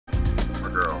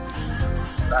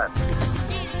that. I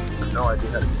have no idea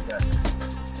how to do that.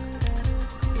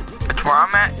 That's where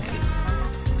I'm at.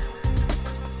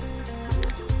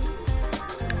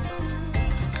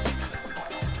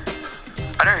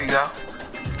 Oh, there you go.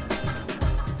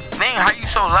 Man, how you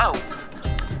so low?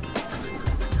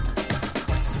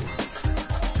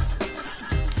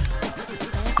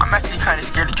 I'm actually kind of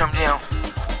scared to jump down.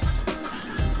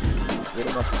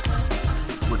 What about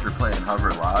what you're playing,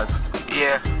 Hover Live?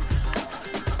 Yeah.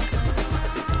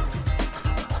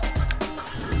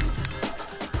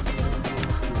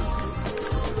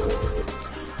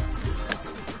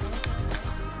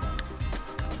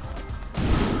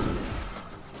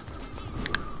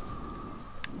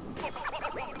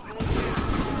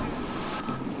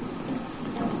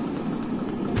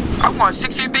 I'm going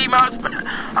 63 miles per hour.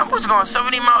 I'm supposed to go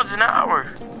 70 miles an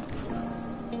hour.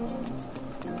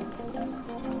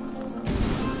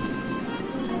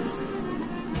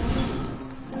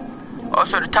 Oh,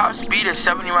 so the top speed is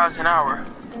 70 miles an hour.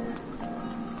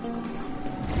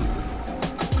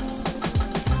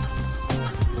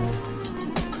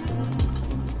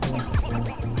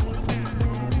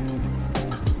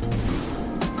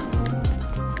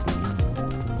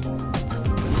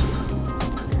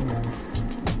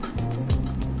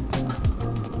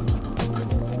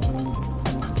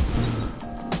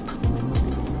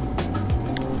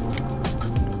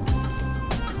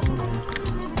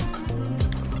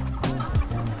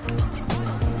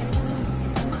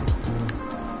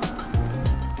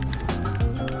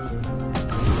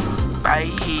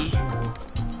 Bye.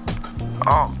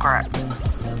 Oh crap.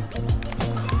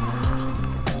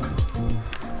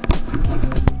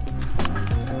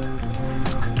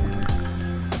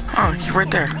 Oh, you're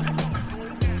right there.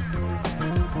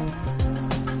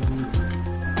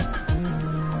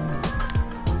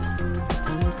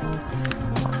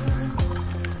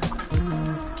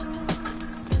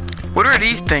 What are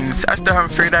these things? I still haven't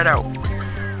figured that out.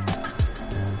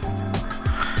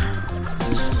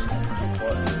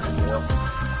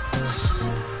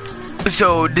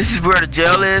 So this is where the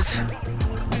jail is?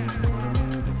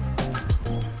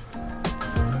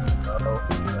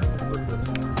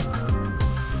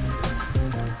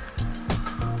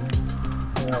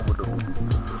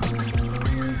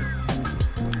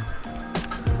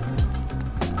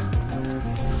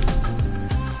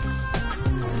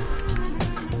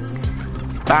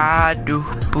 Badu,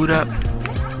 boot up.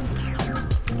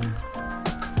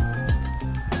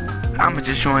 I'ma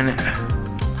just join it.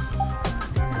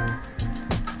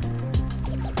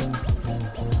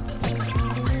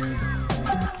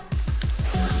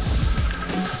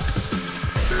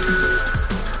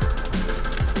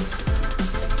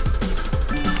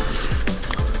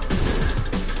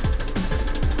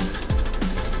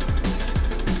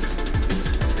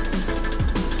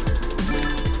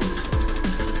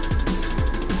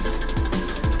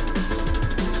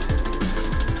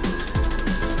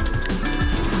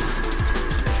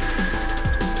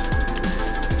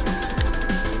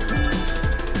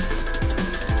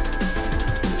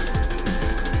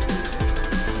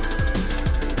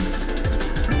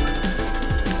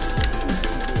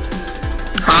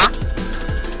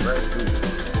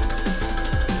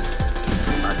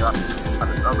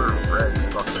 Another red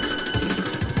fucking.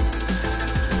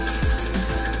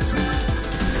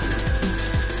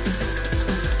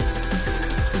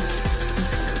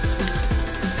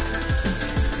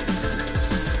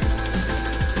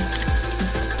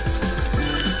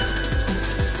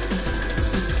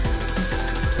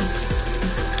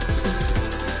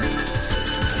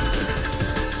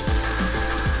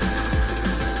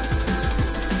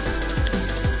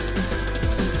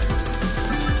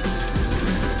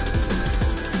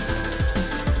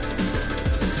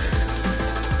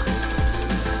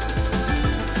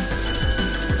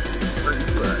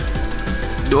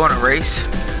 Doing a race.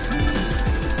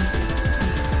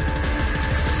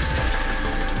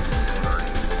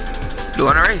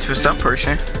 Doing a race for some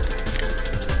person.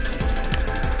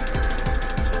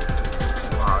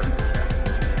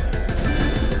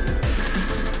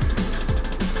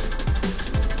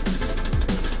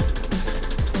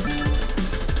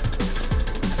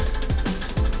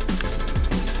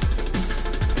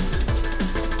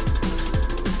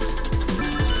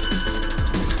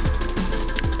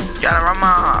 Gotta run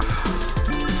my.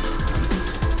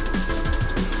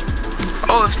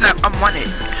 Oh snap! I'm winning.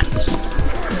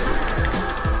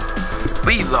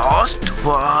 We lost.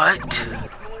 What?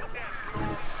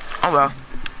 Oh well.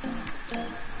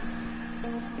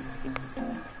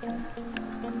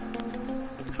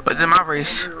 What's in my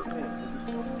race?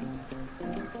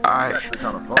 Alright.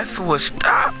 F was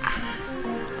stop.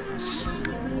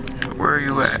 Where are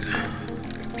you at?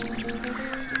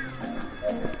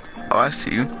 I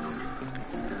see you.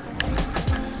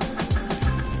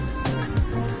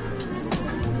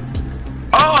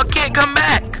 Oh, I can't come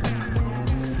back.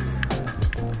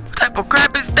 What type of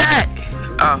crap is that?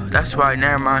 Oh, that's right.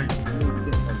 Never mind.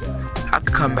 I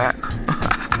could come back.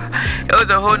 It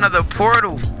was a whole nother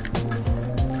portal.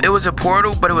 It was a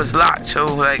portal, but it was locked. So,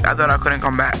 like, I thought I couldn't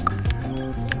come back.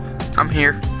 I'm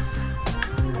here.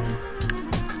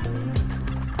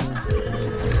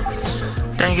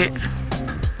 Dang it.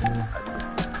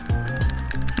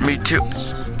 Me too.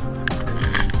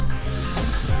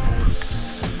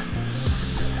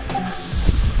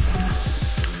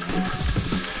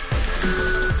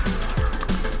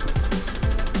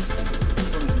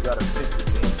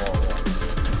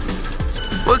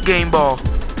 What game ball?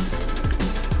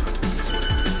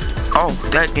 Oh,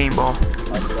 that game ball.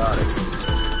 I got it.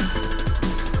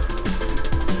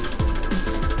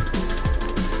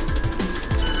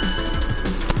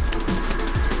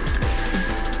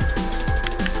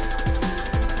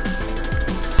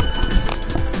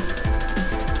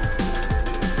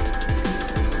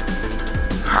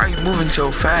 How are you moving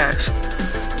so fast?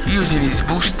 You're using these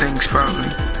boost things probably.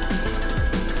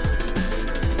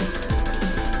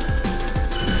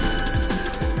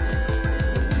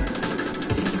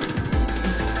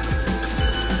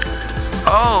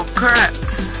 Oh crap!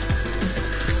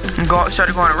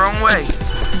 Started going the wrong way.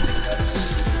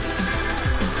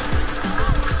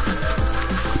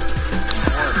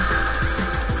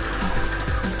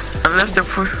 I left the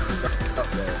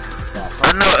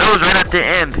I know it was right at the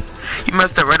end. You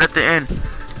messed up right at the end.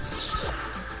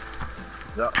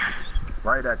 Yep.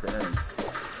 Right at the end.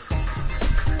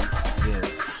 Yeah.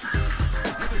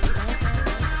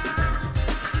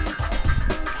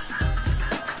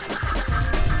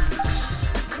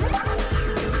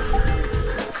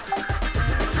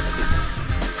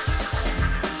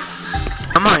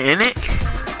 Am I in it?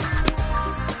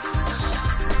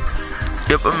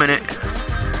 Yep, I'm in it.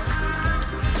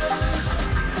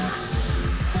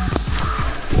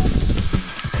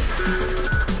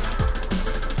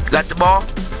 Got the ball?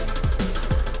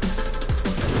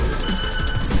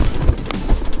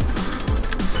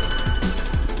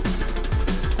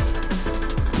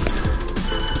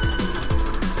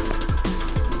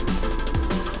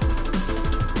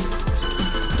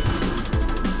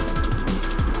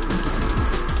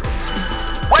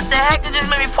 What the heck? It just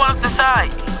made me fall off the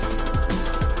side.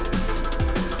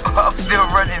 I'm still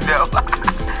running though.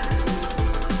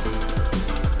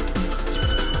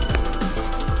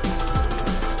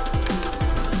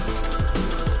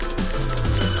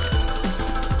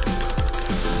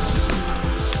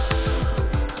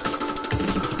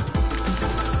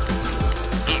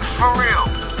 For real.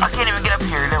 I can't even get up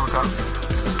here. There we go.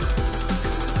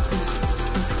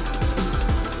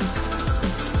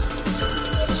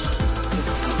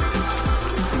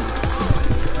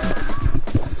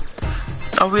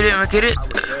 Oh, we didn't get it?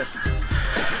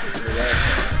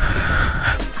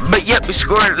 But yep, we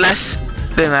scored less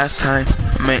than last time.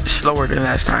 I mean, slower than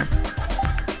last time.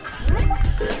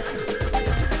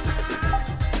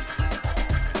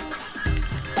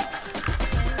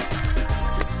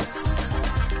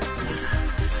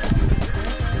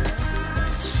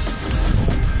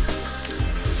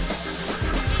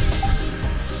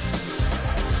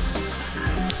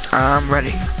 I'm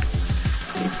ready.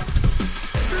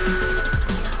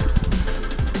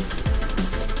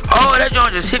 Oh, that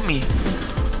joint just hit me.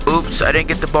 Oops, I didn't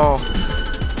get the ball.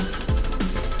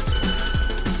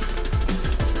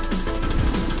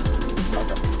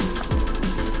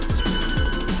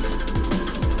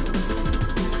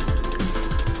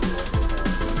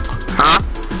 Huh?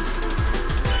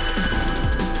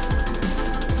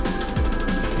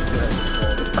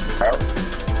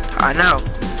 I know.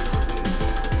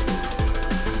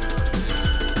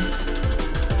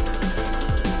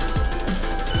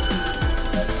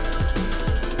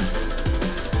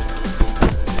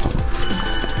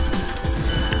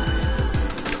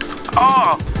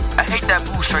 Oh, I hate that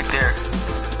boost right there.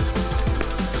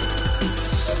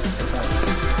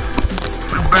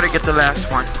 We better get the last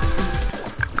one.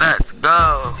 Let's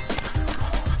go.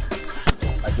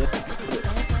 I did it.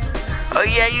 Oh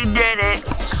yeah, you did it.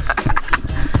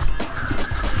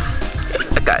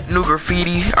 I got new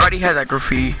graffiti. I already had that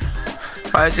graffiti.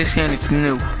 Why is it saying it's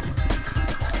new?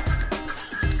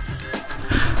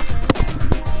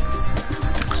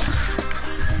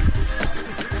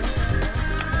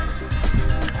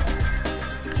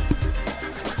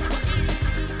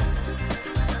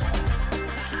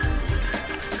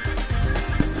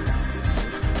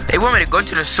 They want me to go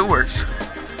to the sewers.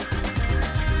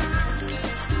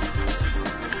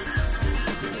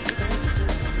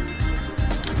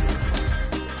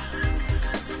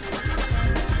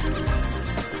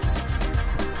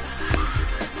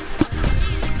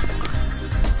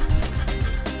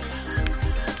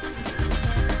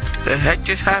 The heck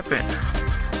just happened?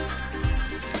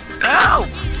 Ow!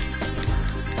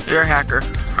 You're a hacker.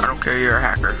 I don't care, you're a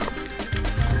hacker.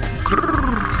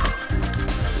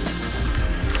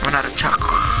 Run out of chocolate.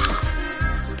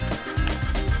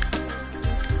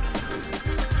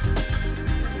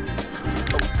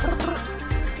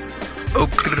 Oh,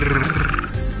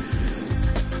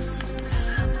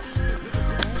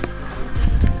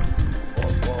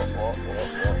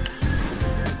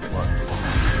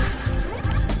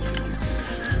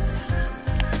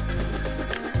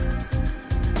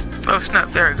 oh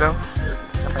snap, there we go.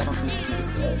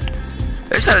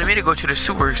 It's telling me to go to the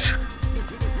sewers.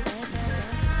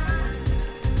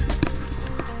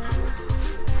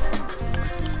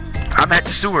 I'm at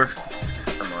the sewer.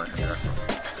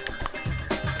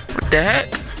 What the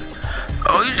heck?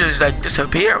 Oh, you just like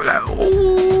disappear. I'm like,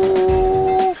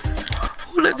 ooh.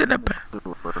 Who lives in the back?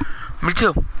 Me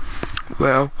too.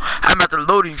 Well, I'm at the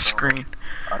loading screen.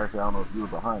 Honestly, I don't know if you were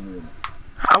behind me.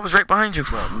 I was right behind you.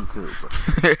 Well, me too. But...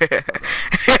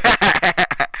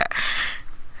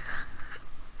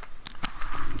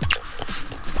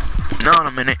 No, in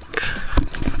a minute.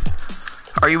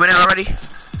 Are you in it already?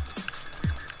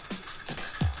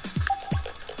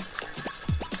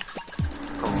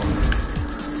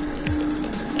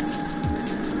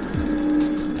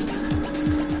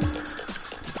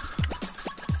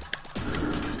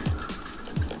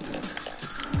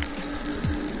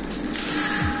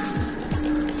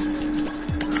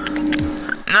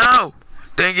 No!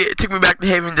 Dang it took me back to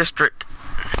Haven District.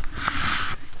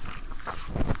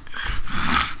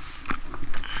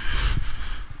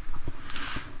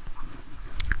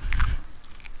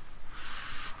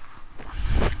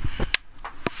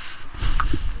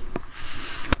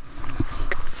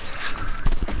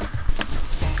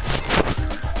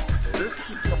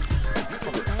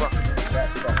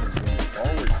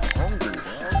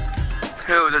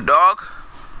 Who, the dog?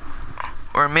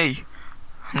 Or me?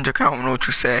 I don't know what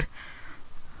you said.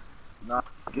 Not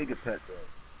Gigapet though.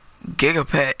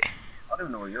 Gigapet. I don't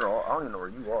even know where you're all. I don't even know where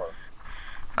you are.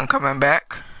 I'm coming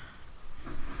back.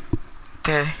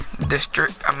 The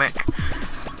district. I mean,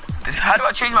 this. How do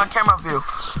I change my camera view?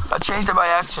 I changed it by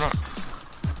accident.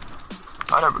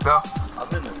 Oh, there we go. I'm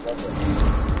in this level.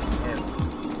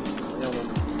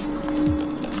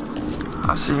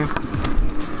 I see you.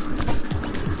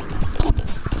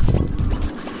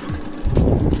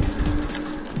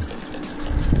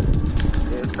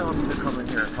 Telling me to come in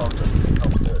here and talk to me.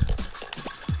 Help this.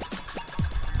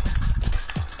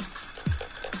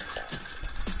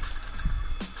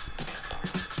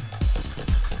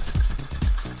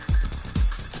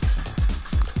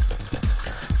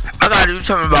 I gotta do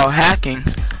something about hacking.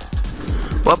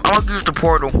 Well, I'm gonna use the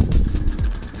portal.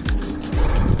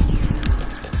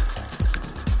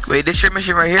 Wait, this your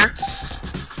mission right here?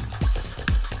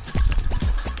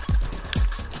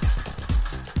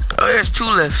 Oh, there's 2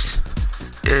 lifts.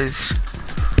 Is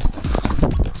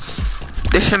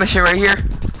this your mission right here?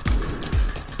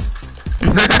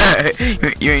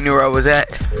 You ain't knew where I was at.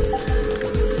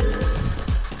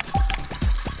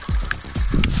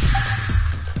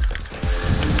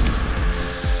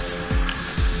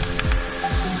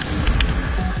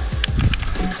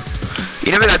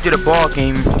 You never gotta do the ball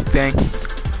game thing.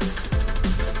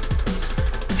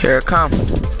 Here it come.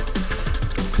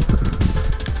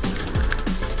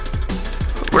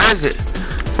 Where is it?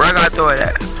 Where I gotta throw it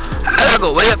at? I gotta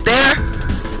go way up there?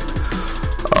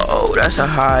 Oh, that's a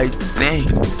high thing.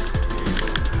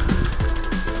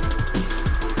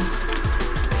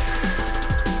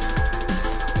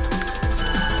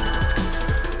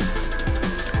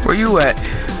 Where you at?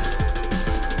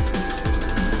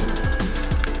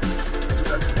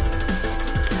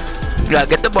 You gotta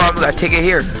get the ball, we gotta take it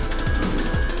here.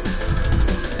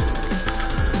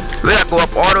 We gotta go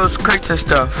up all those crates and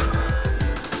stuff.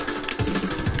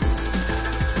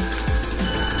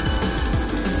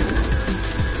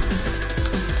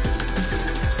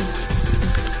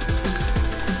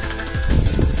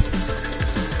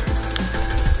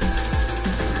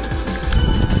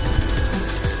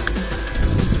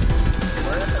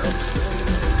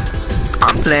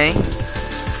 I'm playing.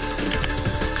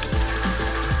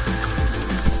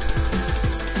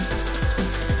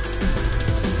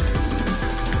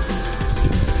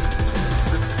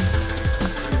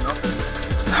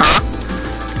 Huh?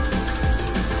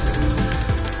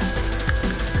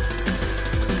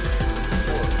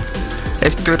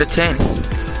 It's 3 to 10.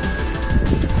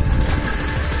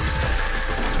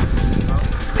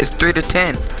 It's 3 to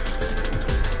 10.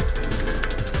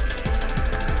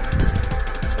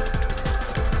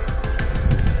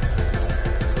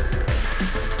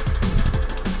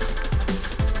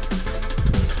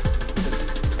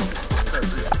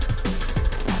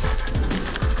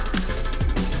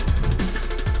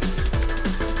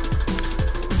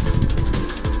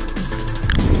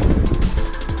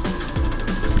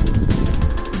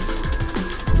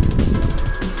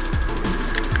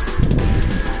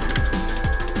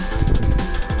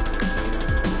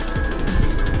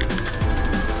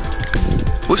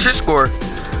 What's your score?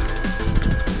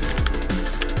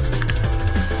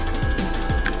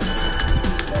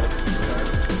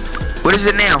 What is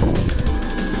it now?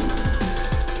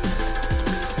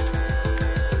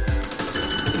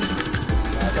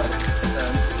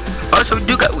 Oh, so we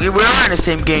are in the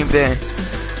same game then.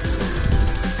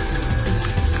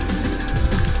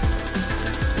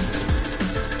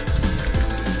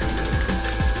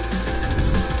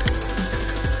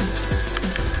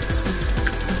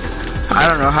 I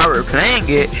don't know how we're playing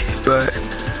it, but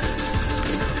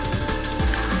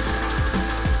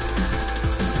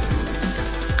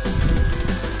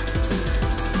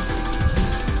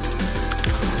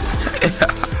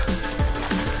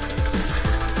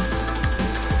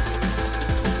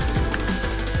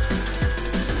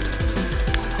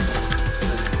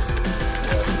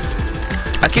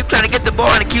I keep trying to get the ball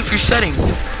and it keeps resetting.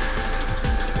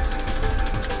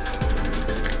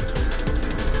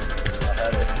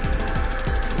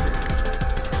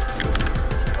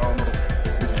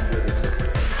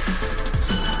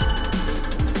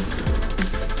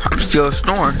 I'm still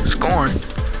scoring.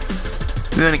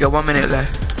 We only got 1 minute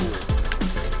left.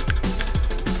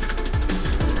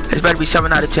 It's better be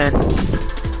 7 out of 10.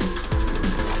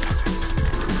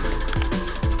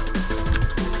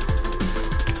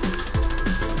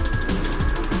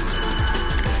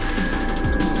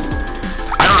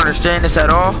 I don't understand this at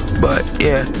all, but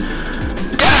yeah.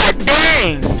 God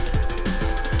dang!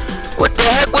 What the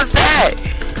heck was that?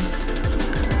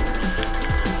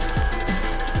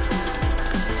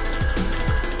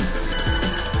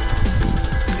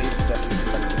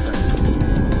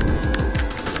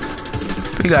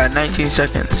 We got 19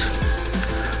 seconds.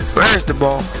 Where's the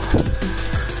ball?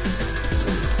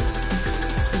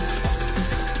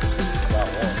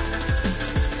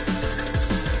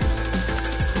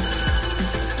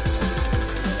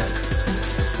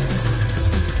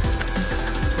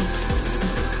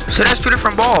 So that's 2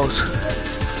 different balls.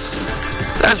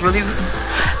 That was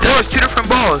 2 different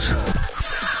balls.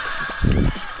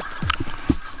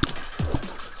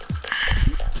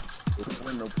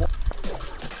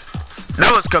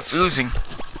 That was confusing.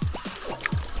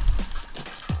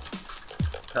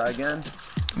 Try again?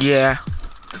 Yeah.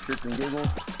 Shits and giggles?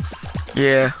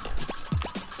 Yeah.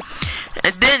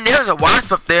 And then there was a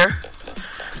wasp up there.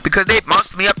 Because they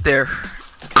bounced me up there.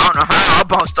 I don't know how, I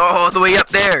bounced all the way up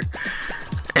there.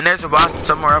 And there's a wasp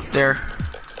somewhere up there.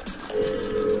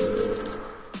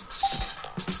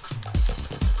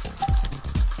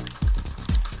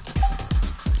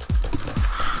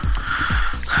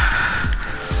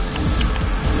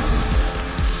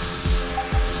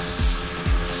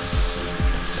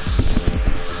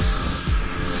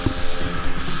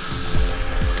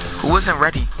 Who wasn't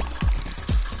ready?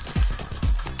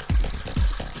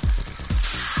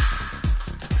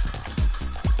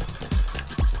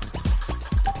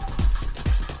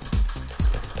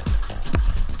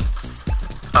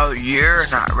 Oh, you're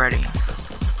not ready.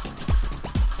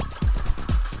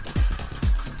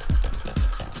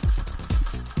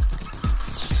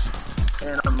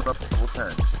 And I'm level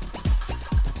 10.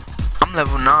 I'm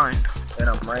level 9. And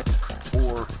I'm ranked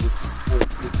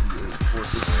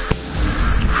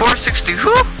 460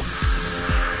 who?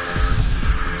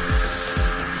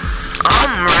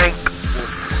 I'm ranked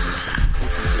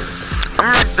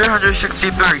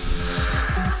 363.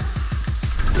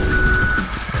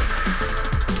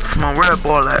 Come on, where that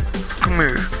ball at? Come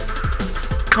here.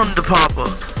 Come to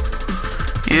Papa.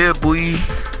 Yeah, boy.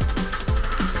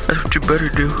 That's what you better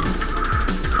do.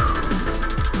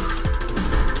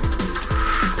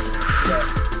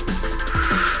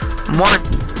 One.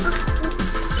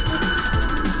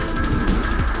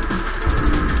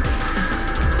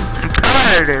 I'm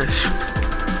tired of this.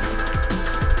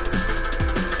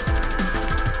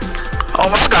 Oh,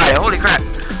 my God. Holy crap.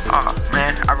 Oh,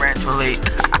 man. I ran too late.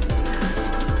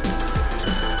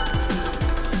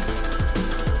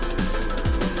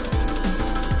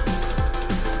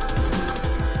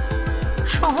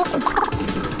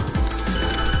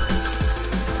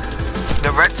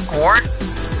 The red scored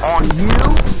on you?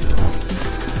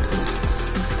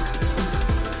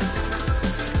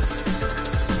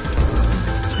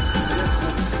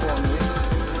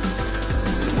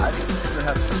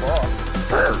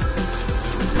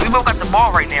 We both got the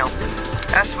ball right now.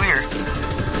 That's weird.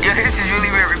 Yeah, this is really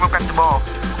weird. We both got the ball. I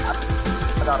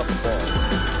got the ball.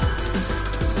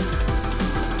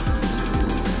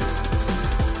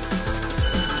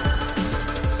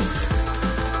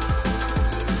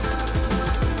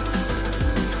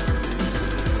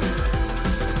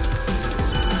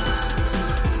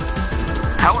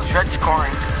 How was Red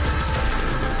scoring?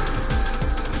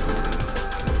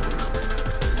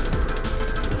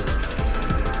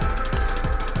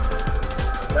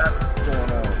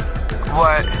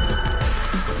 What?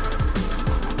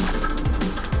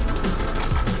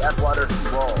 That water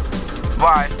wall.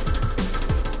 Why?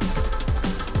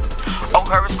 Oh,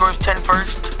 whoever scores 10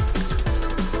 first.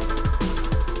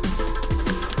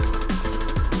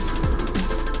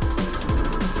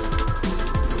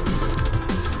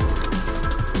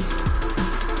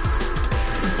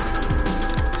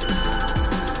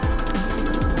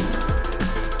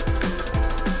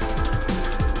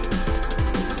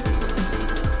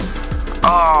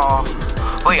 Oh,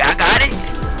 wait, I got it?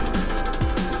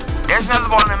 There's another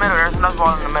ball in the middle, there's another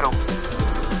ball in the middle.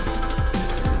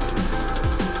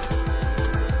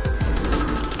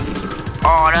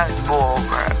 Oh, that's bull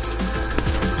crap.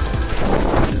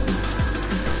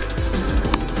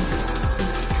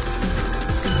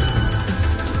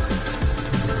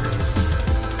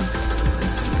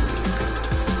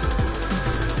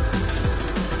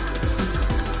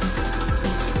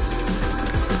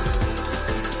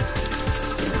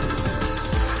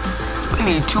 We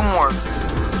need 2 more.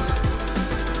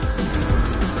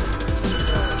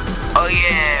 Oh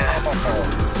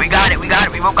yeah. We got it, we got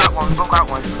it. We both got one, we both got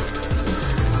one.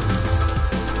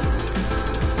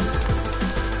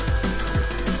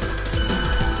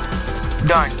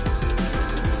 Done.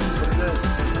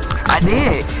 I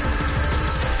did.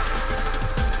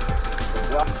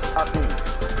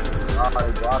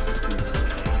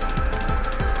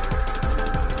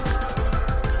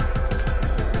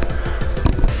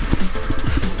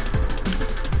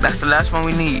 That's the last one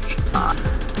we need. Got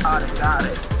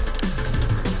it.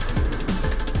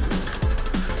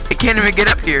 It can't even get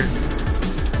up here.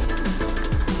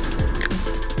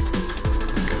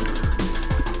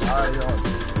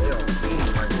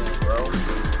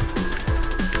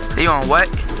 They on what?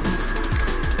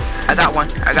 I got one.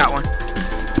 I got one.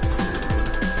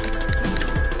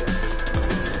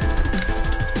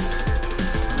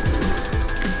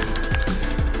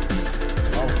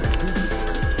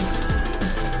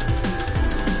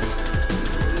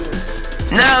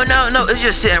 No. It's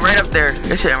just sitting right up there.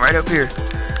 It's sitting right up here.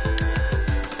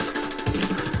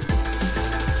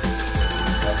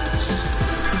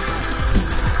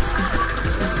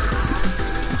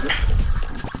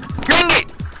 Dang it!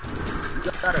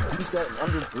 You gotta beat that in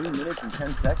under 3 minutes and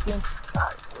 10 seconds?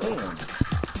 God damn.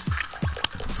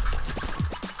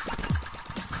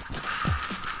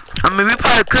 I mean, we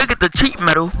probably could get the cheat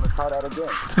medal. I'm gonna try that again.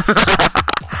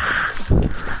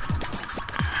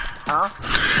 Huh?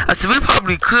 I said we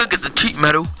probably could get the cheat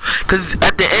medal, cause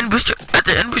at the end we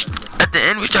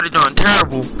started doing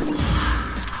terrible. It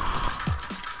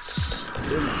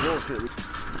was bullshit.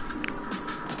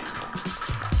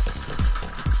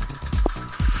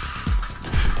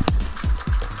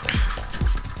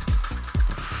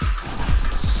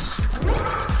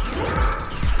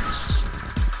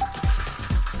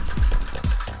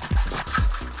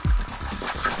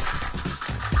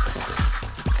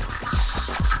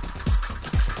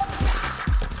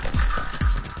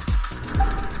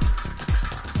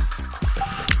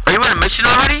 Are you on a mission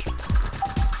already?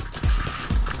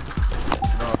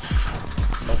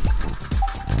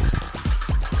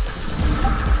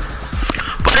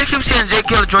 But I keep saying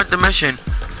JK joined the mission.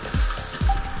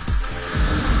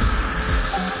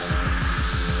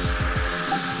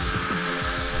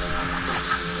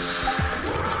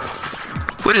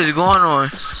 What is going on?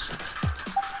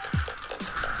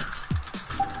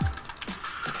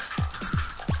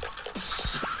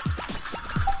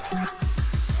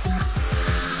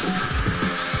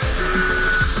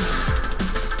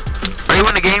 Are you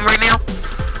in the game right now?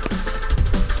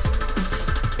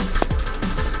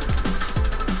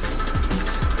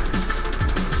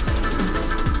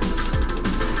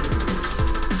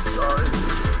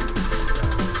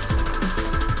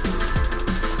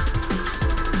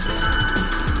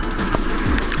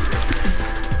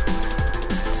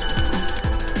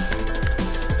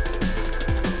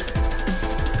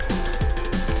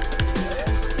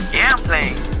 Yeah, I'm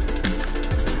playing.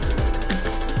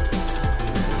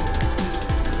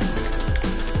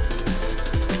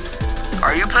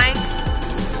 Are you playing?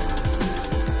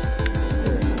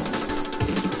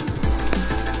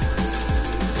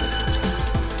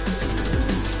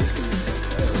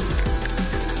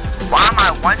 Why am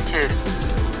I wanted?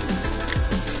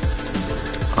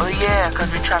 Oh yeah, cause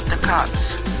we trapped the cops.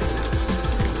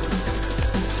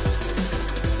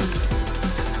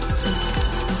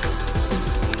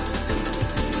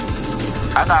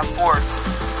 I got 4.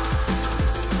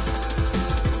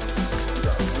 You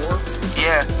got 4?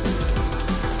 Yeah.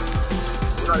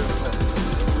 We're not even playing.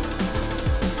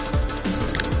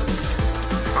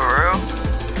 For real?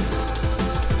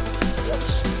 Yes.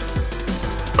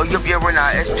 Oh, yep, we're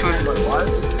not. It's 2. But why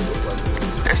does it look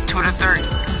like It's 2-3.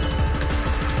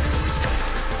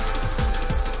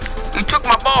 You took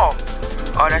my ball.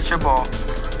 Oh, that's your ball.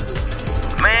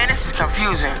 Man, this is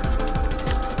confusing.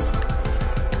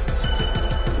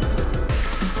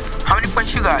 How many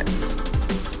points you got?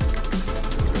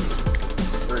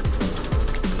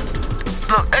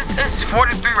 Look, it's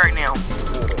 4-3 right now.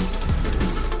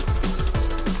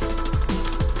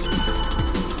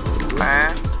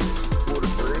 Man.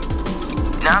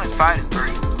 Now it's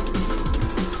 5-3.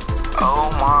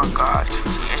 Oh my gosh.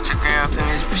 Instagram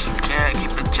famous, but she can't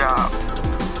keep a job.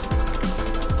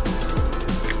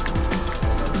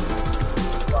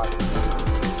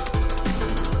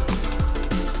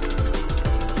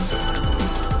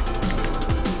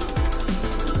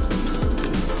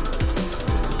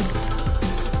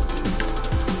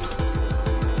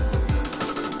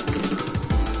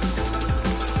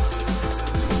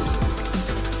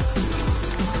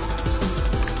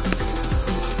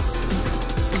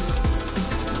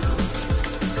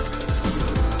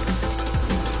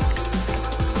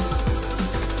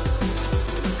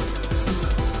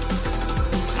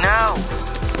 No.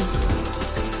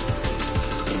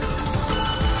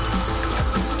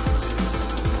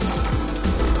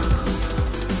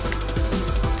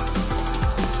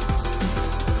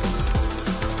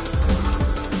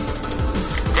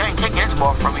 They ain't taking this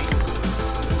ball from me.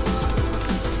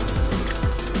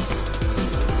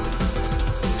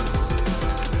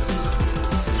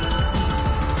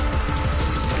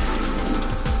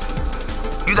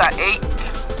 You got 8?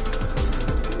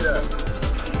 Yeah.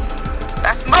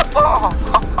 That's my ball.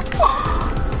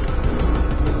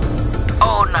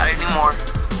 Oh, not anymore.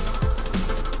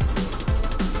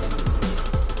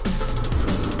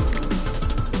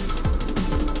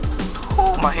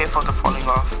 Oh, my headphones are falling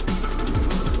off.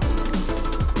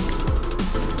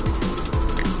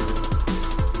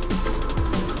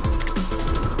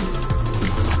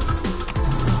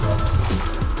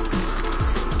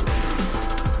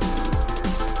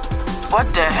 What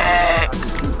the heck?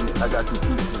 I got you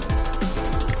teaching.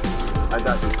 I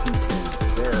got you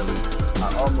teaching, barely.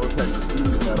 I almost had the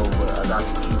speed medal, but I got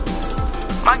you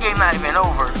teaching. My game not even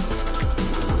over.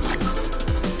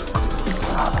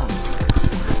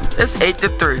 It's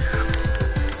 8-3.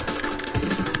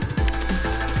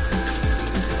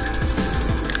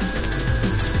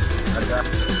 I got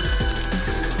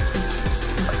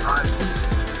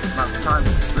my time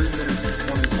is 3 minutes and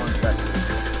 21 seconds.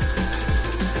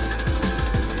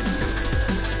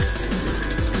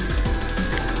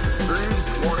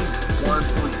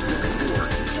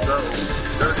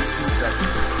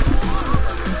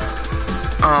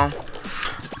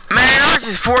 Man, ours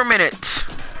is 4 minutes.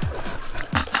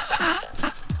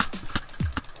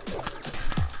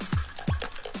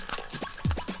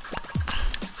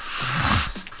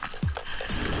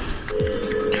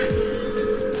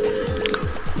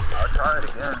 I'll try it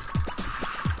again.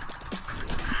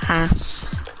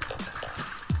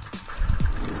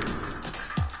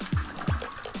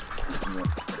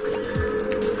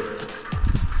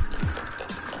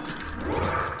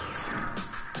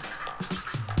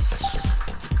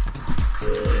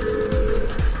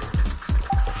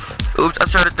 Oops, I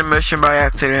started the mission by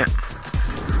accident.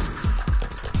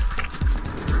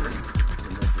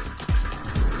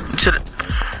 Should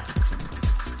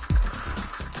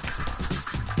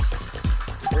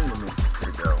There you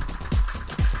go.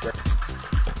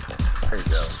 There you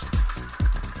go.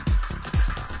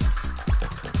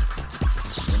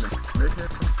 In the mission?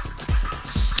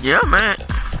 yeah, man.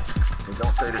 And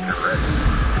don't say that you're ready.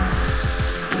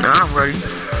 Nah, I'm ready.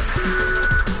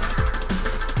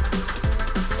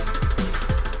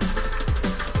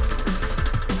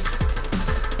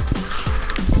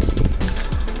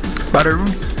 Butter.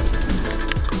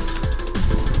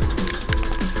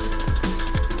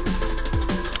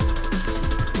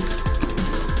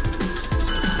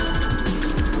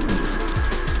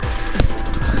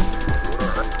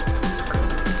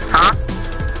 Huh?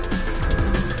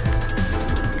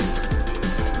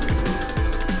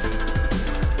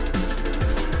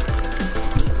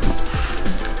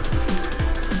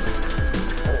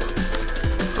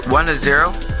 One to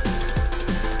 0.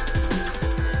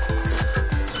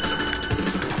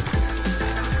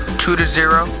 Two to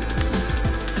 0.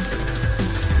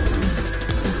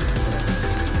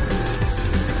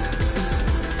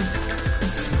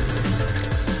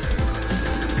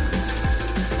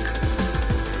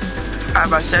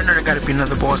 By center, there gotta be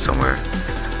another ball somewhere.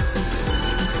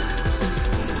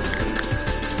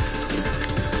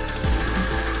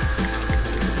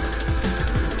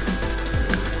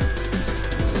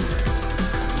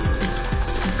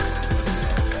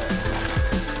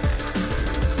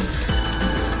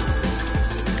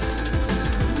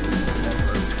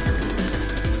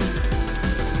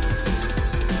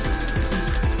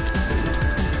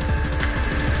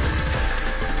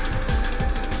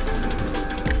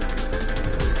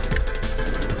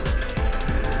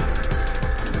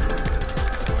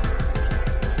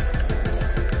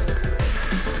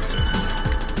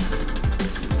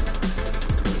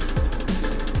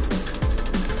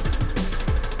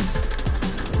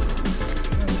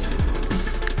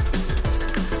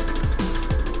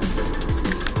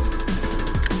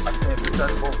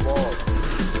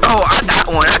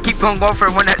 gonna go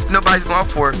for one that nobody's going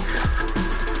for.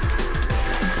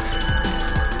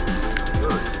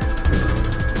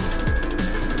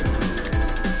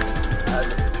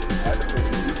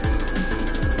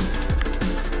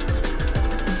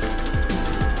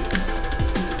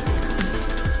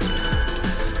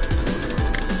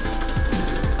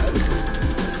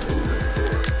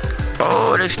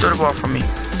 Oh, they stole the ball from me.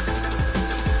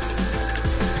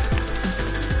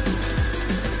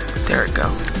 There it go.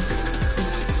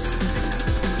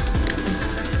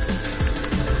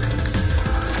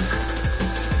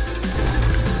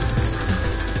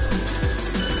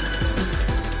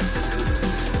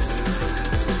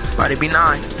 Might it be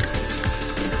 9?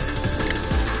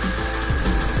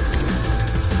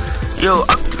 Yo,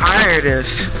 I'm tired of this.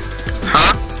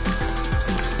 Huh?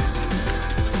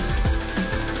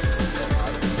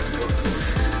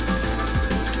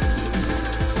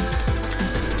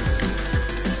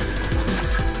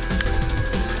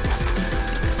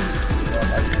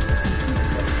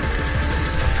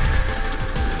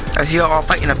 I see y'all all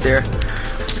fighting up there.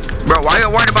 Bro, why are you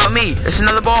worried about me? It's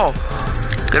another ball.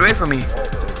 Get away from me.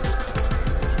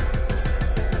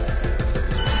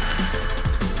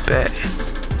 Bet.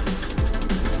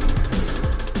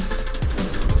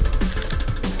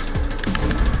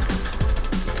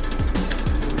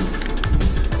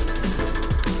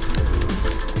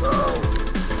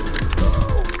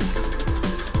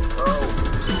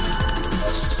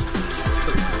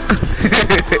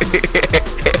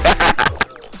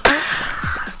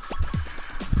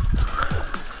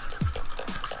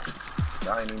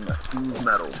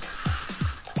 Metal.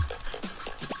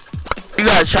 You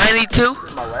got a shiny too? This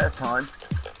is my last time.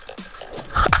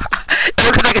 It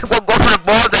looks like they kept going for the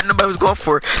ball that nobody was going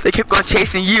for. They kept going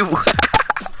chasing you.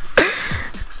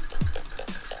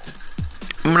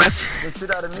 They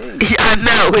shit out of me. Yeah, I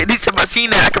know. At least if I seen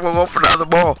that, I kept going for the other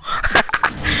ball.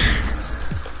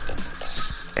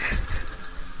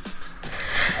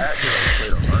 I actually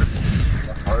played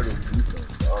the hardest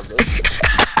defense all day.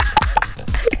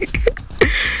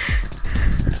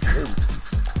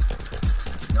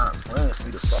 Not playing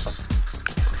me to fuck.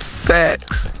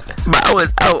 Facts. But I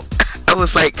was out. I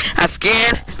was like, I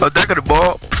scanned, I was duck of the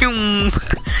ball. Pew.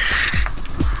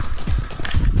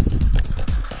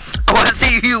 I want to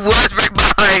see who was right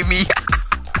behind me.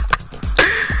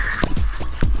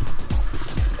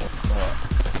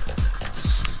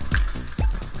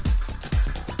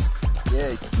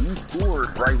 Yeah, you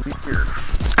scored right here.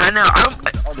 I know.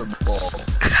 Other ball.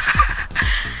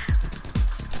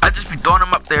 I just be throwing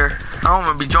them up there. I don't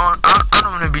want to be I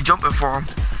don't want to be jumping for them.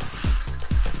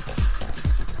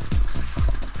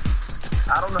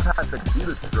 I don't know how to do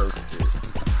this throw shit.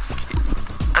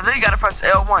 I think you gotta press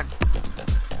L1.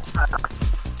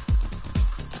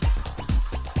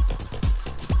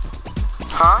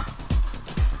 Huh?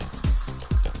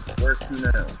 Where's two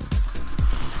now?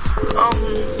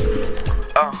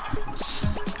 Oh.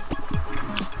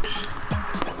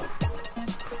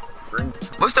 Bring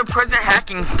What's the prison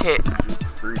hacking kit?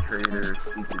 3 traders,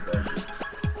 secret badges.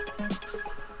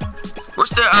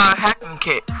 What's the hacking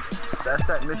kit? That's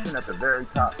that mission at the very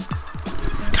top.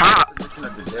 Top? That's the mission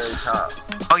at the very top.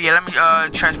 Oh yeah, let me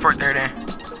transport there then.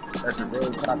 At the very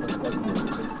top of the mission.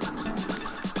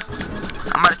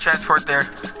 I'm about to transport there.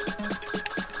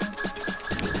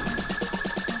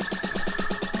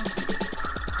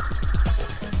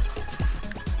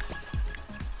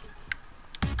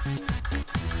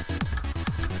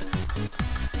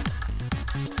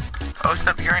 Oh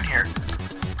snap, you're in here.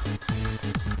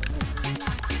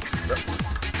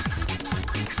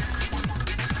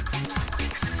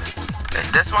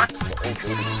 Is this one?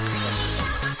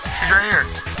 She's right here.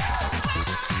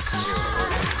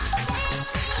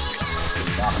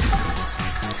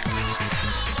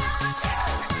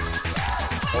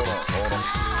 Hold on.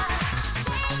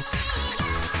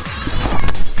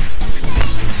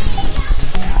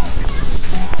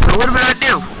 So what did I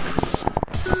do?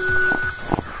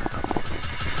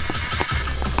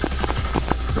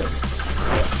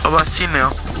 Oh, I see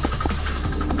now.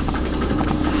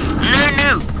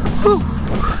 No. Whew.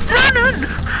 No.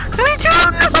 Me too,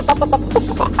 no.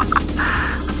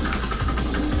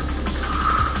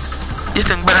 This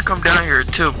thing better come down here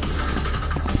too.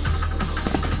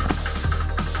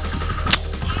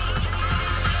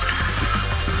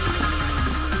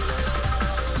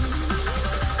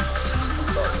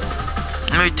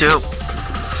 Me too.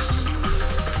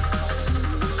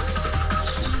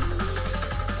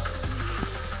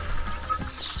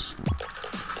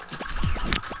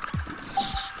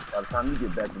 By the time you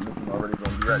get back, the mission already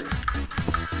gonna be ready.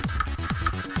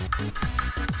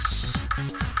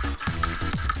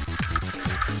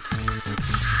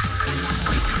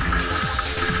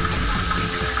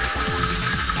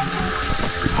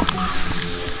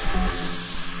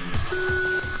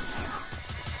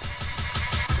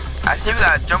 see we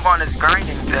gotta jump on this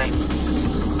grinding thing.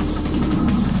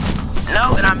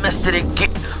 No, and I missed it again.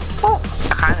 Ooh,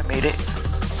 I kinda made it.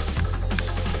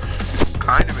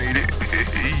 Kinda made it.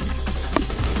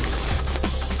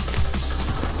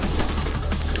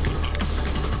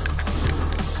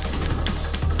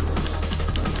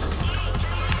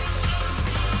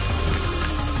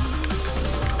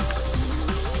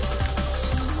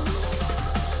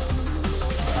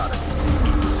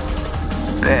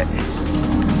 Bet.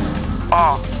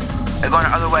 Oh, they're going the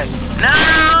other way. No!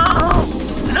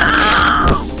 No!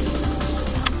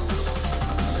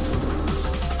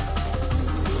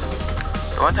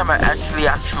 The one time I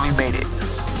actually made it.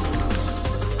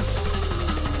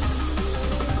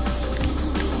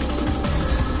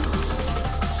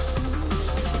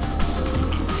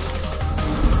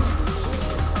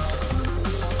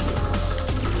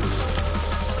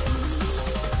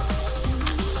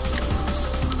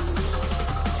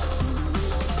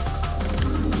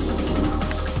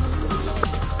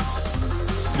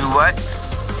 What?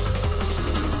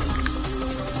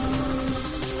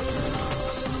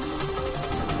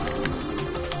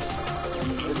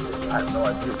 I have no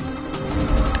idea.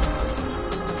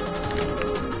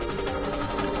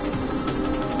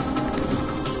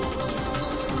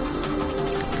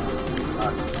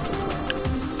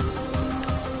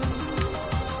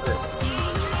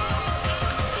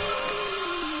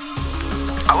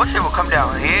 I wish it would come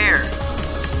down here.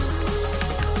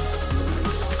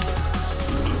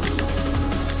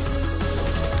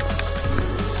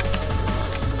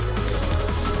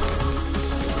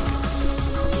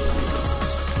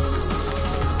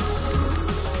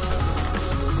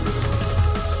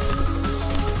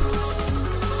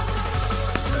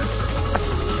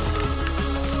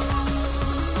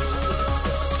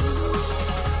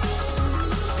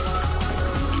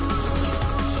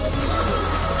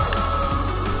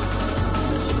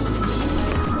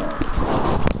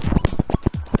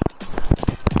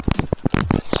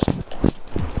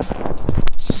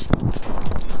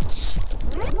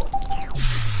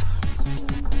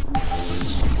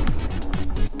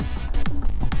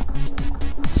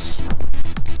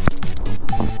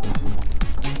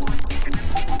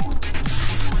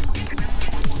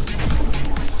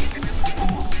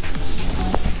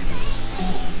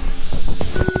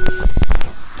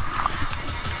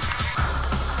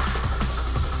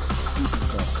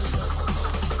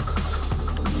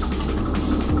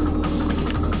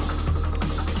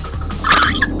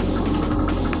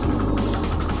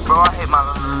 Bro, I hate my... I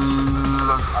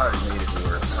already made it to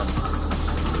where it's coming.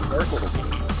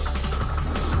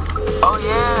 Oh,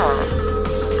 yeah.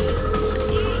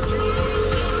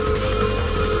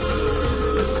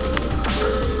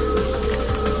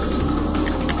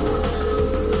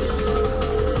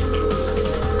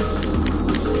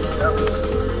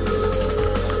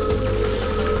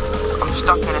 I'm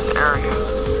stuck in this area.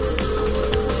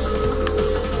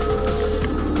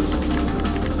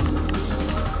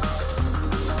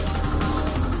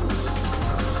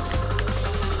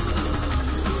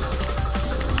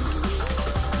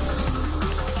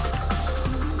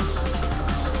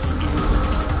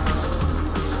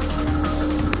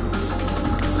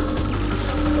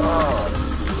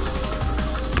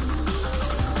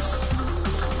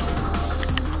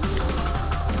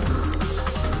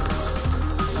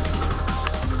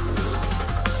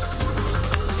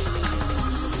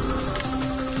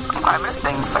 I'm this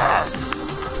thing fast.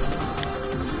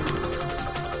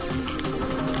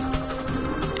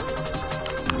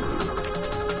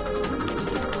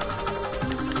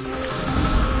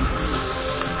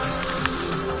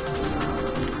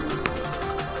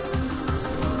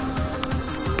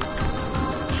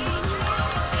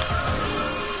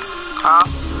 Huh?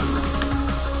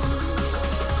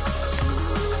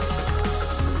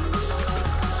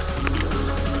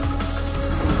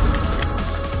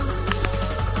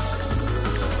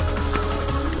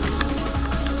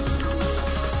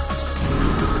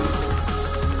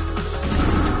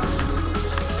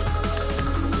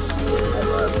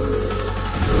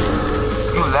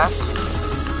 You left?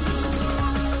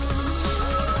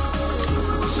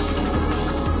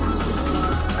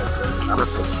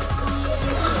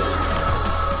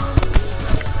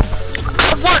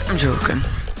 What? I'm joking.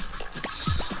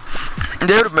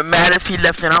 They would have been mad if he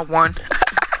left and I won.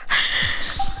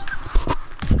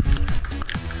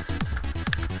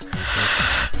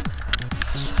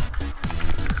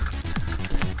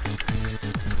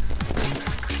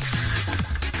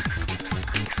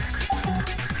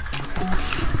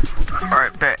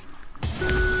 Alright, bet.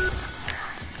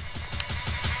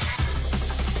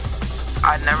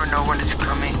 I never know when it's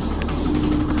coming.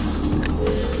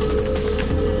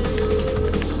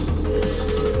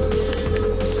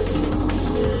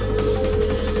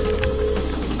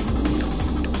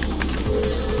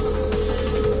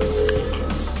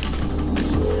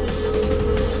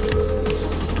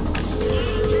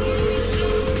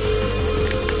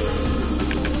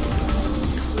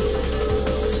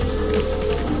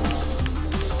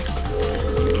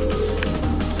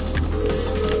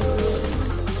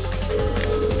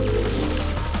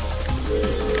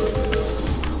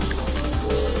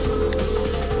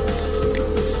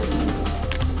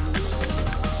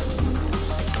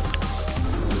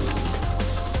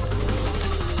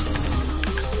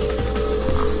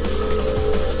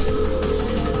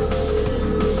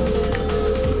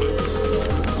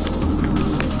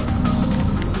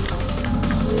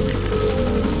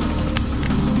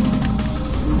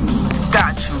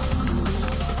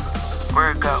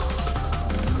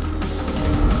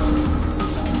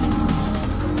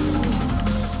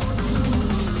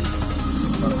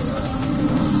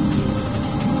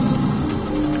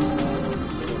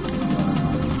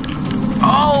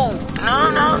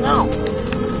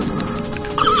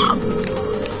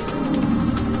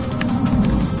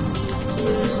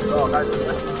 Okay.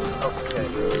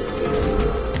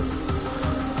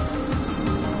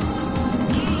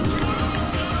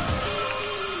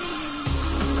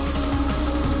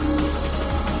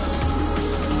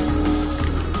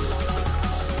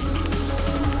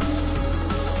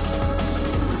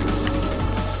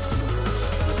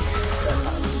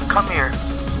 Come here.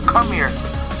 Come here.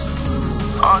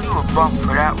 Oh, you a bump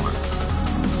for that one.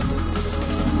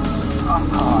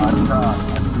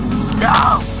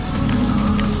 No!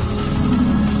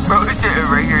 Bro, he's sitting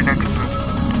right here next to me.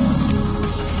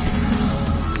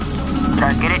 Did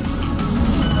I get it?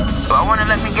 Oh, I want to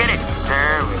let me get it.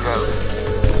 There we go.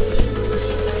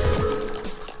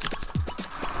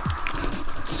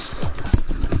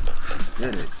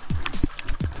 Did it.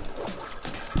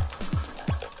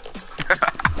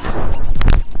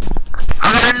 I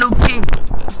got a new key.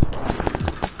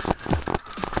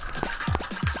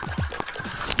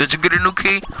 Did you get a new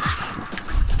key?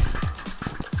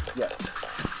 Yes.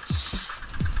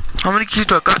 How many keys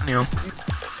do I got now?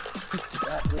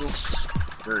 That little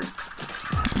 3.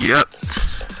 Yep.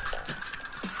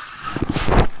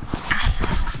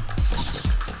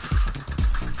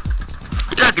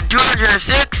 You got the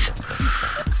 206?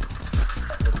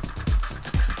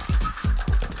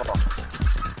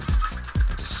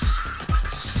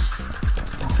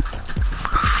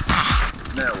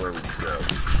 Now where we go?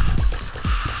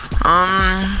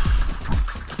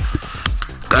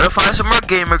 Gotta find some more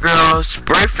gamer girls,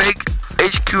 spray fake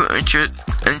HQ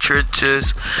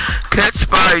entrances, catch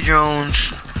spy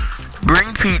drones,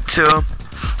 bring pizza,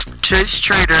 chase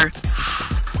trader,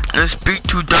 and speak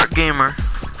to dark gamer.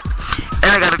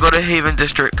 And I gotta go to Haven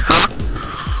District, huh?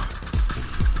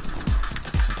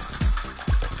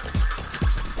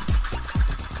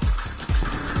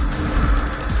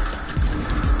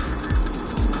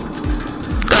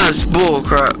 That's bull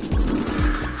crap.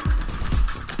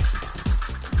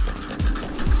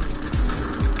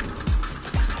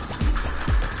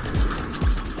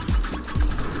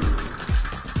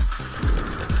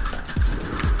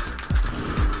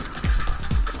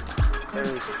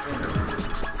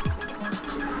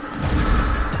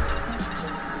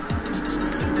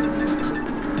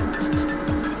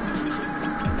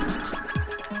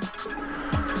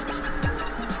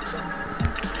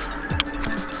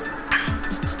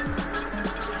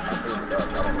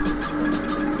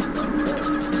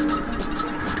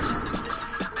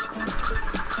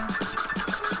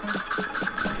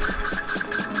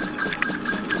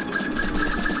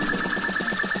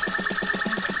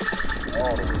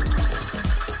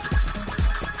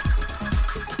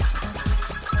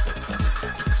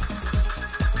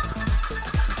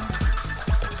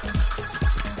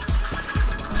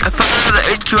 I found the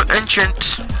HQ entrance.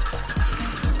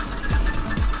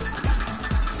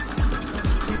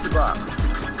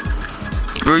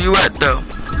 Where you at though?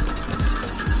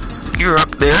 You're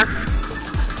up there?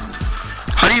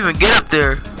 How do you even get up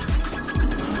there?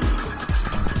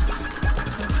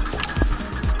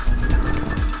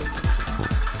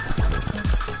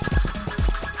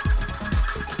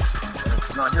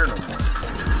 It's not here no more.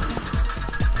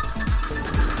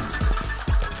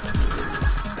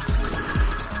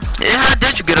 Yeah, how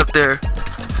did you get up there?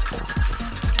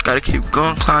 Gotta keep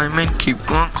going climbing, keep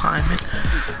going climbing.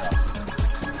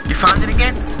 You found it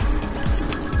again?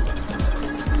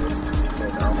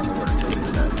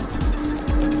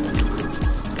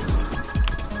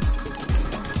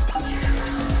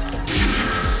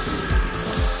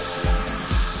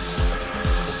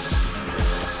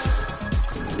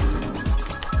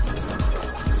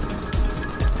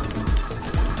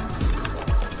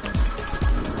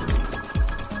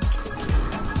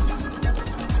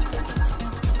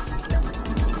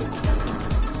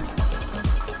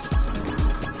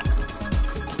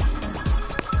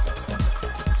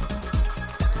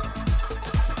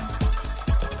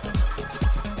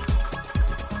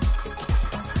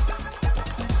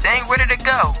 Dang, where did it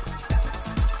go?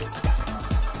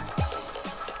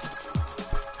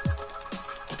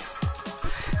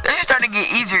 This is starting to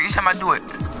get easier each time I do it.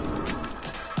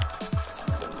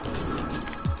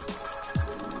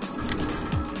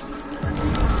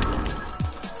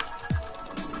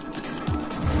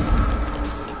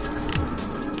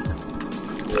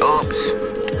 Oops.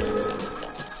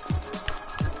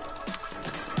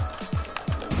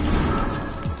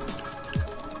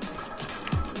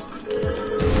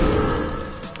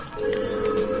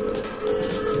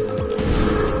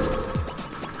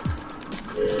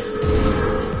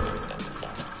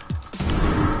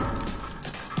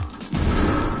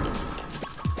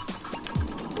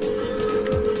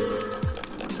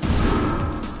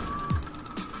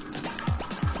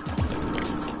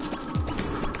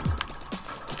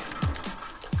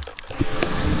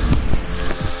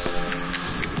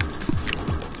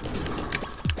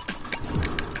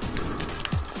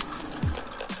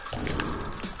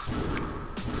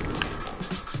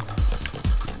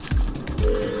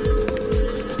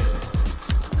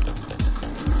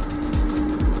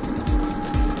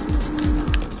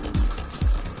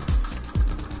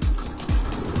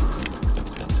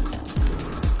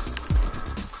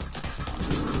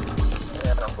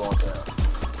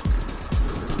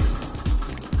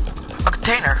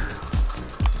 container.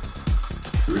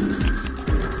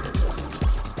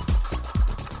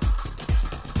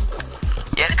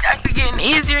 Yeah, it's actually getting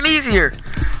easier and easier.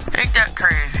 Ain't that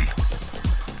crazy?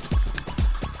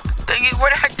 Dang it,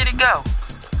 where the heck did it go?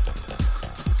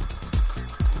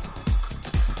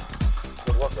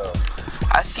 What though?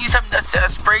 I see something that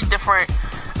says spray different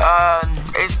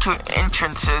H2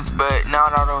 entrances, but now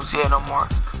I don't see it no more.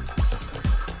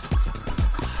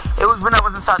 It was when I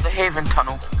was inside the Haven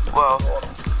tunnel. Well,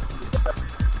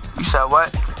 you said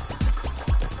what?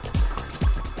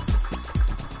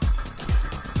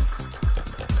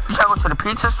 You said go to the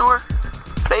pizza store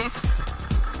place?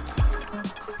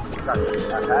 I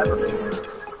have a pizza.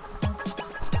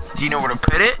 Do you know where to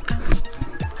put it?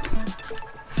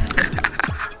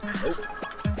 Nope.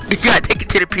 You gotta take it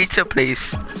to the pizza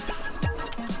place.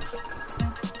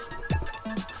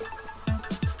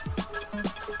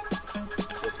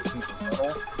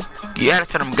 Yeah,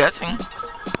 that's what I'm guessing.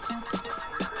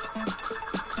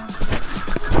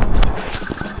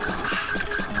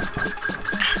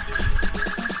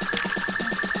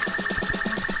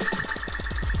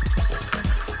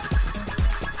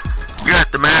 You're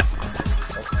at the map.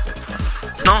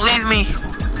 Don't leave me.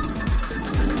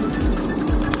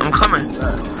 I'm coming.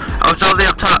 I was all the way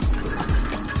up top.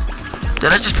 Did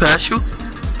I just pass you?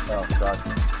 Oh, God.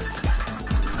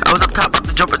 I was up top about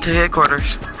to jump into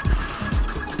headquarters.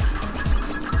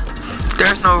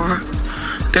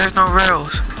 There's no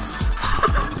rails.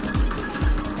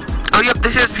 Oh, yep,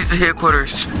 this is pizza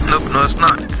headquarters. Nope, no, it's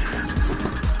not.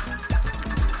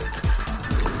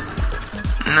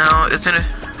 No, it's in a...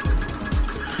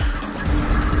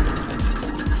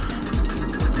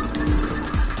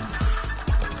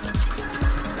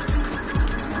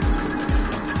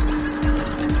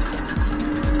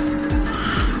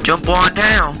 Jump on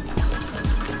down.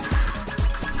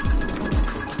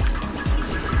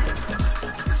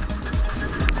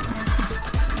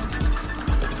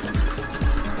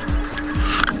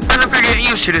 I'm getting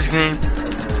used to this game.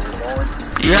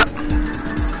 Yep.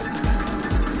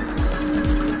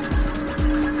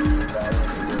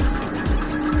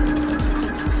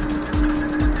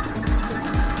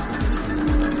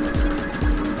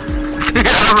 I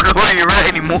don't know where you're at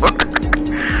anymore.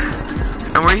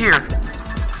 And we're here.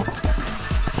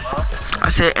 I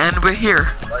said, and we're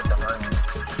here. Right behind me.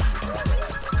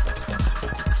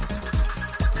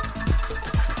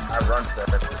 I run fast.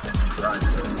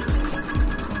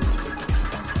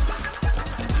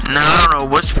 Now, I don't know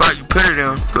what spot you put it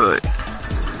in, but...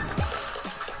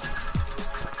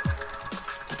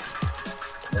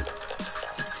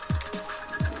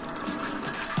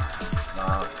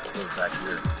 Nah, it goes back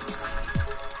here.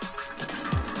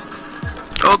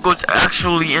 Oh, it goes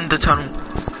actually in the tunnel.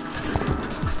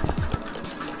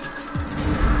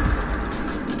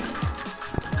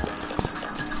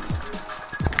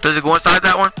 Does it go inside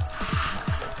that one?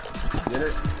 Get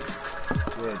it?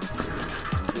 Yeah,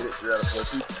 you get it? You're out of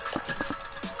pussy?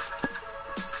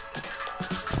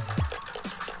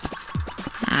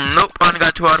 Nope, I only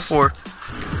got 2 out of 4.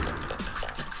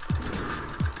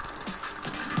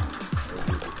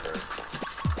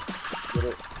 Get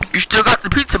it? You still got the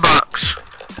pizza box.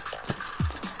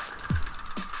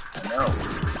 I know.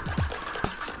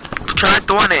 Try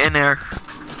throwing it in there.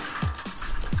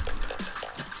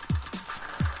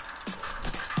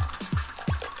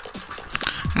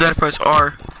 You gotta press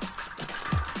R.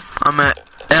 I'm at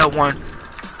L1.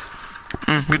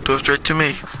 You throw straight to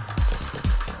me.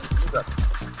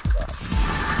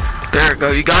 There we go.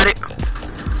 You got it?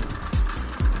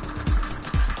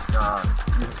 Nah,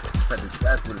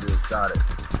 that's what it is. Got it.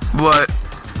 What?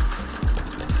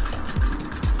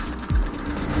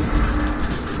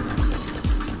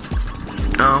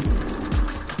 No.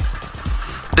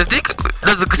 Does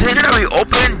the container that we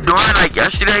opened during like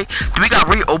yesterday, do we gotta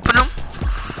reopen them?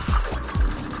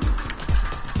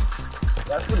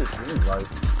 That's what it seems like.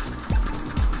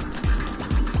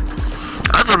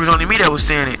 I thought it was only me that was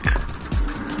seeing it.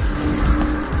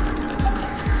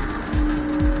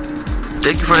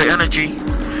 Thank you for the energy.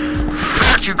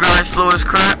 Fat you guys slow as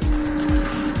crap.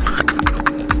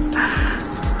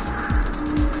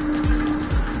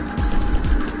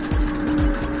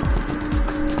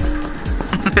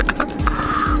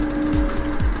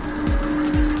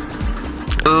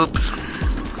 Oops.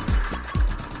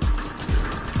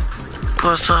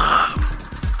 What's up?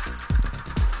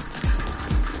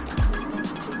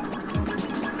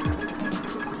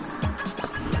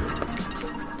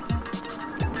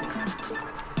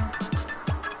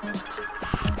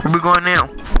 Where we going now?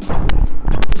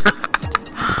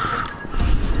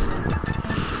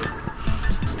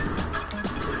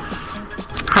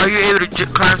 How are you able to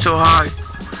climb so high?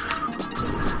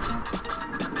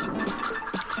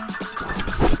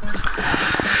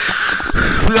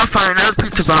 We gotta find another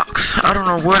pizza box. I don't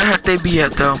know where the heck they be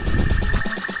at though.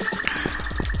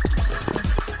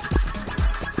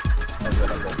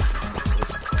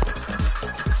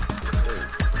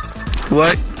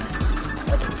 What?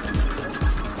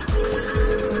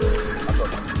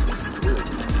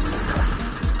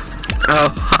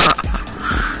 Oh.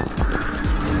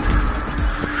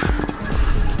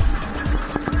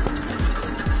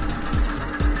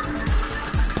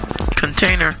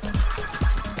 Container.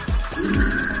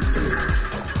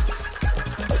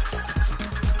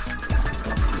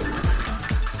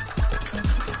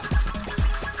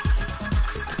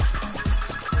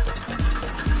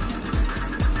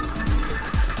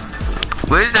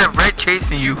 Where is that red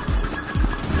chasing you?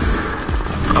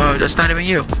 Oh, that's not even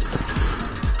you.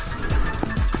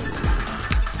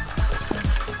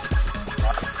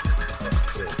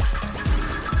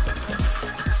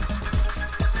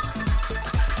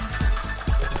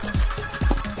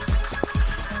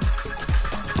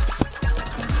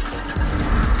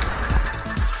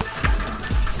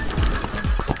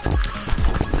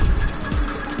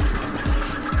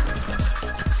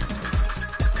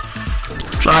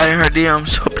 Slide in her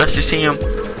DMs. Hope that you see him.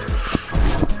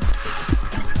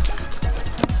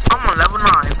 I'm on level 9.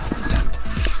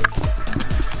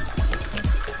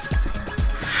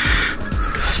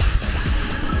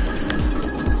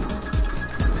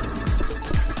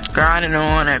 Grinding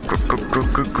on it.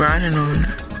 Grinding on it.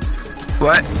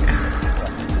 What?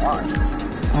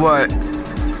 What?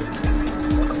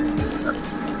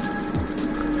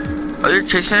 Are you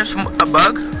chasing a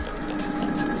bug?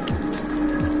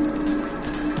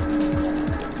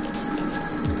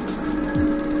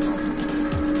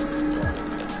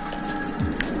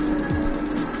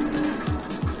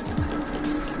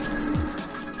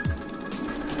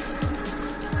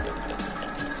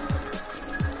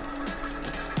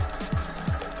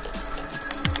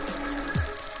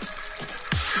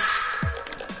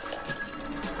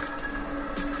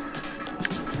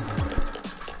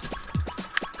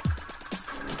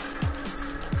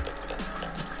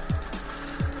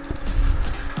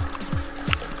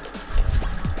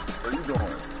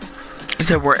 You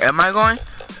said, where am I going?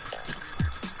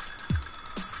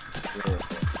 Yeah.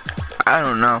 I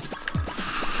don't know.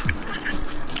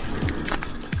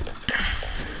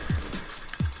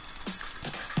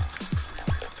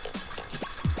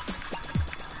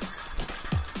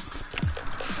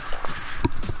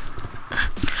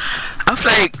 I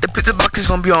feel like the pizza box is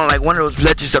gonna be on like one of those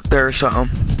ledges up there or something.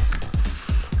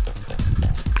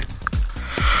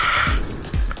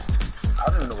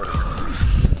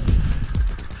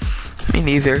 Me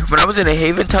neither. When I was in the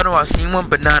Haven tunnel, I seen one,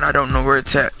 but now I don't know where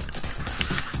it's at.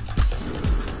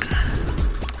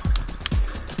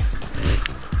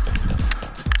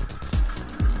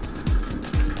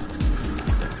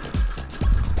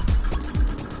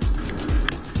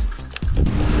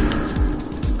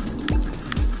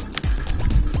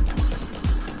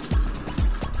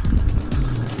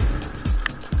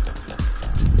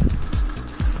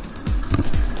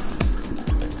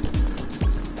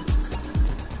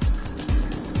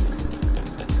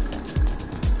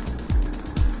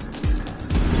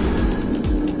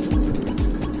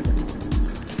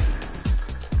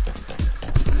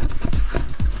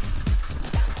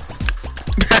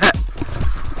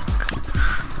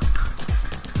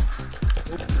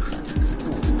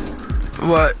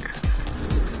 What?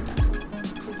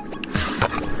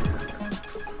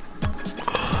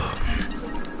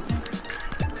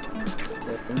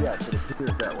 Yeah, it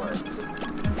appears that way.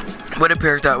 What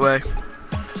appears that way?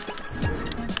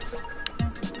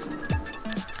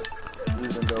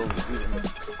 Even though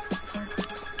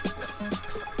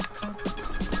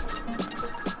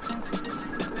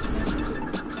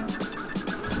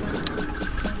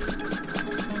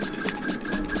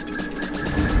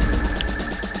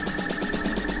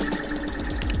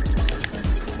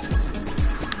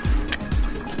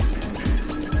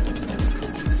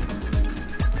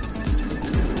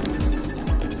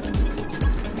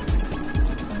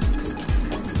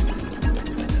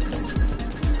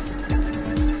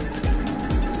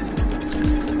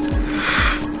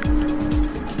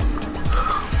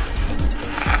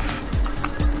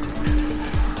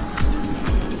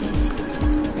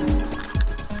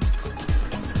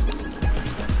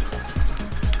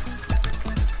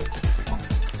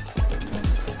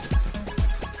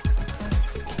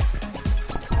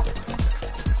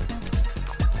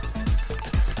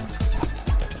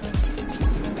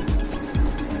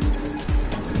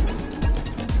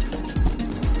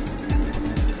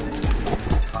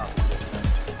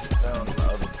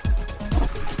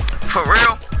For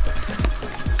real?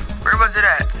 Where was it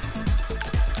at?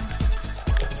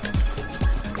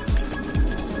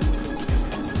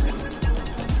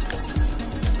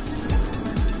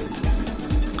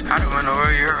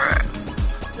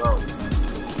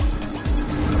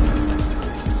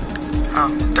 Oh,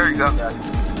 there you go.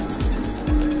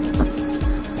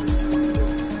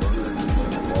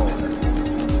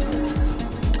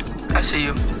 I see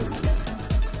you.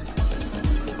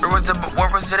 Where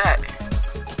was it at?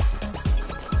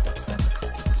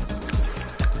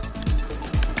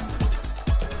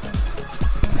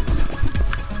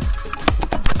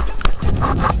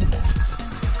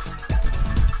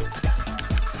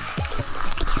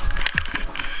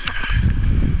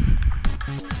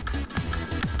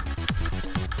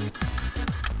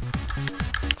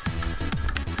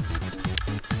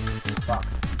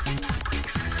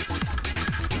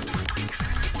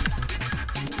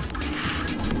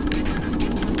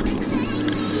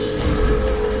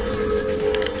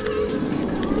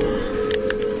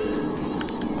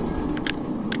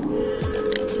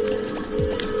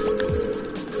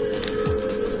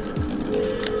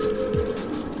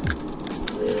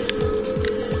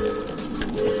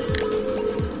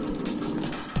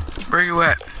 Where you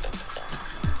at?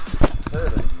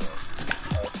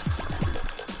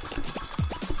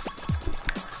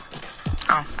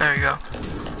 Oh, there you go.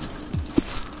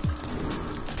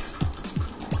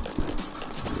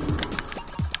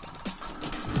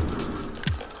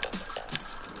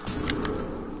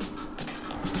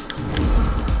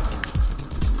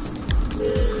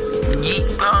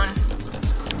 Yeet bun.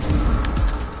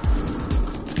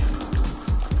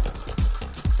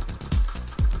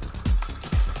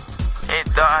 Hey,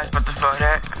 thought I was about to fuck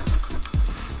that.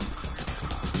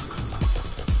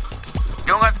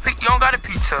 You don't got a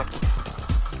pizza.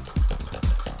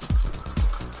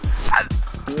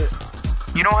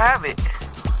 You don't have it.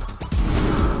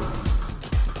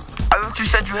 I thought you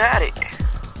said you had it.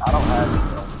 I don't have it.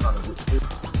 I'm trying to get it.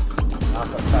 I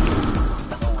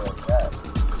know where it's at.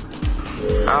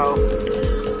 Oh.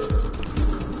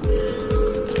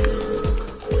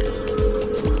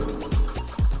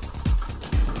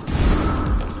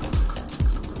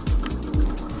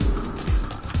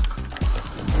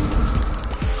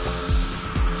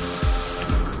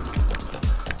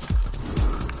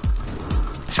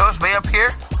 So it's way up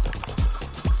here?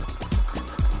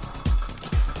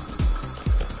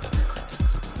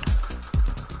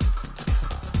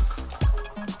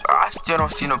 Oh, I still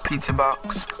don't see no pizza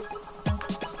box.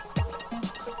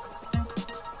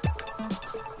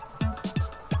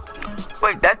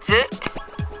 Wait, that's it?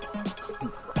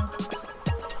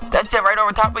 That's it right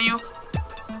over top of you?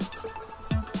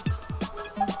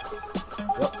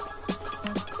 Yep.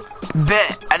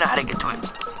 Bet. I know how to get to it.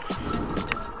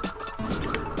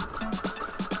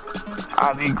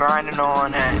 I'll be grinding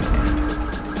on that.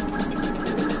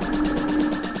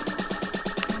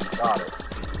 Got it.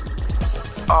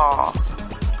 Oh,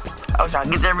 I was trying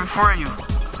to get there before you.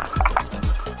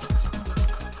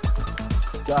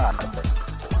 God,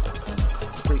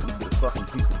 take me to the fucking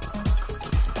people.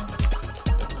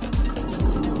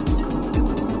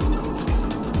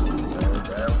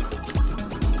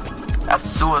 That's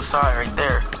suicide right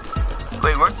there.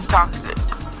 Wait, where's the toxic?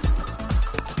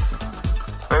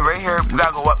 Wait, right here. We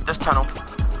gotta go up this tunnel.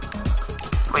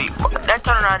 Wait, that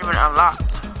tunnel not even unlocked.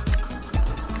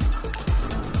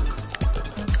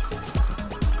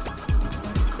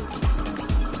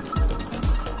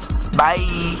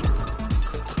 Bye.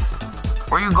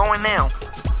 Where you going now?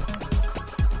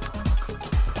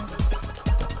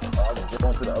 I'm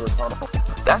going to the other tunnel.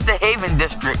 That's the Haven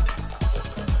District.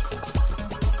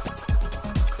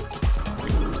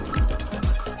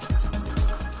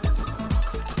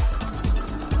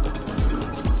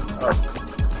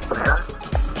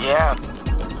 Yeah.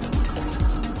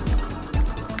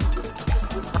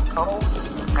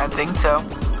 I think so.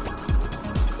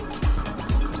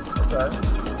 Okay.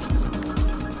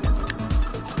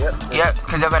 Yep,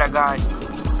 because I got a guy.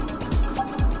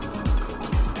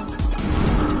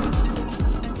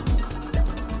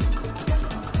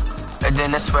 And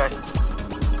then this way.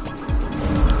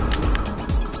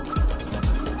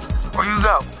 Where you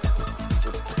go?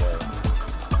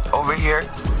 Over here.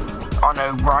 On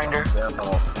a grinder.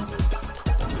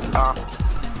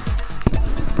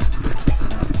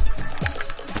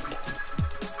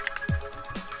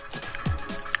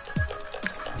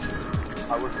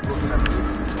 I was looking at the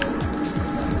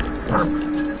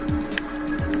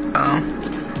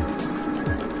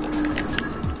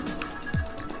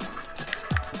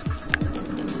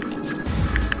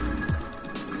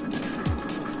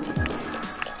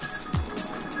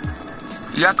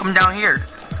You gotta come down here.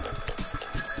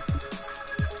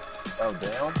 Oh,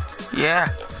 down? Yeah.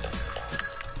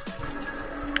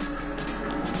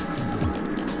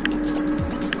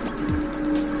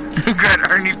 You got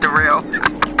underneath the rail.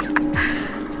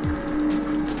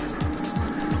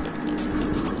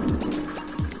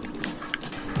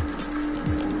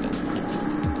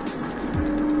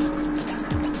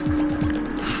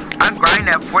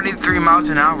 going at 43 miles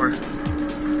an hour.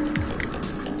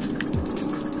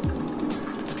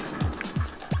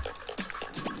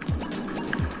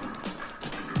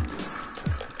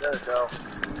 There we go.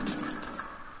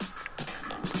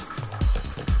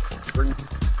 Bring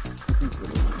people.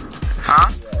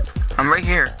 Huh? I'm right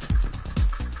here.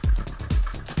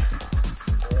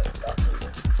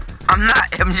 I'm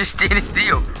not. I'm just standing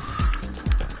still.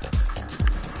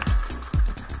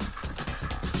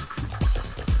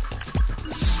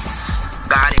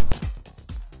 Got it.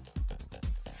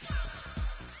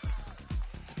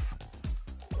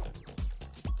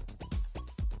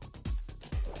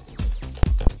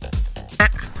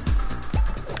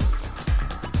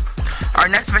 Our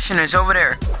next mission is over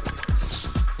there.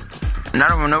 And I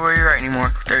don't know where you're at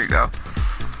anymore. There you go.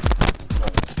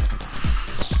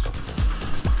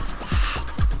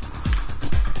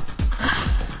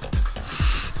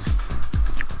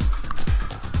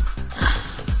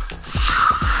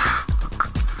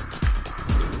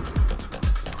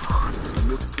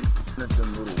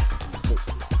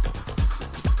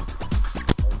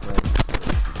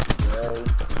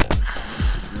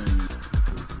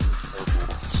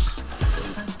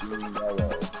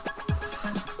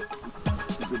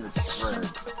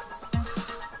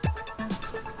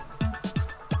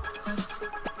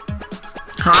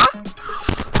 Huh?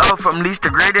 Oh, from least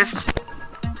to greatest?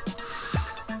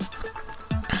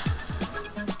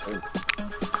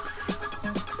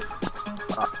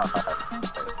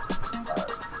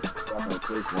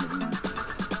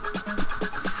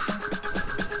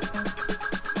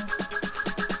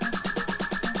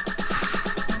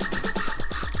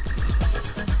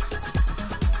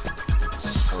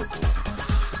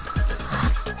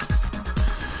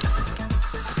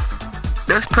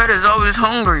 This pet is always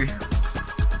hungry.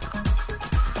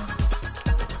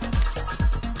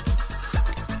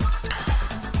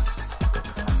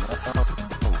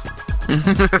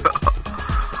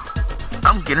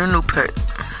 I'm getting a new pet.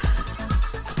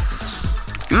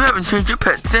 You haven't changed your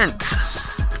pet since.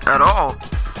 At all.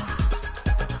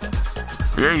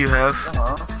 Yeah, you have.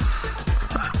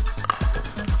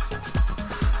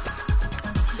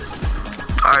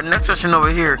 Alright, next question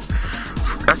over here.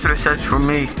 That's what it says for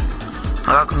me. I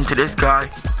gotta come to this guy.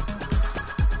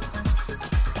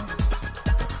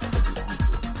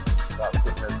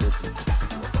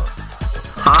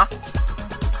 Huh?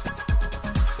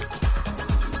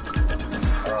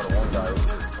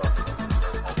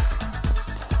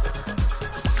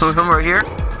 So him right here?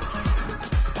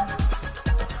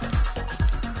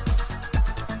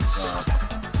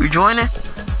 You joining?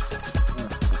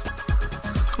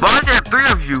 Why is there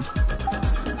 3 of you?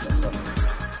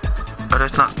 Oh,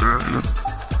 that's not 3 of you.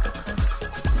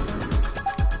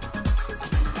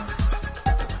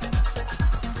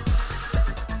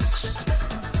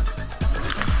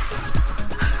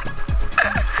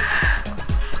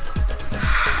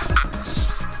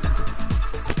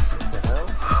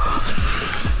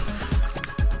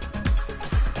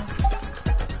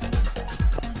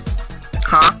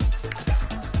 Huh?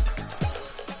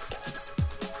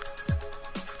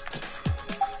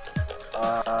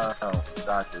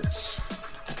 Gotcha.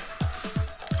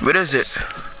 What is it?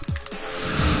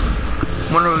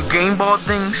 One of the game ball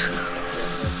things?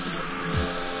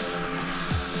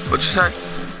 What you say?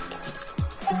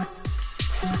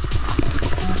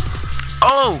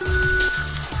 Oh!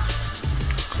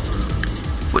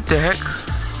 What the heck?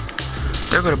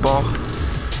 There go the ball.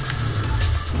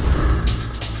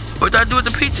 What did I do with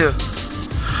the pizza?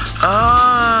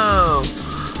 Oh!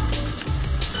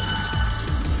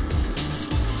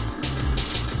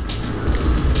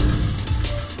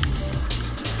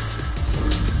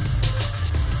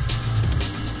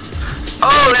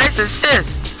 Oh, that's assist.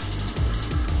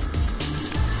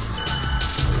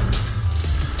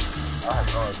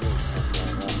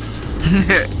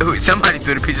 Somebody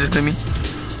threw the pizzas to me.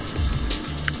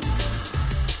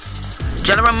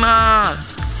 Jalama.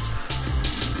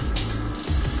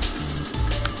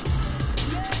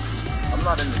 I'm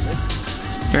not in the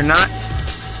mix. You're not?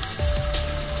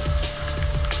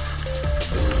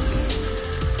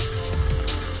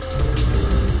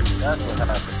 That's what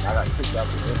happened. I got kicked out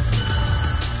of the mix.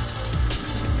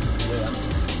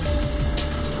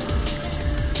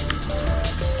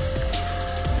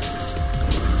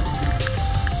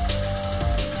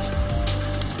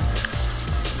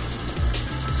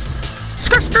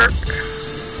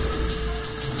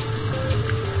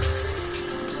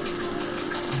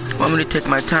 Want me to take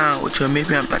my time, which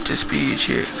maybe I'm not to speed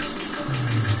shit.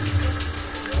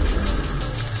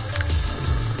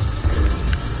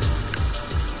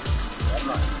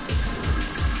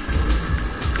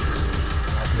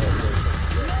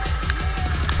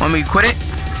 Want Want me to quit it?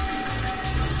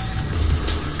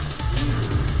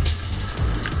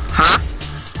 Huh?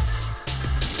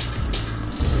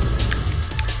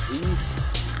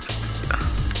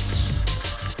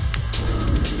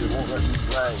 It won't let me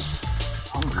play.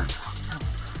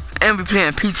 And we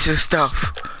playing pizza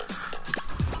stuff.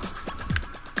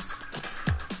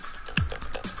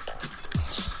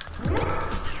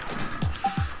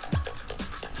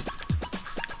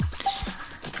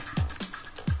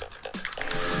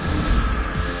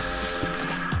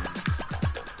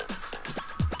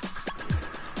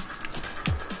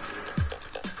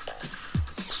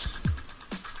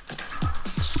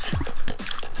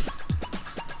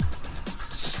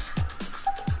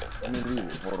 Let me leave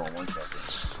it. Hold on 1 second.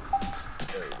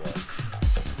 There you go.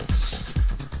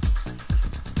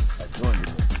 I joined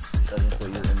the mission. It doesn't say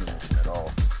you're in the mission at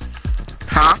all.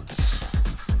 Huh?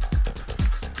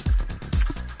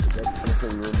 It doesn't say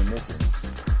you're in the mission.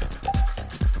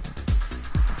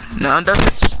 No, it doesn't.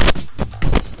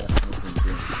 That's mission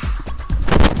thing.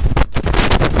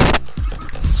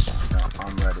 Now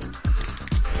I'm ready.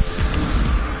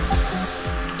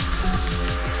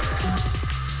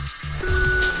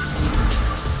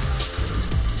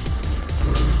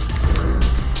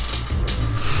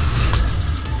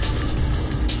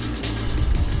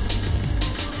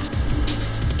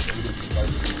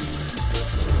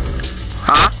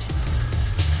 Huh?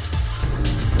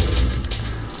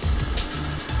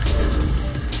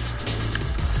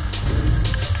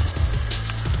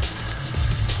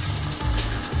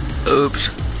 Oops.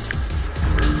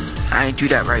 I ain't do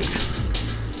that right.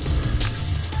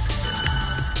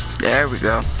 There we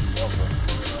go.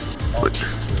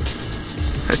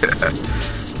 I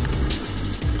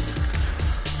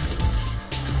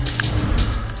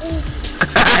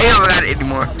don't got it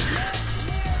anymore.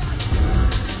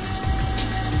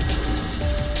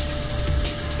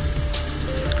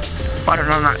 Why did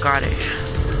I not got it?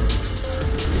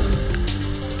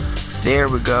 There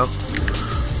we go.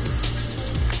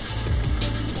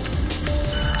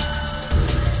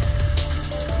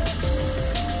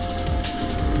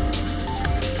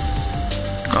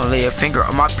 I'll lay a finger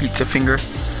on my pizza finger.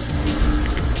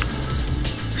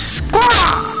 Squaw!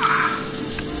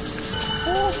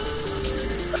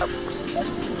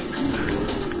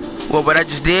 What I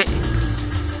just did?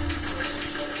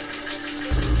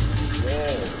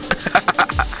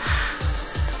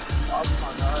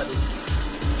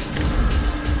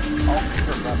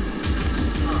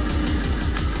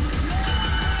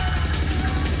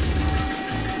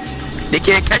 They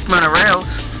can't catch me on the rails.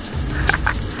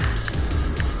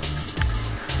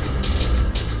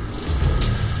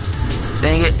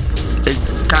 Dang it. They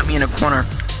got me in a corner.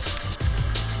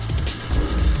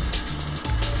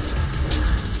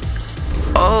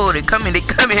 Oh, they coming, they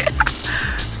coming.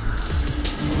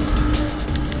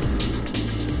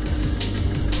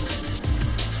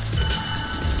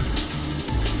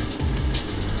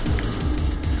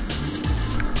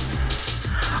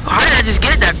 How did I just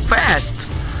get that fast?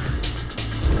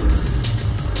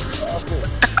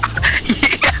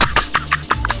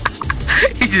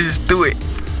 He just threw it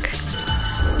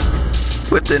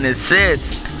with an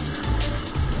assist.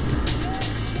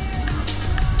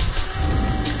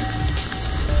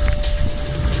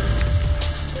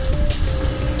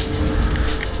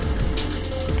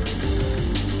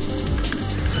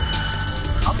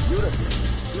 I'm good at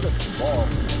this. Good at the ball.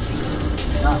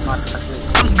 Not my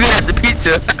I'm good at the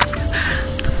pizza.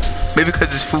 Maybe because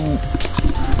it's food.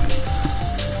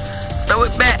 Throw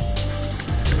it back.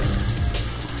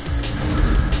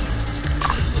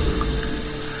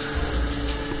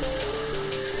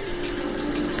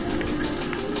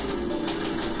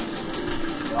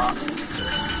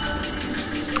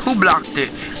 Who blocked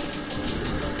it?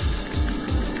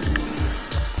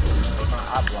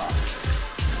 I blocked.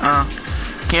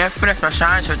 Can't finish my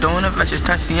shine, so don't invest your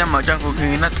time in my jungle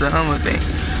green. That's the humble thing.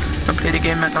 I play the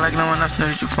game back like no one else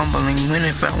knows you fumbling. Win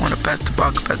if I want to pass the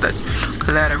ball, pass that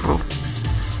collateral.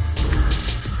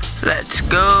 Let's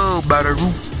go,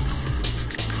 Bataroo.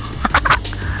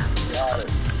 Got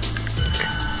it.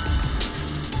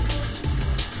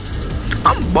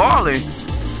 I'm balling.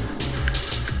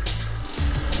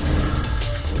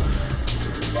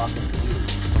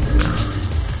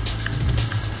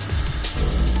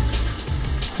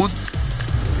 Who?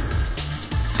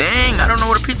 Dang, I don't know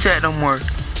where the pizza at no more.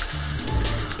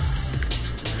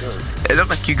 It looked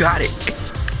like you got it.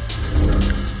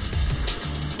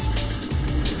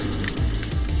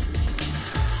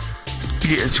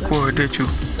 You didn't score, did you?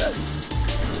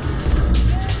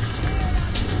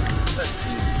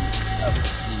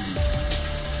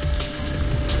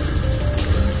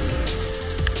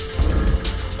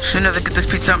 soon as I get this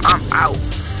pizza, I'm out.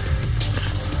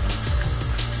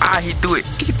 Ah, he threw it.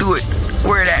 He threw it.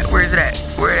 Where it at? Where is it at?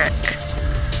 Where it at?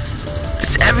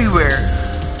 It's everywhere.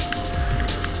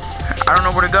 I don't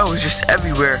know where to go. It's just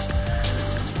everywhere.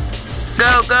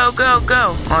 Go, go, go,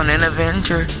 go. On an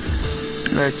adventure.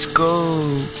 Let's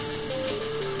go.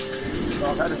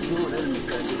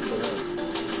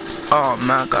 Oh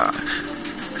my gosh.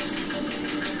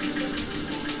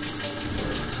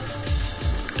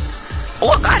 Oh,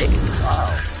 I got it.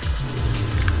 Wow.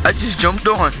 I just jumped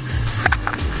on.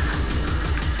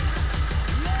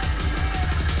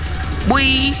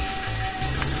 Wee.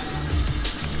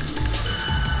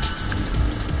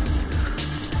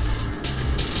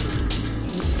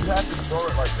 You have to throw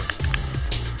it like this.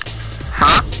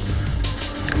 Huh?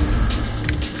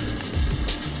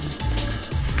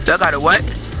 I got it, what?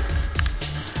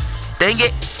 Dang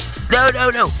it. No, no,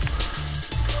 no.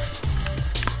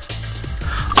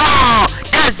 Oh,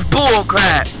 that's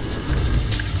bullcrap.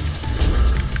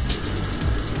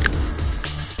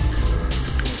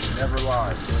 Never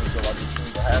lie. So I just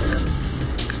think to happen.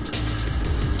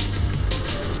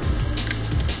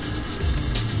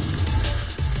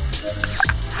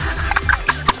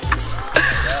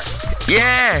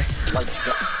 Yeah. Like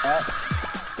that.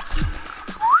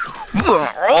 We going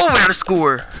all over the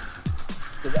score.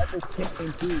 Cause I just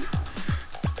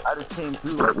came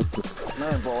through like with the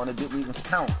land ball and it didn't even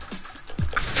count.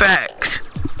 Facts.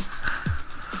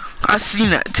 I seen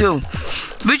that too.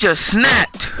 We just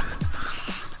snapped.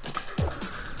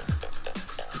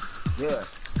 Yeah.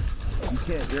 You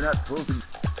can't, you're not supposed to be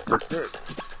sick.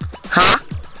 Huh?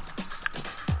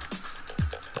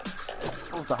 You're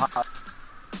supposed to hide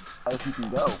if you can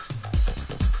go.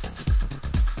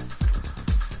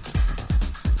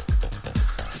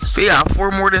 But yeah,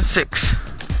 4 more than 6.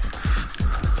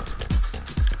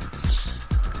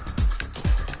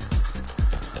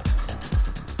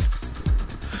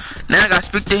 Now I gotta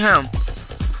speak to him.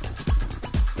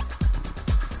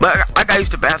 But I gotta use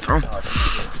the bathroom. Oh,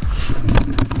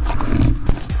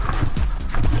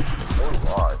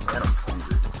 God, man, I'm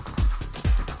hungry.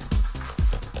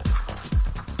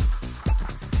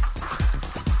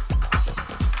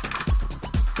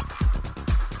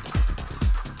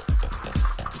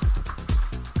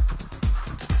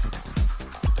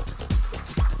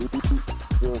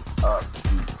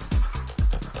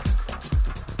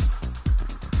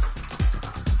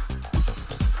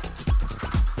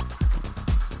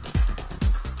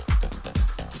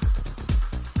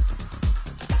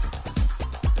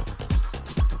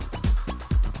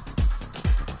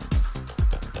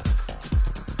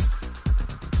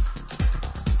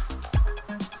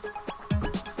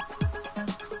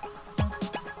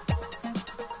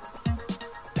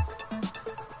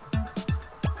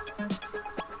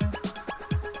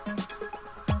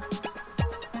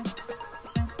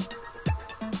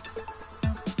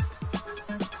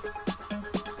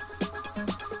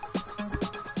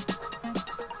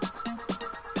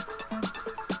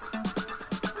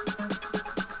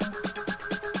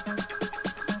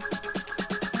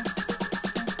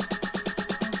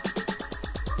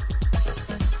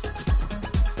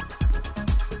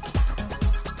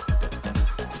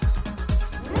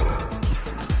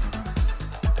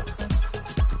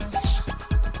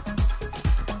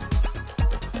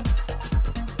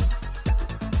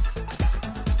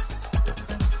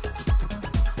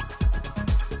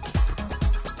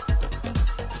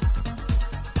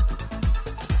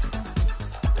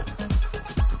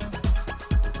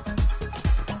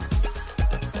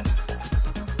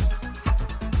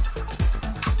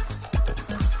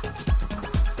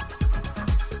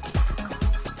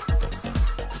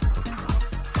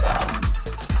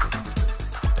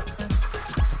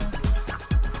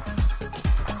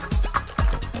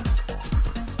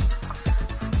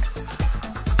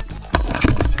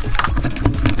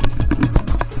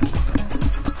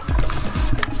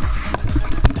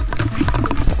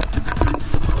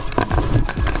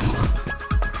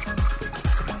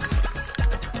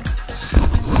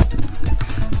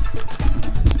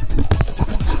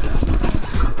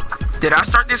 Did I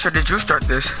start this or did you start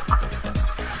this?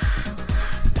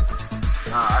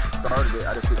 Nah, I started it.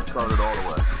 I just didn't start it all the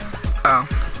way. Oh.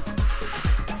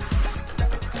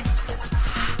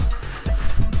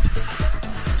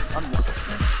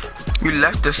 You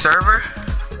left the server?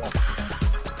 Yeah.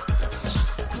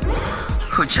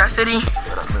 Who, Chastity?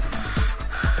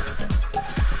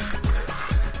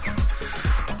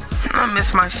 I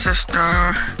miss my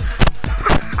sister.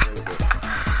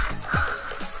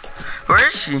 Where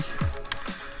is she?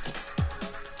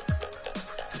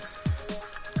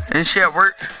 Is she at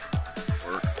work?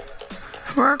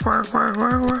 Work. Work.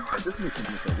 This makes me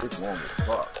think it's long as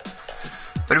fuck.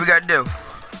 What do we gotta do?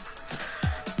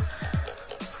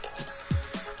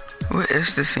 What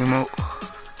is this emote?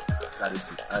 Got it.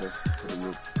 To the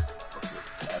roof. Okay.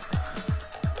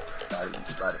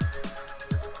 Got it.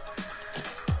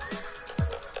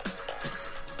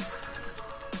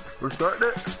 We're starting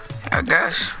it? I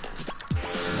guess.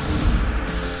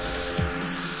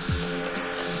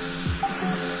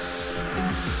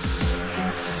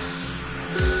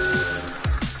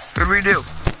 What do we do?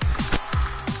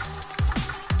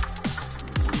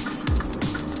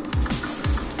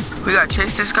 We gotta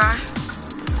chase this guy?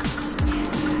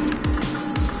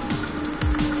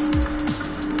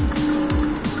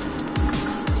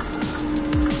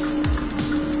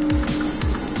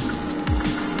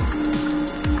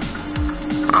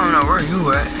 I don't know where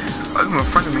you at. Oh, you in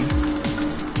front of me.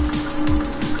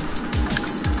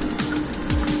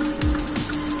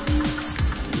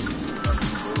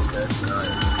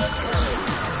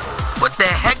 What the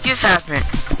heck just happened?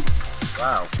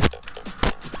 Wow.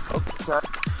 Okay.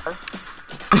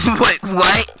 Wait,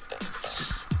 what?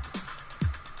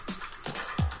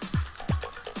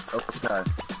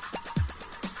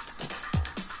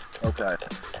 Okay.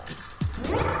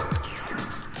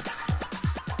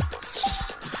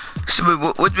 So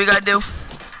what we gotta do?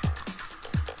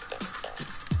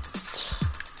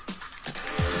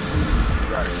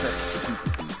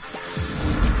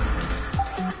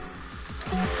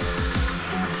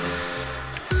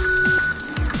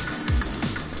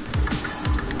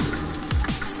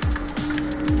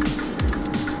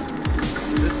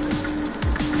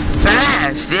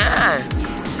 Fast, yeah.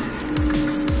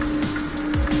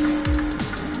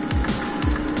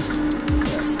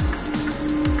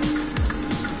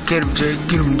 Get him, Jay.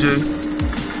 Get him, Jay.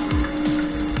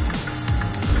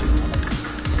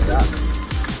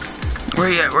 Where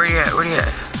you at? Where you at? Where you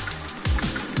at?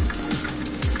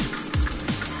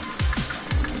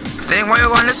 Dang, why you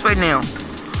going this way now?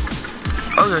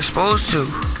 Oh, you're supposed to.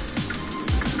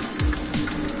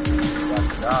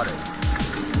 Got it.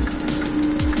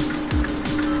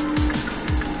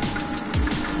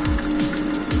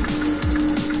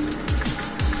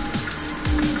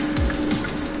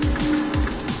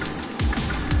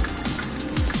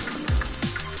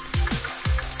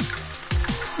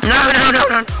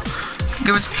 No.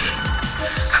 Give it to me.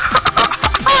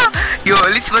 Yo,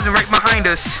 at least it wasn't right behind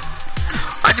us.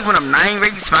 I just went up 9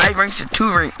 ranks, 5 ranks, and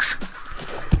 2 ranks.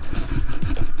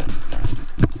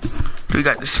 We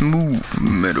got the smooth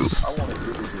middle.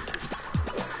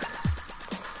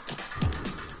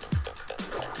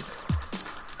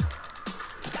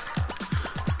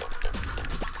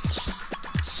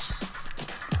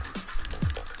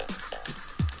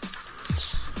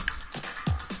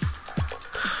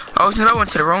 Oh, no, I went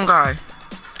to the wrong guy.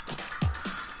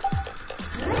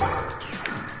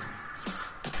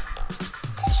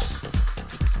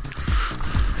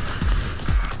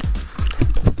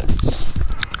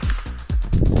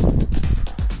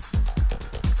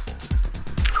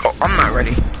 Oh, I'm not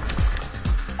ready.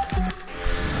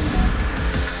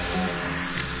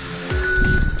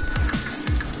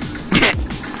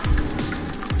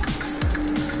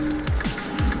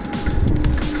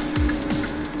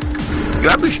 Yo,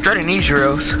 I be strutting these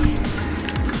drills.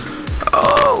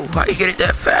 Oh, how you get it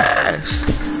that fast?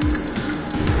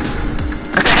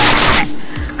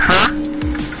 Huh?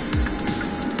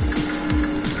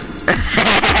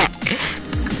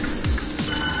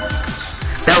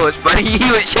 That was funny.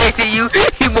 He was chasing you.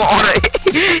 He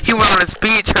went on a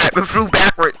speed trap and flew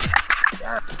backwards.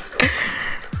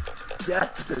 Yes.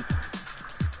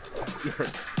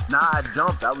 Nah, I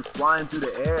jumped. I was flying through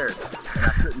the air, and I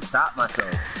couldn't stop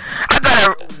myself.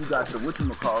 You got the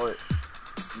whatchamacallit.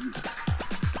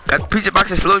 Got the pizza box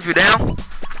that slows you down?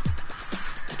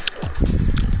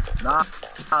 Nah,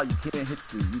 you can't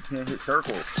hit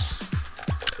circles.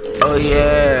 Oh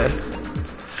yeah.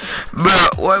 Bro,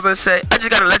 what am I gonna say? I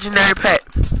just got a legendary pet.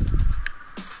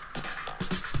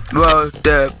 Well,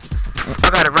 I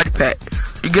got a red pet.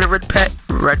 You get a red pet?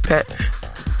 Red pet.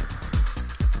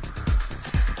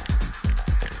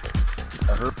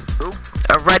 Who?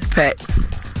 A red pet.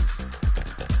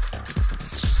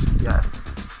 Yeah.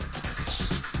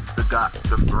 The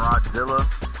Godzilla.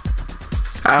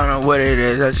 I don't know what it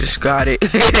is. I just got it.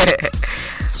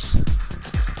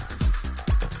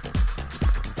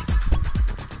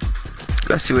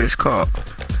 Let's see what it's called.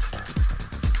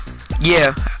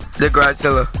 Yeah, the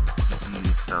Godzilla.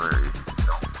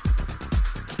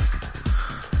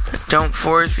 Don't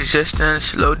force resistance.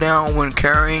 Slow down when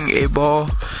carrying a ball.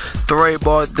 Throw a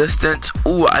ball distance.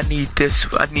 Ooh, I need this.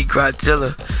 I need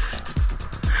Godzilla.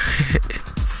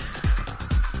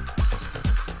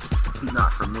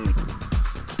 Not for me.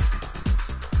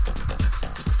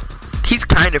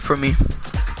 behind it for me.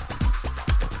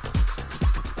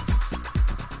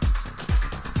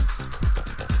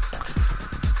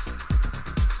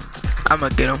 I'ma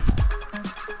get him.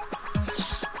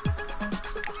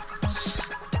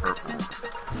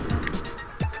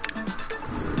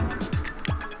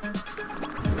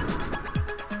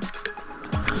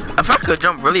 If I could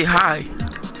jump really high.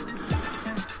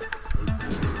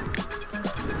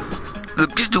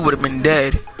 Look, this dude would have been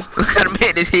dead. Look how him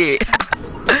hit his head.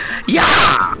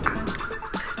 Yeah!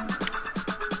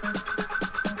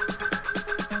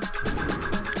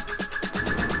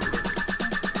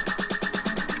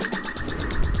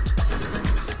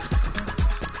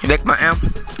 You like my M?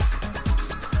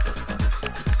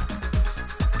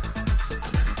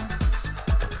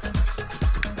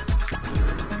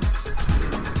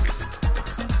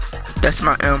 That's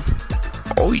my M.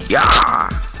 Oh yeah!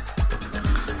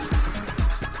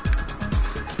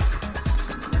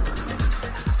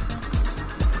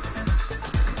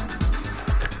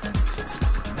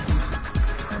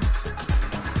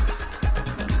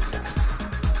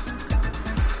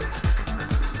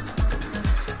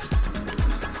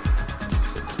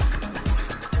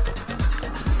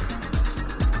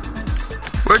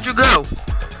 Where'd you go?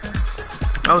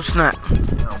 Oh snap.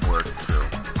 Where'd it go?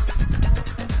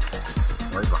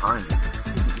 Right behind you.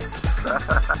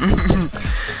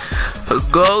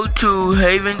 Go to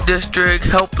Haven District,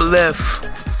 help lift.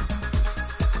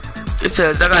 It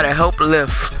says I gotta help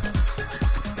lift.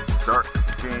 Dark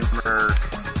gamer,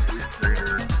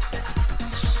 trader.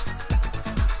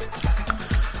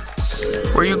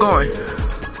 Where you going?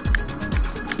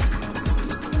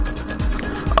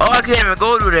 Oh, I can't even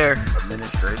go to there.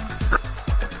 Administrator.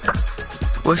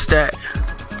 What's that?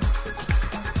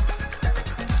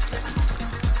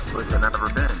 Which I've never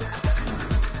been.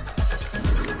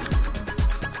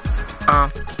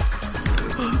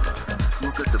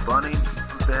 Look at the bunny,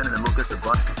 standing and look at the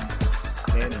bunny.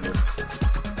 Standing there.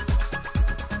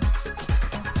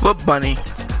 What bunny?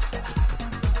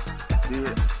 See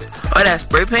it? Oh, that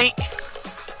spray paint?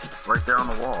 Right there on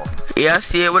the wall. Yeah, I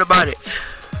see it. What about it?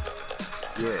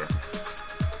 Yeah.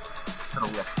 To the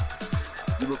left.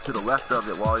 You look to the left of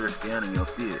it while you're scanning, you'll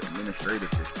see it. Administrative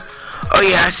district. Oh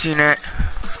yeah, I seen that.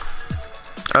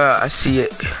 I see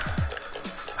it.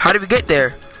 How did we get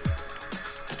there?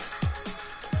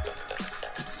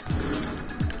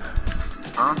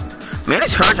 Huh? Man,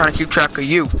 it's hard trying to keep track of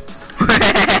you.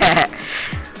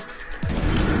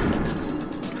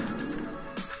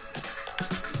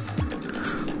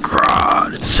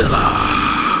 Godzilla.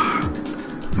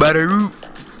 Badaroo.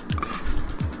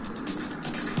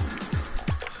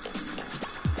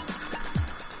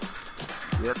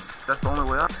 Yep, that's the only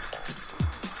way up.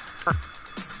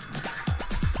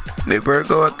 They better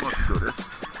go up Let's do this.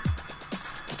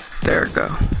 there. We go.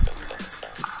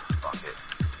 Fuck it.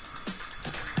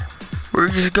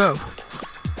 Where'd you just go?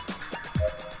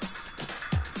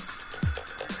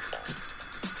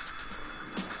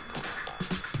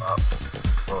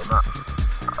 Well, not.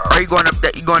 Are you going up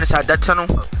that? You going inside that tunnel?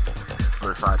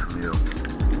 Other side from you.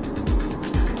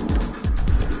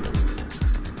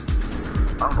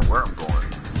 I don't know where I'm going.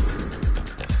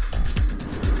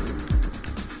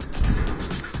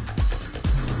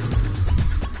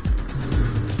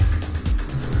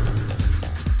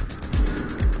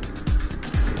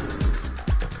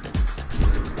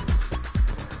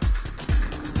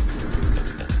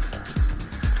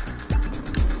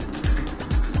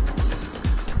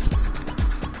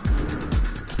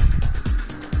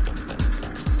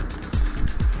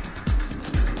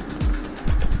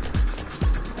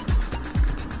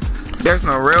 There's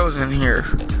no rails in here.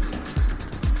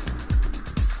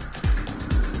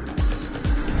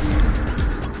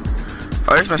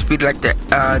 Oh, this must be like the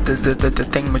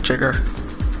thingamajigger.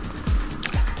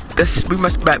 We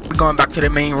must be going back to the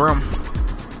main room.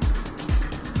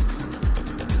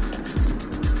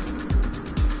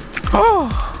 Oh,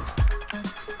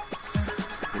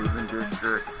 Haven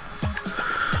district.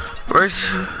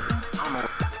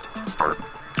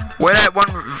 Where'd that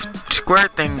one square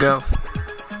thing go?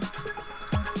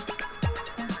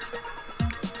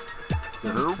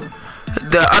 Who?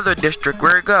 The other district,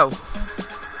 where'd it go?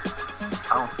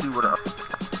 I don't see what I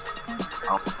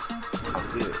don't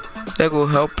see it. They go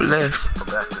help lift. Go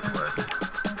back this way.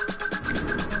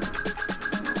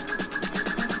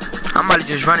 I'm about to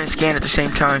just run and scan at the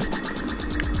same time.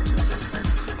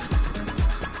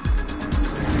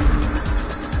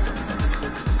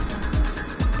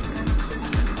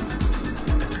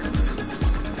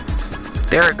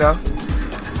 There we go.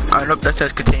 I nope, that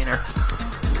says container.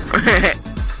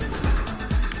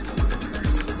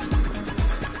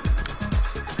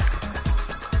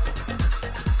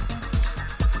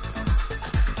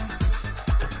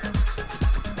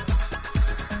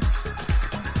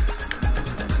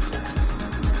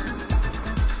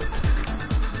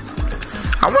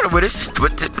 wonder what this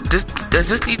does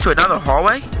this lead to another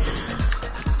hallway?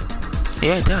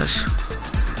 Yeah, it does.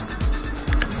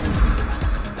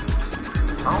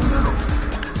 I don't know.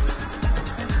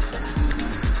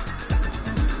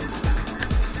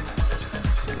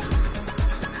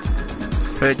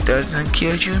 It doesn't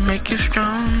kill you, make you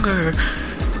stronger.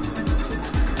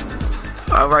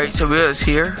 Alright, so we was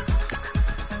here.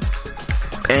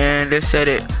 And they said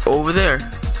it over there.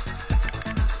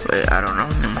 But I don't know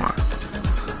anymore.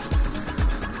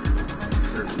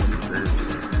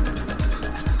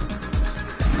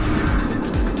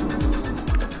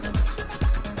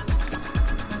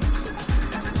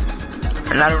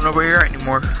 And I don't know where you're at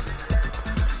anymore.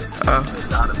 It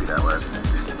gotta be that way.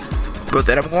 But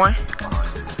that I'm going?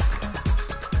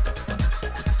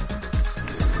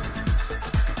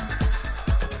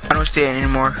 I don't see it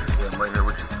anymore. Yeah, I'm right here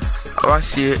with you. Oh, I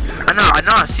see it. I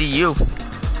know I see you.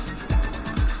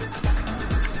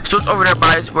 So it's over there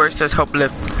by where it says help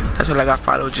lift. That's what I got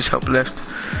followed, just help lift.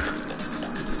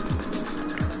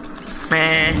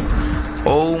 Man,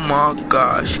 oh my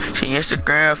gosh. She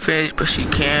Instagram finished, but she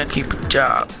can't keep a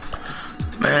job.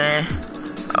 Man,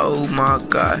 oh my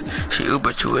god. She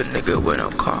Uber to a nigga with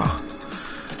no car.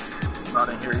 Not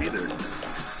in here either.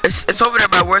 It's over there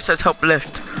by where it says help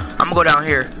lift. I'm gonna go down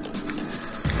here.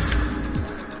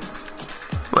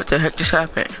 What the heck just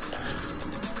happened?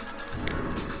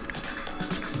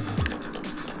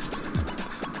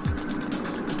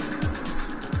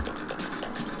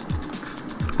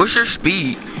 What's your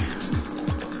speed?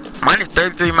 Mine is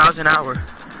 33 miles an hour.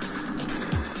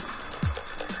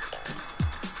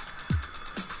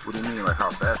 What do you mean? Like how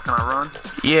fast can I run?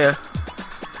 Yeah.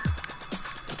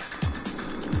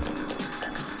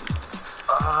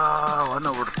 Oh, I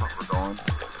know where the fuck we're going.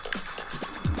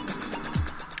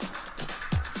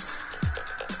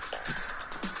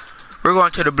 We're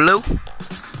going to the blue.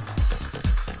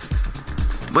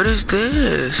 What is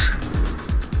this?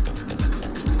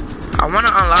 I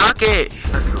wanna unlock it.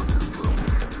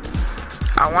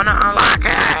 I wanna unlock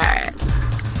it.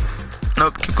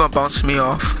 Nope, keep gonna bounce me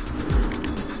off.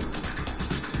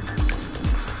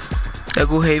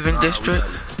 Eagle Haven District.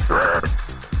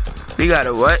 We got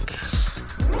a what?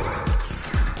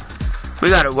 We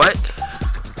got a what?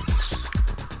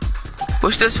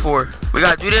 What's this for? We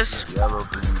gotta do this? Yellow,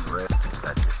 green, red.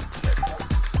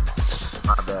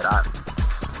 My bad, I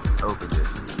opened it.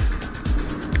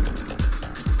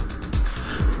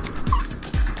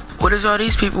 What is all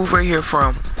these people right here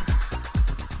from?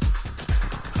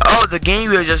 Oh, the game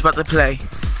we were just about to play.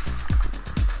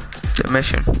 The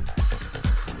mission.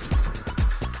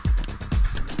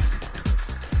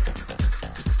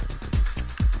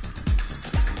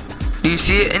 Do you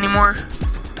see it anymore?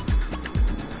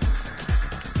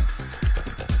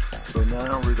 So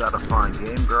now we gotta find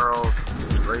Game Girls,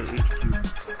 Great HQ,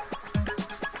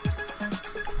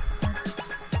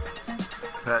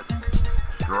 Pet,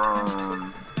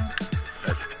 Drone,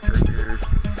 Pet Triggers,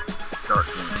 Dark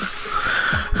Gamer.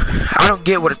 I don't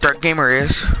get what a dark gamer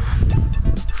is.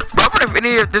 But I wonder if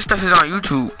any of this stuff is on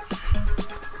YouTube.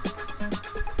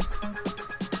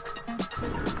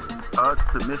 It's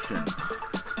the mission.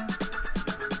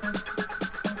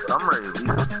 But I'm ready to leave.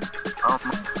 I don't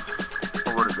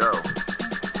know where to go.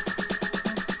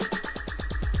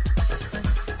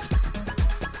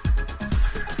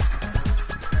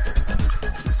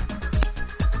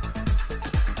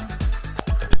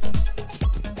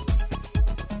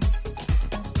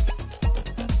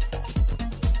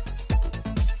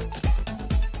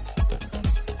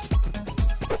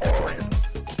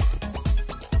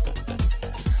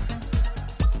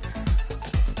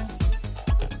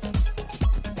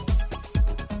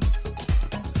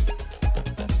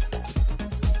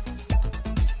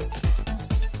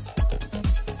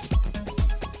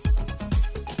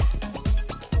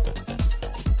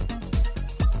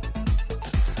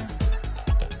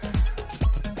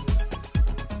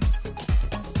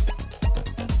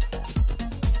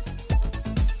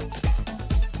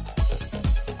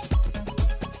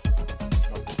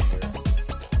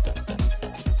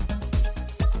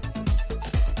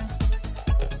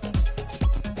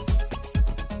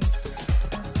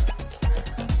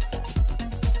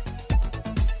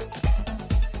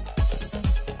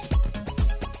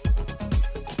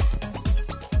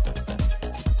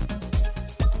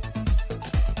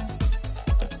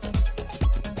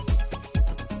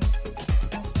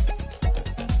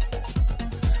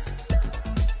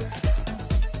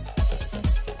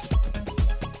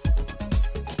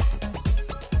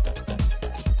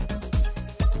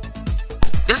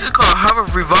 This is called Hub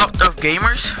of Revolt of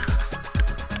Gamers.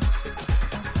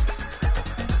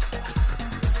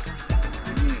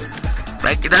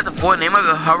 Like, is that the full name of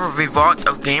the Horror Revolt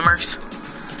of Gamers?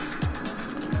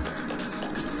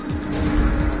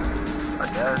 I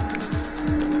guess.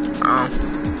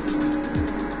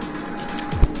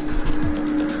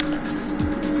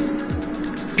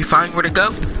 You find where to go?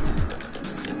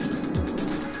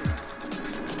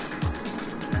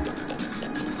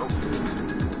 Oh,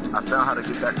 I found how to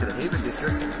get back to the Haven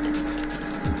District.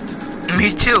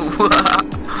 Me too.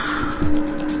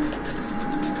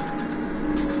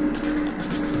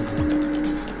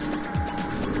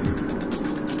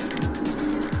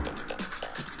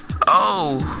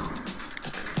 Oh.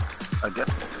 I guess.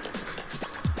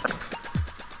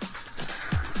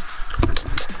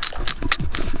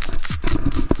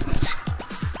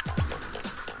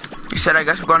 You said I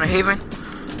guess we're going to Haven?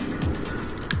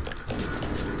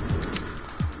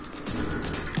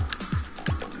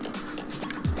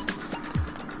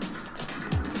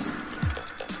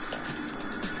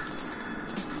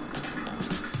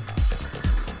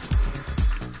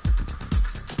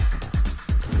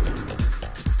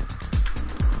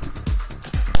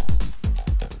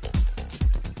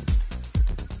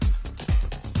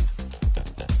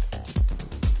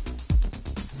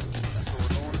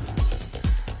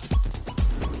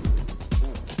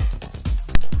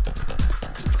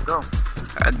 Go.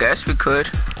 I guess we could.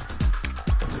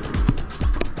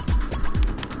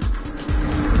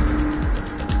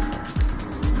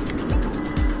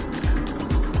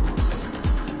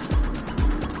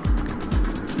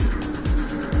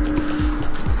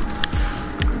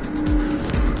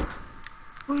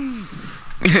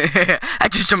 I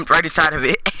just jumped right inside of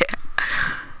it.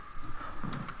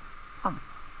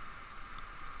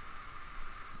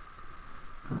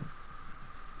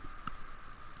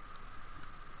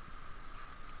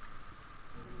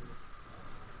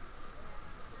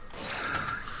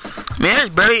 Man,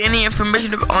 there's barely any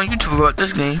information on YouTube about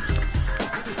this game.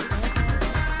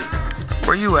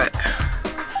 Where you at?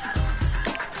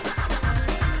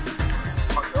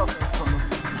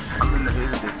 I'm in the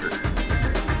Haven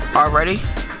District. Already?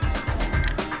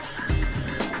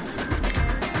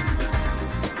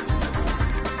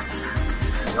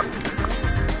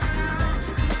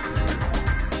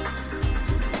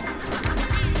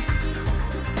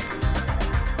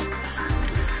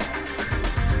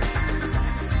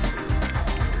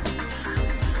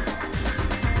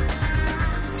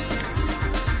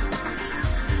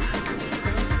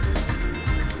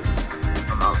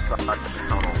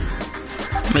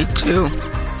 Me too.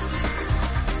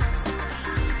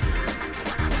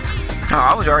 Oh,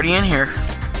 I was already in here.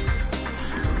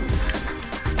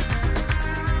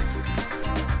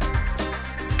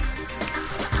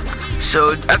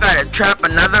 So I gotta trap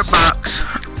another box.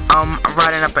 I'm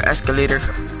riding up an escalator.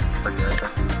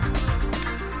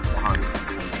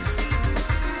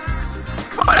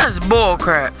 Oh, that's bull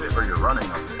crap. Or you're running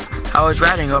up it. I was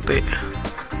riding up it.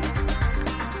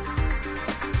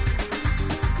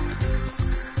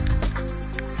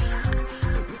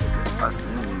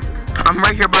 I'm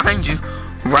right here behind you,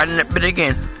 riding up it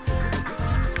again.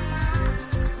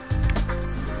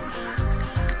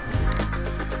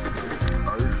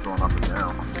 Oh, you're just going up and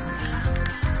down.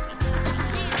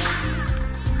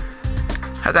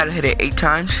 I gotta hit it 8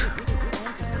 times.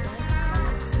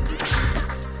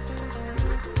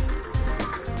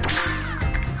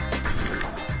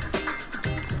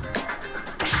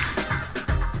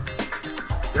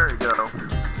 There you go.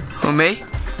 Who, me?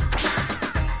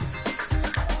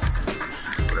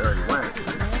 There you went.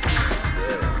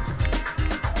 Yeah.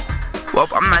 Well,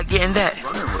 I'm not getting that.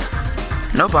 Running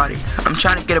with it. Nobody. I'm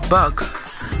trying to get a bug.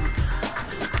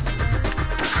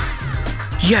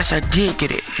 Yes, I did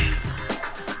get it.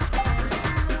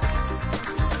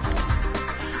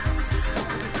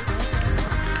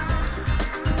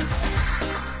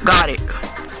 Got it.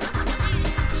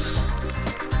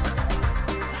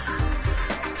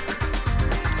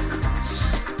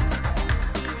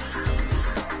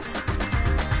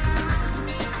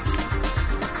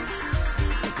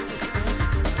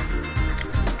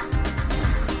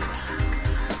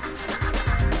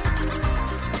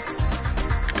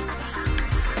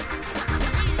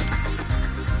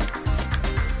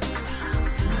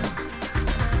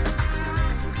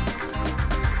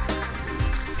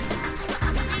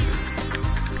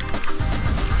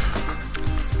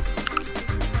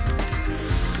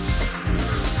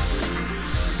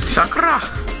 Sakura.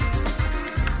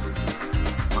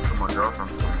 Look at my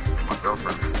girlfriend. My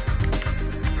girlfriend.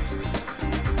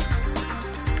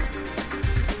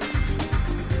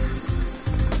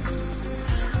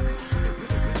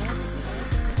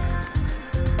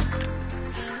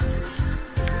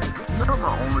 You know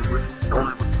my only wishes are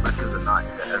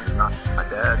not my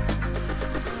dad.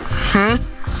 Hmm?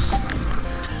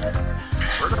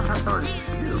 Where the hell are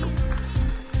you?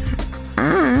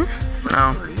 No. Where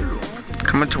are you?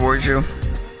 Coming towards you.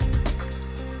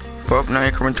 Well, now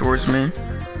you're coming towards me.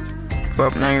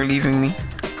 Well, now you're leaving me.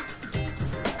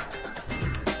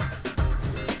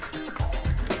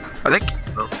 I think.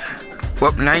 Oh.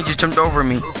 Well, now you just jumped over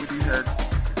me. Over your head.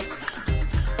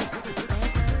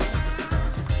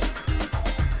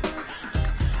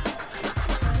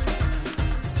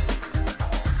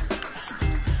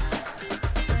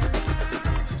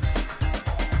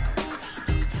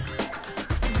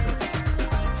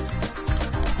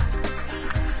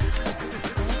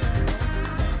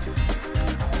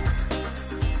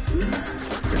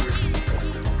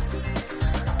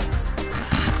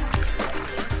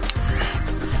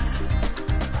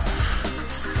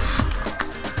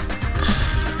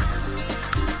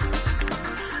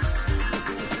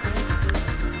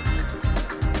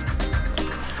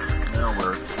 Now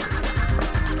where?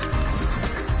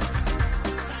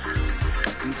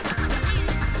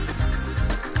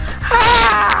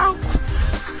 Ah!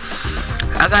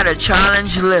 I got a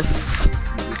challenge lift.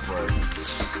 This way.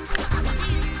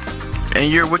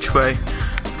 And you're which way?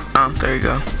 Oh, there you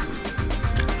go.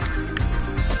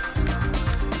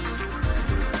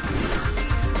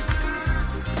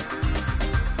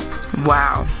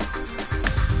 Wow.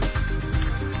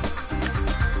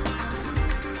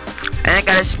 And I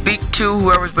gotta speak to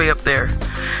whoever's way up there.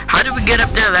 How did we get up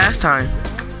there last time?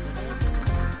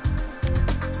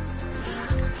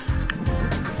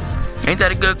 Ain't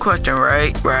that a good question,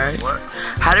 right? Right. What?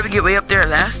 How did we get way up there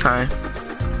last time?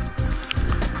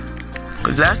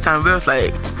 Cause last time we was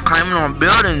like climbing on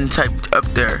buildings type up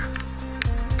there.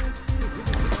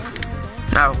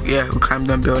 Oh yeah, we climbed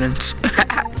on buildings.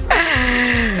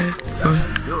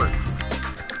 Do it.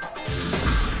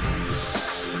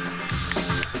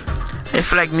 I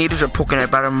feel like needles are poking at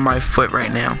the bottom of my foot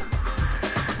right now.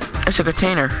 It's a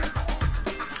container.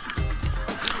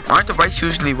 Aren't the rights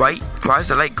usually white? Why is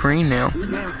the light green now?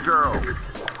 James girl.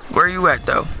 Where are you at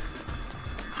though?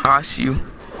 Oh, I see you.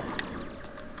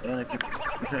 And a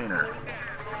container.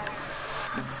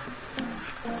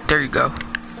 There you go.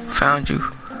 Found you.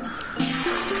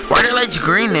 Why are the lights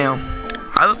green now?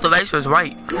 I thought the lights was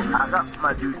white. I got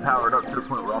my dude powered up to the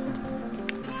point where I'll...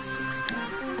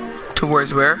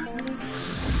 Towards where?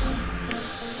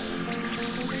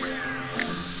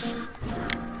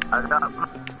 I got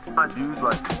my dude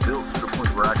like built to the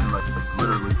point where I can like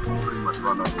literally pretty much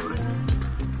run up with it.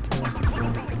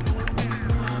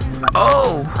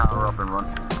 Oh! Power up and run.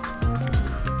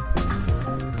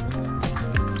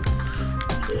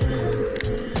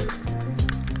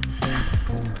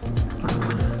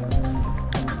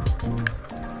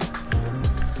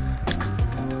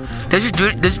 Did you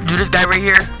do this guy right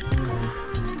here?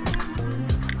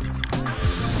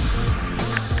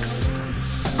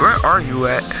 Where are you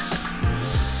at?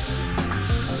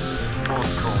 Hold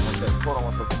on one second. Hold on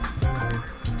one second.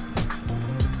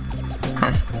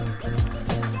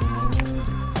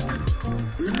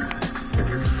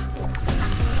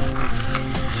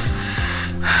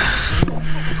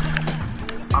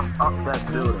 I'm up that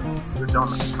building. You're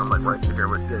done. I'm like right there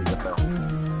with you.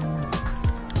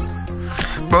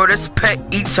 Bro, this pet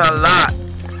eats a lot.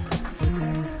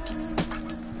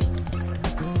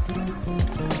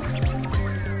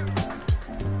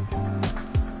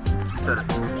 Said it.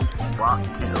 Wow, you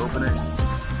can't open it.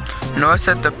 No, I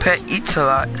said the pet eats a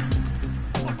lot.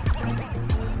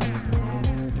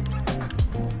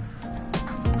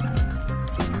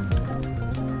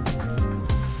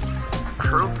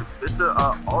 Trophy. It's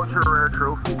a ultra rare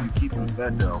trophy. You keep him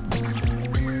fed though.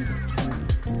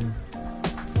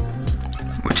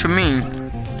 What you mean?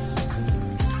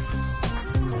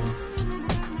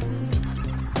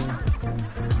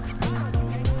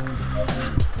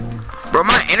 Bro,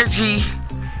 my energy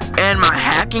and my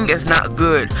hacking is not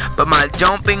good, but my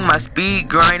jumping, my speed,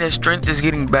 grind, and strength is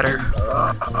getting better.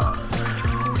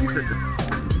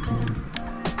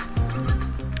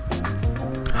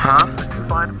 Huh?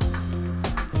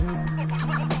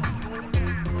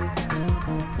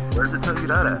 Where's it tell you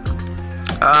that at?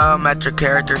 At your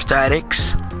character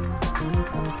statics.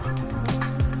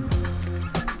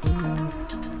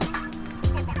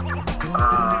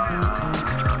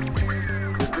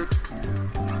 Statistics?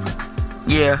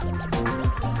 Yeah.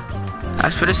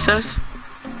 That's what it says?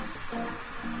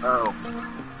 Oh.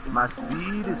 My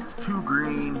speed is 2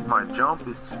 green, my jump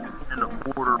is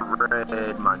 2.25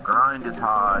 red, my grind is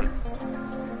high.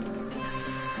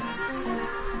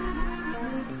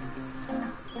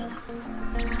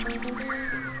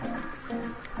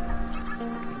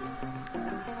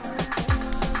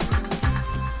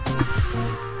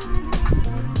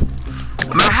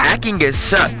 hacking, it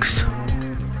sucks.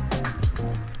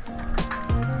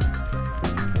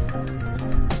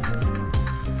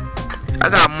 I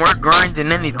got more grind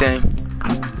than anything.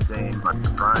 Same, my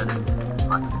grinding.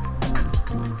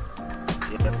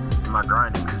 My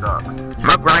grinding sucks.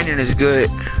 My grinding is good.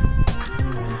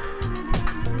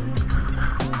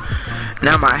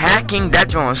 Now my hacking, that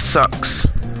joint sucks.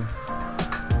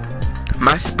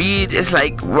 My speed is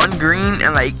like 1 green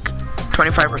and like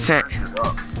 25%.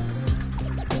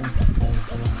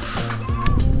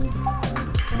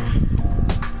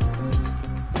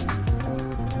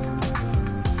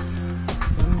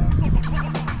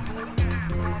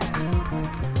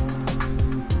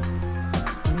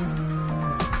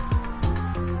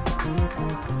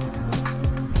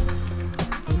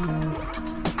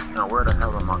 Now where the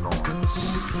hell am I going?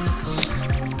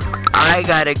 I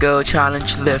gotta go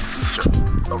challenge lift.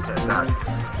 Okay, got it.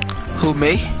 Who,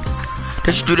 me?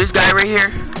 Did you do this guy right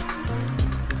here?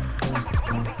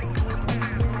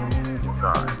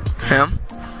 God. Him?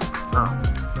 No.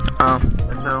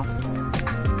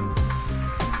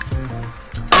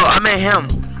 Oh, I meant him.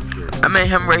 I meant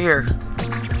him right here.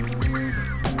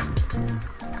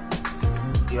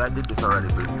 Yeah, I did this already,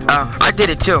 but Oh, I did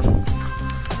it too.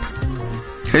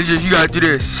 It's just, you gotta do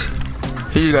this.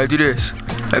 Here, you gotta do this.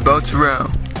 I bounce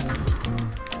around.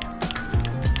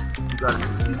 you gotta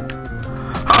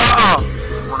Oh!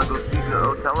 you wanna go speak to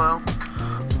Otello?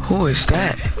 Who is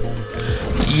that?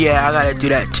 Yeah, I gotta do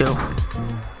that too.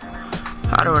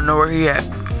 I don't know where he at.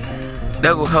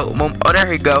 That will help him. Oh,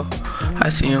 there he go. I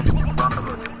see him. In front of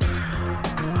us.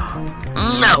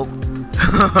 No.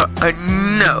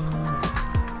 No.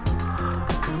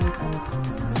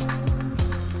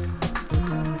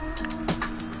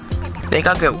 Think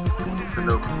I'll go.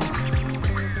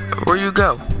 Where you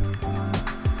go?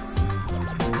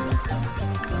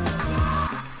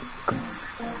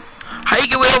 How you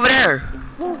get way over there?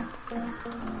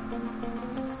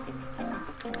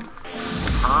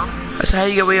 Huh? That's how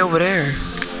you get way over there.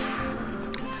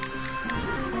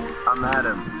 I'm at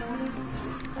him.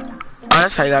 Oh,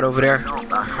 that's how you got over there. No,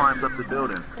 I climbed up the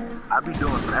building. I be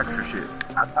doing some extra shit.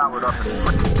 I powered up and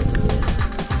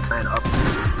ran up.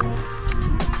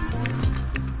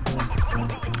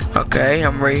 Okay,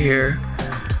 I'm right here.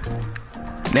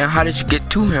 Now, how did you get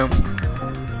to him?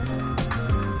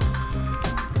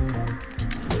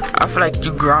 I feel like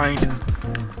you grind.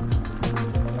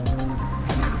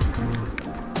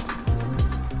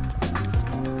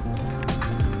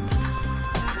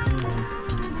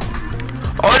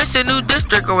 Oh, this is a new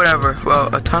district or whatever.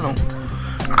 Well, a tunnel.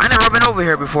 I never been over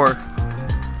here before.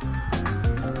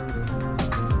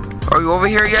 Are you over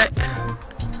here yet?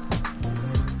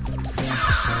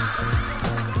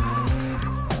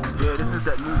 Yeah, this is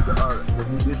that new, the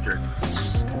new district.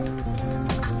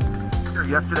 Here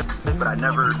yesterday, but I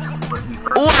never was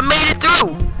first. Oh, I made it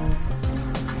through.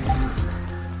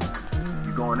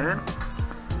 You going in?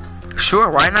 Sure,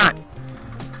 why not?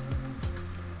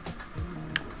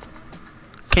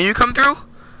 Can you come through?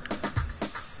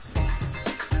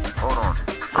 Hold on.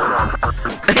 Hold on.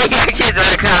 He got chased by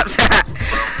the cops.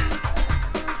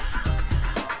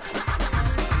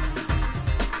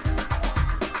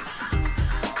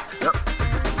 Yep.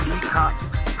 E-cop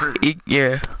prison.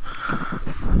 Yeah.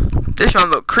 This one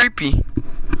look creepy.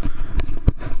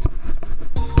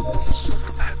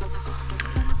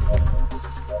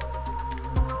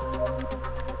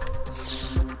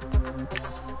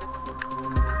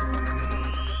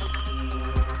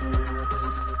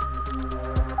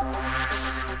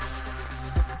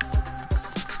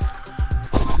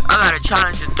 I gotta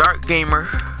challenge the Dark Gamer.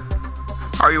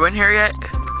 Are you in here yet?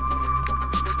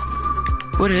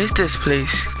 What is this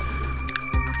place?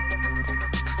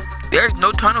 There's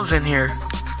no tunnels in here.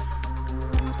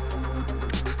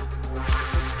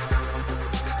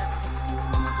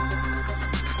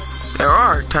 There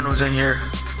are tunnels in here.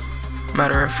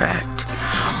 Matter of fact.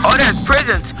 Oh, there's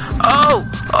prisons. Oh,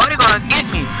 they're gonna get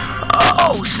me.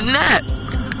 Oh, snap.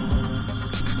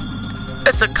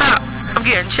 It's a cop. I'm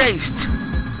getting chased.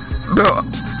 Bro,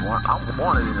 I'm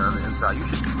wanted on the inside. You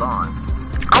should be fine.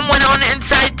 I'm one on the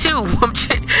inside too.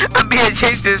 I'm being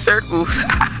chased in circles.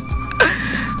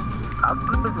 I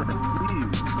couldn't even see you.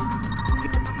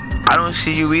 I don't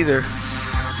see you either.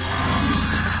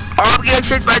 Oh, I'm getting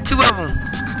chased by 2 of them.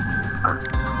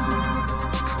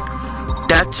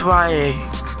 That's why.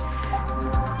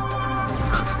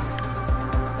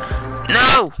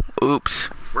 No. Oops.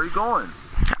 Where you going?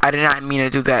 I did not mean to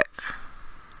do that.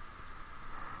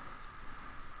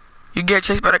 You get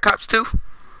chased by the cops too?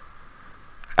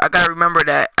 I gotta remember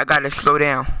that I gotta slow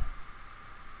down.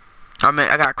 I mean,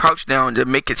 I gotta crouch down to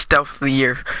make it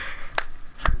stealthier.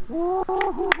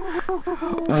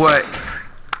 What?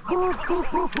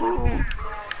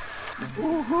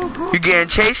 You getting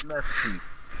chased? Messy.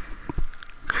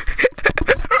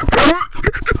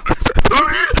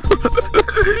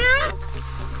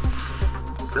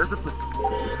 There's a.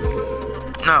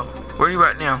 No. Where you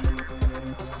at now?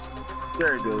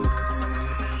 There it goes.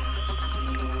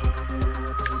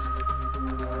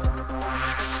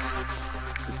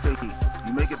 Take it.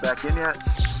 You make it back in yet?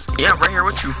 Yeah, I'm right here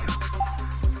with you.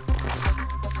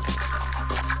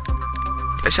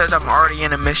 It says I'm already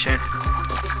in a mission.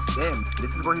 Damn,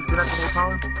 this is where he's been at the whole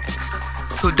time?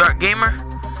 Who, Dark Gamer?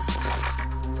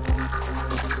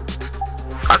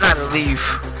 I gotta leave.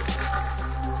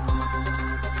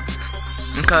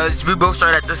 Because we both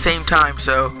started at the same time,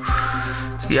 so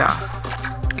yeah.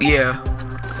 Yeah.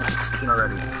 Mission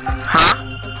already. Huh?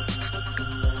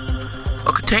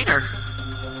 A container.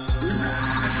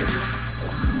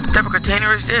 What type of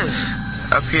container is this?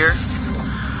 Up here?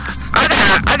 I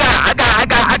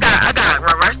got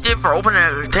arrested for opening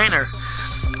a container.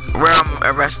 Where I'm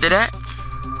arrested at?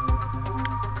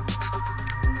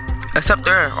 It's up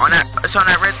there, on that, it's on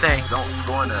that red thing. Don't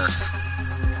go in there.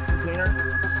 Container?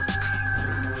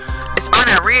 It's on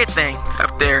that red thing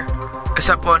up there. It's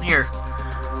up on here.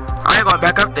 I ain't going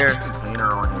back up there.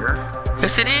 Container on here?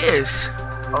 Yes, it is.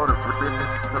 Oh, the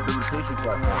rehabilitation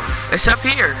platform. It's up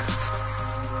here.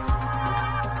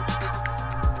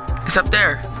 It's up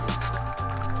there.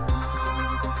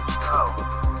 Oh.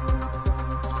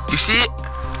 You see it?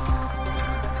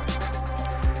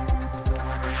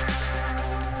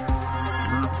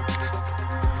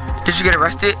 Did you get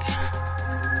arrested?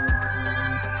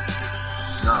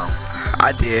 No.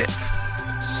 I did.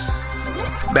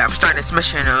 But I'm starting this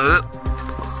mission up.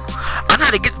 I know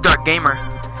how to get the Dark Gamer.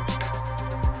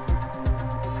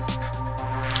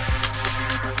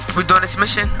 We doing this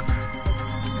mission?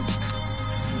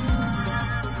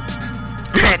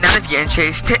 Now it's getting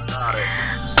chased.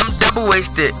 I'm double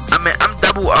wasted. I'm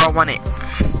double wanted.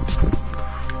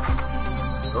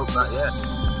 Nope, not yet.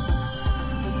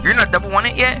 You're not double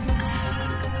wanted yet?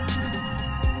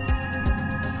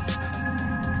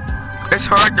 It's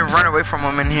hard to run away from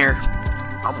them in here.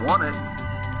 I'm wanted.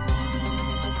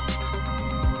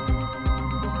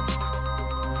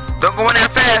 Don't go in there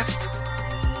fast.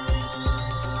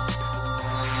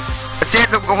 I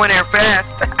said don't go in there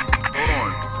fast.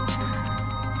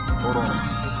 Hold on.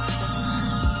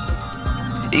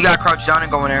 You gotta crouch down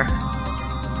and go in there.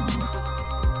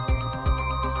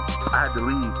 I had to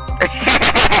leave.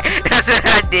 That's what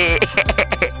I did.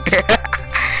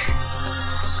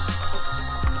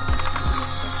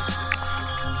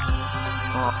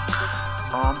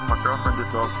 My girlfriend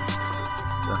just off.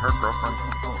 And her girlfriend.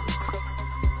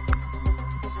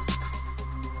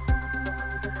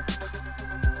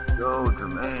 Yo,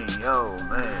 Jermaine, yo,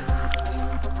 man.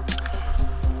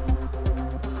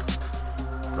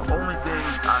 The only thing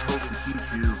I hope to teach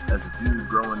you as a dude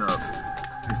growing up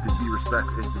is to be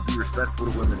respectful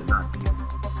to women and not be.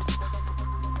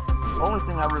 The only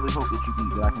thing I really hope that you do,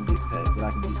 that I can get paid, that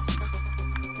I can get to,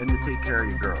 and to take care of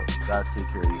your girls. You gotta take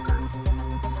care of your girls.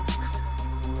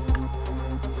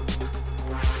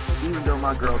 Even though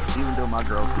my girls hate me, well,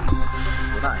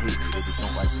 not hate me, they just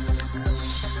don't like me.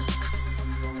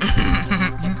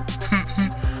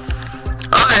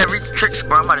 I gotta reach the trick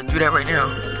squad. I'm about to do that right now.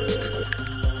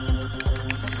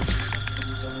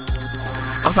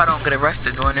 Hope I don't get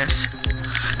arrested doing this.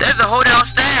 There's a hole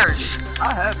downstairs.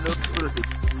 I have no clue.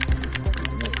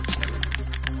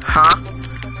 Huh?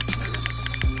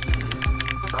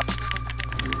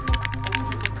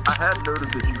 I have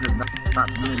noticed that you have not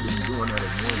really been doing that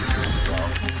anymore.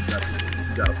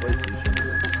 You got a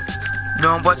PlayStation.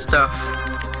 Doing what stuff?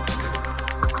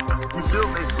 You still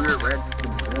make weird random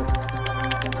things.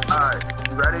 Alright,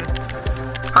 you ready?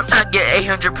 I'm trying to get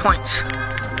 800 points.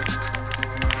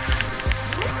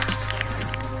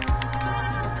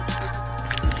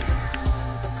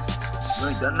 You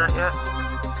ain't done that yet?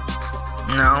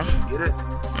 No. You get it?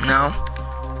 No.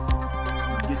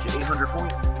 You get your 800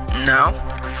 points? No.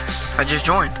 I just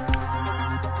joined.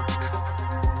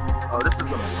 Oh, this is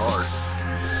gonna be hard.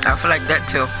 I feel like that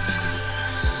too.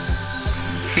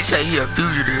 He said he a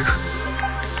fugitive.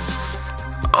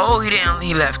 Oh, he didn't.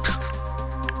 He left.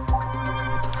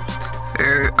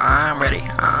 I'm ready.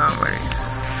 I'm ready.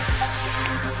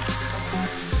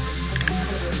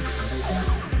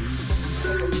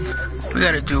 We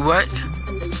gotta do what?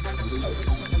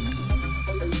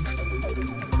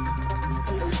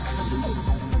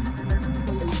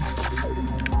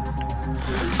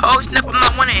 Oh snap! I'm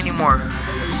not winning anymore.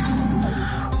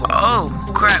 Oh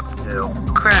crap! Hell.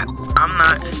 Crap! I'm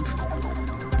not.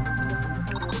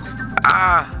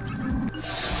 Ah.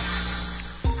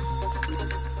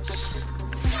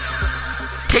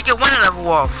 Take it one level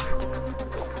off.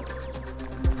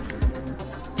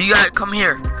 You gotta come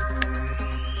here.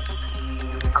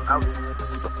 I'm out.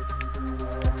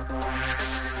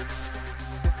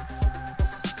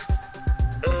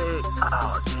 Hey,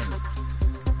 oh, damn it.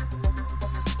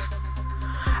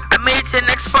 I made it to the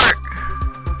next part.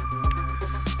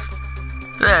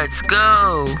 Let's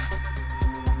go.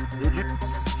 Did you?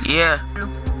 Yeah.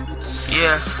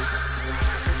 Yeah.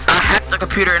 I hacked the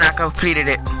computer and I completed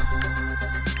it.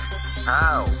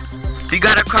 How? You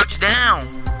gotta crouch down.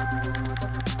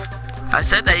 I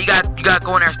said that you gotta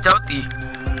go in there stealthy.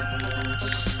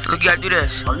 Look, you gotta do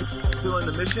this. Are you doing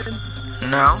the mission?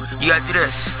 No, you gotta do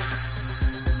this.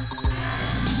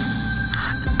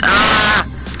 Ah,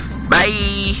 bye.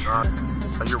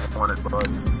 You're wanted, bud.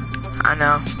 I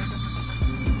know.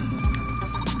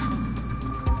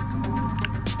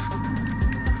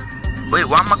 Wait,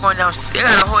 why am I going downstairs? They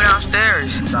gotta hold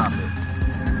downstairs. Stop it.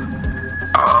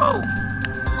 Oh.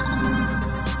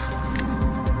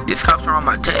 These cops are on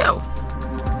my tail.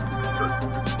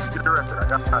 Get arrested. I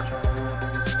got you.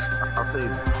 I'll save you.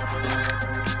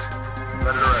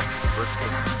 Get arrested. Let's go.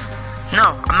 No,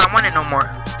 I'm not wanted no more.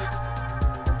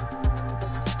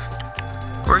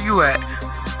 Where you at?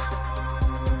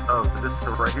 Oh, so this is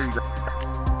right here. You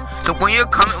got. So when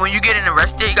you get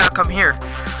arrested, you gotta come here.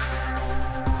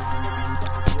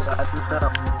 Yeah, I did that. I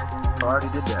already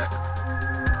did that.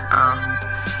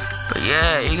 But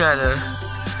yeah, you gotta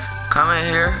come in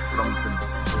here.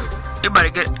 You better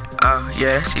get. Oh,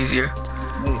 yeah, that's easier.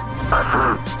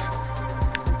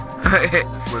 Hey,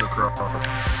 Split across.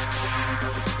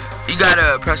 You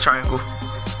gotta press triangle.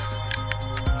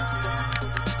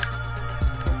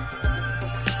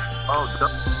 Oh,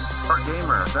 Dark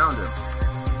Gamer, I found him.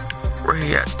 Where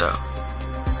he at though?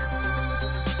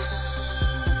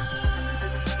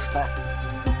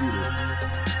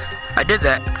 I did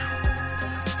that.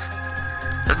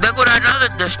 Look, they go to another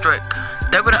district.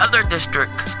 They go to other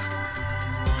district.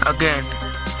 Again.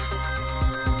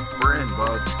 We're in,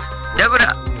 bud. They go to.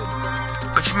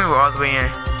 What you mean we're all the way in?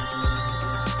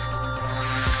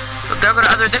 Look, they go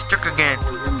to other district again.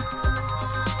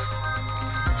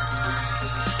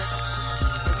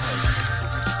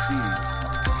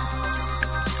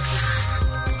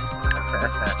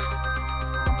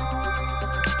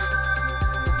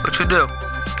 What you do?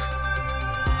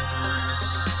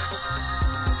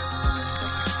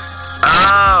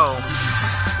 Oh.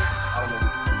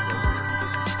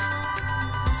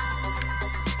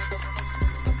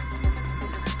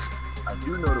 I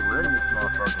do know that we're in this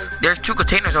motherfucker. There's 2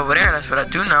 containers over there. That's what I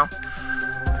do know.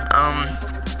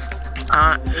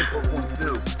 Info point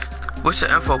 2. What's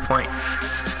the info point?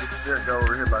 There, go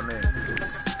over here by me.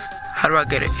 How do I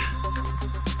get it?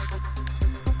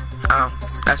 Oh,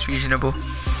 that's reasonable.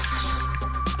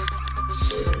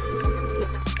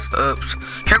 Oops.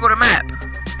 Here go the map.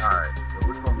 Alright, so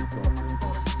which one we going to?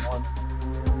 One.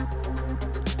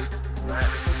 Map.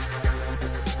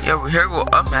 Yeah, here go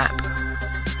a map.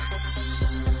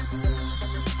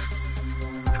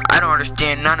 I don't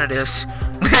understand none of this.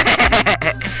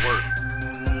 Work.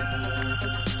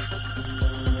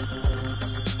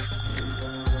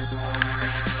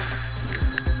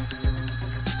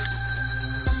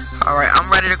 Alright, I'm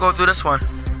ready to go through this one.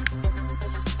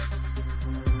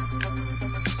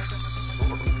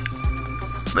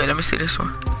 Wait, let me see this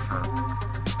one.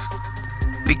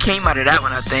 We came out of that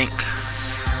one, I think.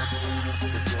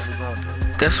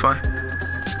 This one.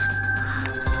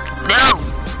 No!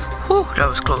 Whew, that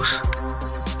was close.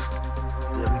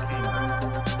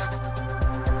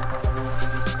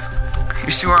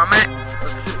 You see where I'm at?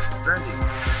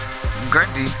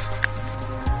 Grundy.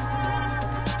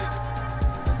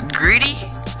 Greedy?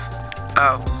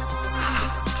 Oh.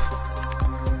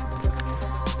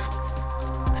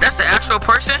 That's the actual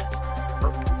person?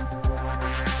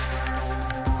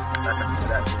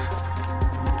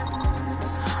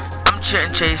 I'm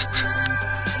getting chased.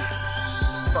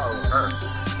 Follow her.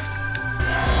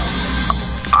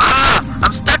 Ah!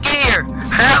 I'm stuck in here!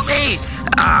 Help me!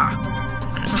 Ah!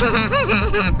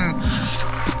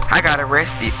 I got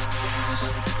arrested.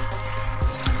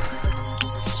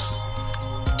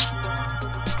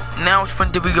 Now which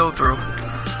one did we go through?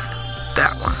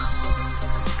 That one.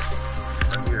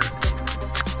 Right here.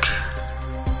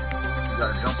 You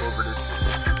gotta jump over this.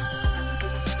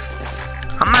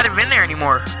 I'm not even in there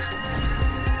anymore.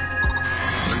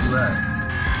 Where you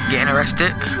at? Getting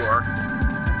arrested? There you are.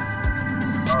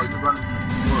 Oh, you're running from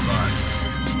the floor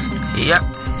by. Yep.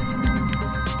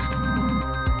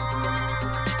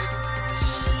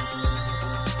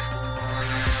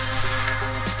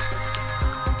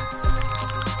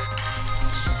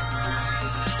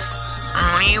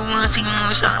 wanna see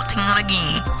me something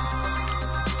again.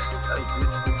 Hey,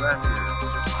 bitch, get back here.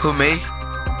 Who, me?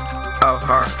 Oh,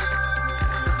 her.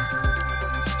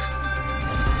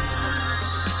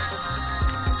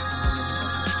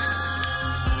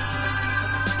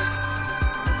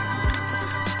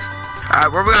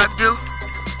 Alright, what we gonna do?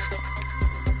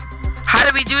 How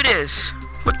do we do this?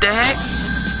 What the heck?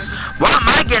 Why am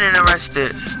I getting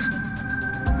arrested?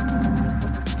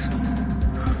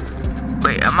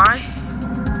 Wait, am I?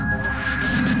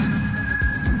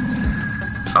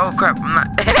 Oh crap, I'm not.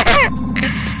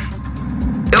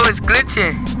 It was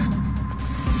glitching.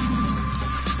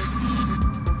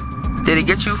 Did it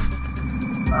get you?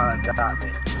 Got me.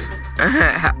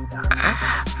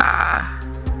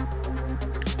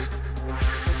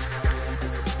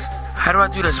 How do I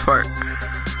do this part?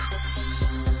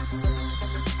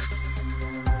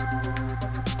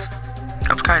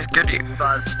 I'm kind of scared of you.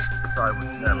 Sorry,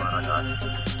 never mind, I got you.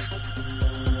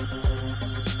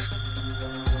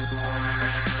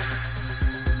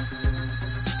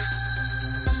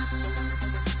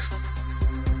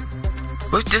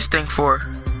 What's this thing for?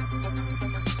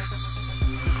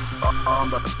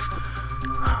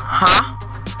 Huh?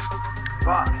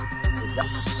 Fuck.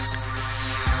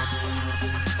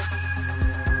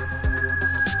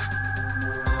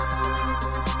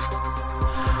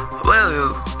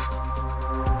 Well,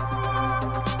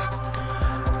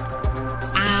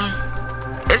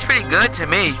 it's pretty good to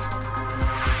me.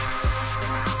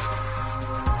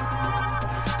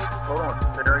 Hold on,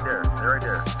 stay right there. Stay right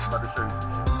there. I'm about to show you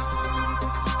some shit.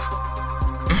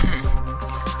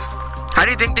 How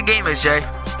do you think the game is, Jay?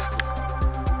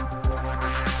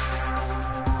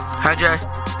 Huh, Jay?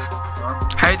 Huh?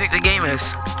 How do you think the game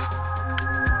is?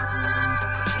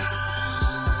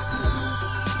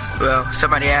 Well,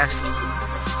 somebody asked.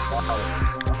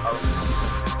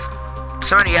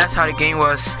 Somebody asked how the game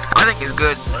was. I think it's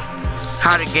good.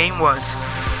 How the game was.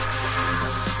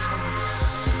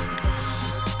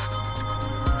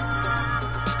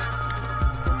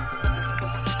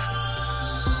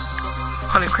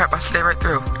 Holy crap, I slid right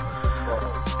through.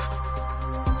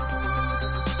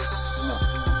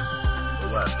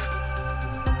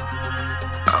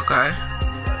 Okay.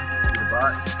 See the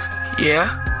bot?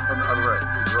 Yeah. On the other right. See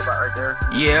the robot right there?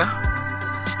 Yeah.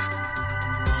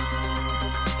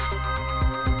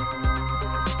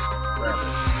 Grab it.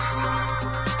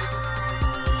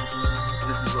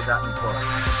 This is what got me caught.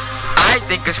 I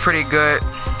think it's pretty good.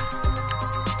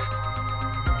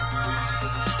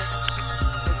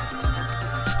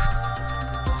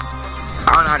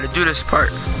 I don't know how to do this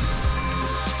part.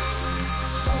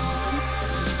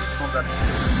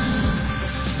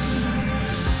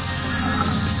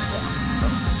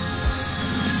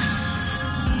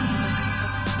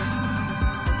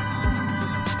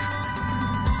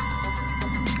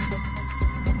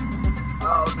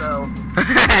 Oh no.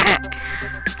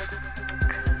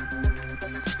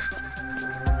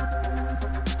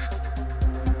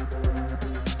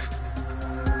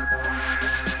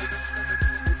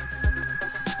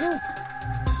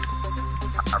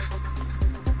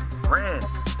 Ran.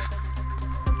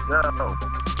 Yo.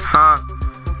 Huh?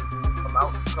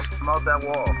 Come out that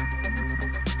wall.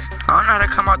 I don't know how to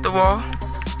come out the wall.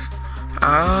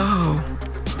 Oh.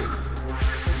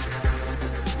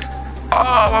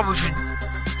 Oh, what was you?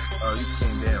 Oh, you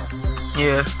came down.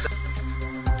 Yeah.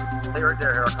 Stay right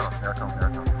there. Here I come. Here I come. Here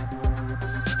I come.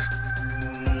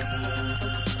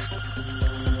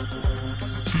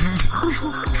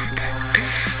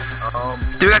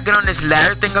 Do we gotta get on this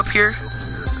ladder thing up here?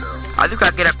 I think I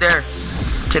gotta get up there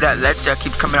to that ledge that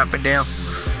keeps coming up and down.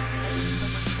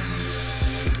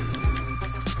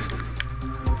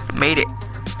 Made it.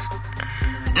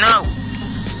 No!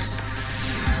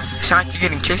 It sounds like you're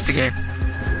getting chased again.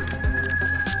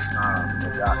 They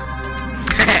got me.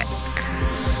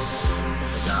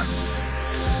 They got me.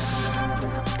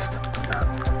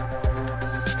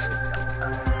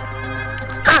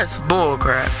 That's bull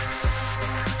crap.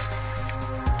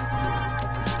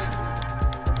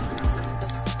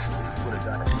 What did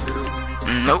that do?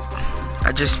 Nope.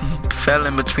 I just fell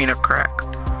in between a crack.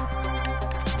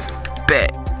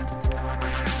 Bet.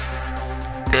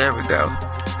 There we go.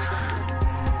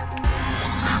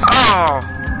 Oh!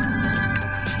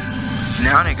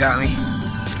 Now they got me.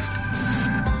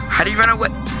 How do you run away?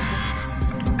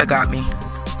 It got me.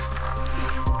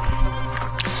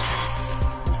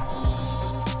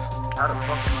 How the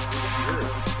fuck is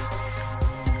this?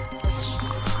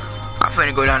 I'm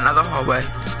finna go down another hallway.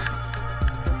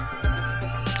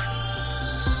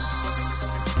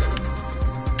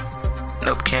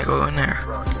 Nope, can't go in there.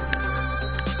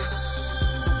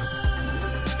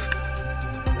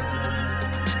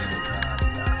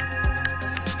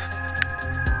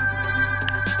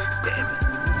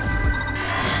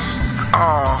 Oh.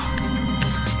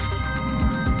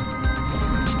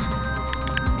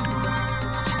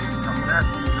 I'm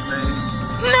after you,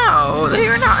 Jermaine. No,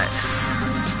 you're not.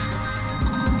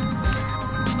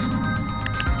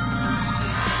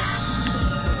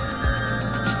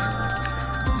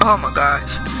 Oh my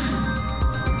gosh.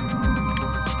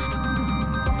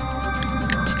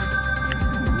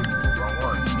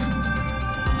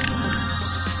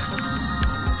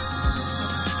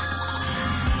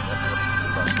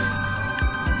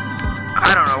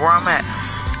 I don't know where I'm at.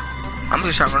 I'm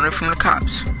just trying to run away from the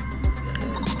cops.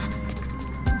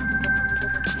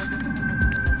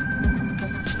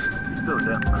 Still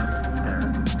definitely there.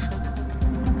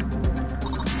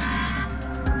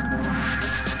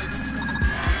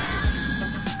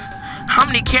 How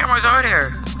many cameras are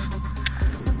there?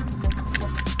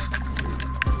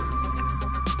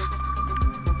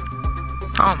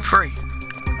 Oh, I'm free.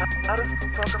 How does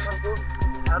talking about those?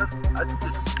 How does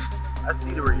I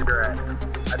see where you're at.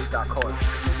 I just got caught.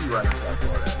 See where I just got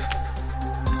caught at.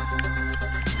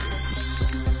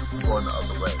 Going the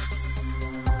other way.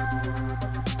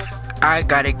 I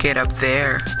gotta get up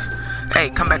there.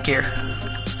 Hey, come back here.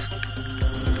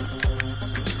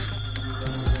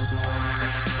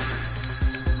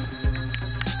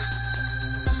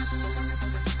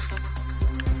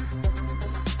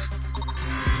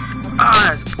 Oh,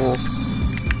 that's cool.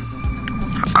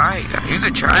 Alright, you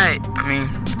could try it. I mean,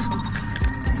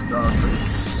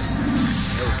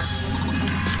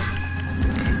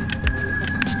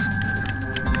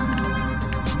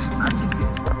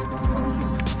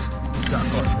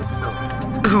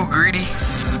 ooh, greedy.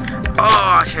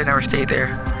 Oh, I should have never stayed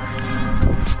there.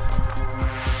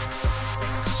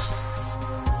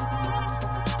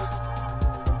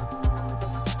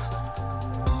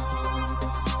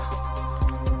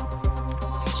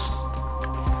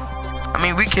 I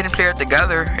mean, we can play it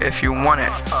together if you want it.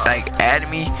 Like, add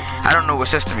me. I don't know what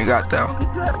system you got though.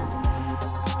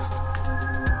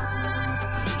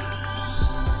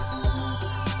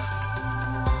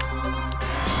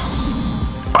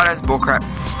 Oh, that's bullcrap.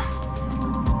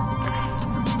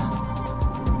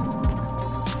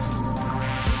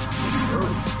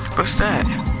 What's that?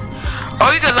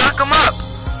 Oh, you can lock them up.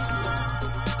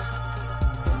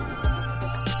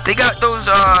 They got those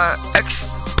X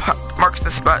marks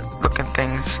the spot looking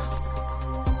things.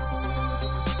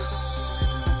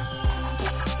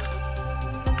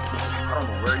 I don't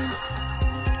know where you.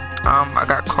 I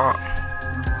got caught.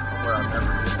 Where I've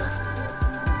never been at.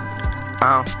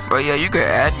 Oh, but yeah, you could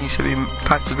add me so we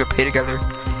possibly could play together.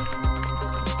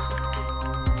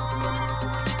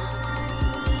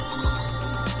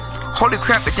 Holy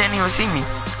crap, it didn't even see me.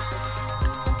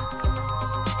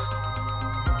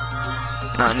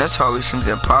 Nah, that's always seems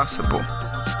impossible.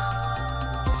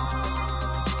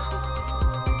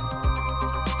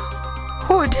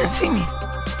 Oh, it didn't see me.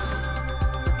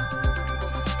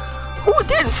 Oh, it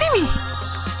didn't see me.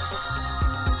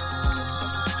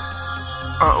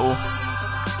 Uh-oh.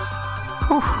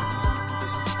 Whew.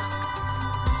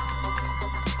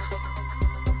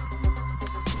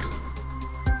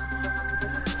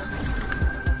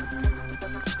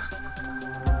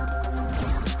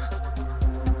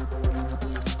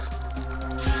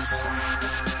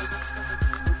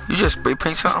 You just spray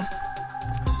paint something?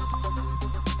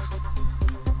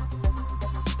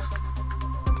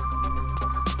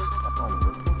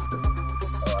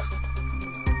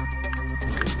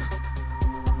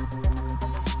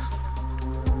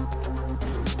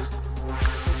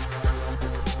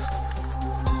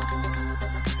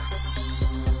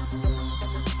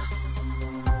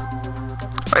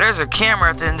 Oh, there's a camera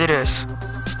at the end of this.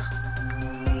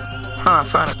 Huh, I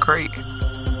found a crate.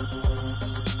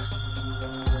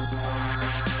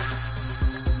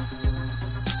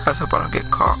 Let's hope I don't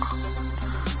get caught.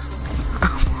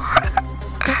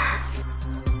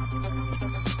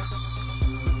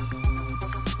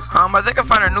 I think I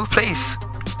found a new place.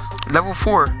 Level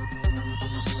 4.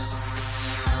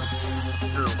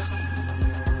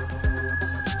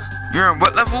 You're in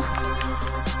what level?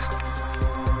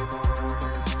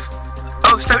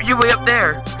 Oh, stop, you way up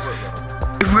there.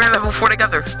 We're in level 4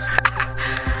 together.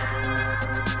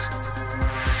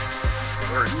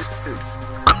 Where are you?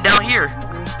 I'm down here.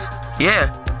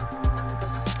 Yeah.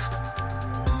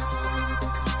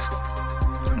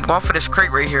 I'm going for this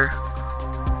crate right here.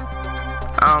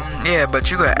 Yeah, but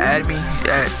you gotta add me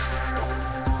at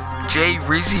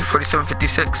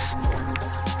JReezy4756.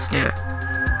 Yeah.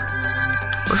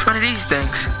 What's one of these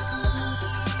things?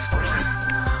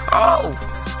 Oh!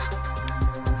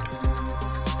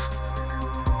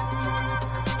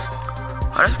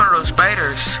 Oh, that's one of those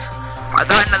spiders. I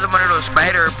thought another one of those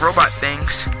spider robot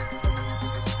things.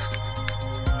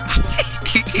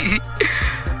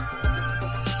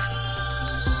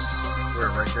 Where,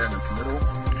 right there in the middle?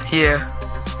 Yeah.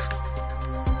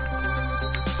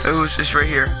 It was just right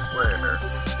here. Where?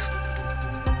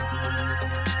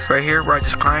 Right here where I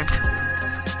just climbed.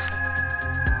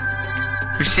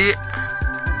 You see it?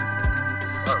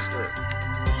 Oh, shit.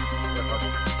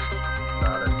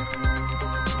 Got it.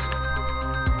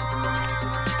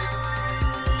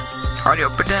 How do you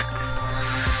open that?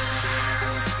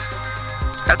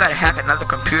 I gotta hack another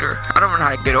computer. I don't know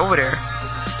how to get over there.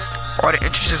 All the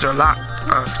entrances are locked,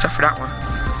 except for that one.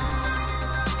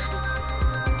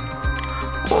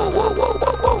 Whoa, whoa, whoa,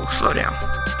 whoa, whoa. Slow down.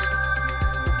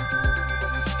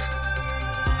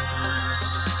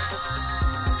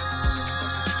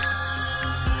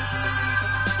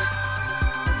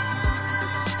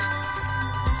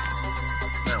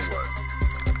 Now what?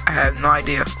 I have no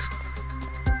idea.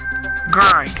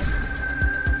 Grind.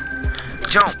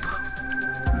 Jump.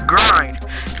 Grind.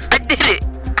 I did it.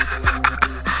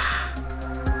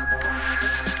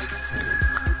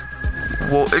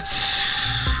 Well, it's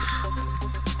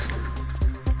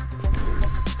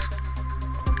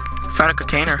found a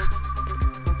container.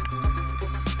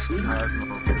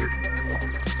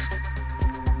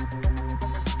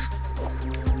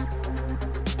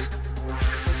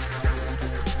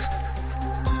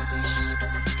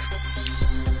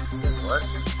 What?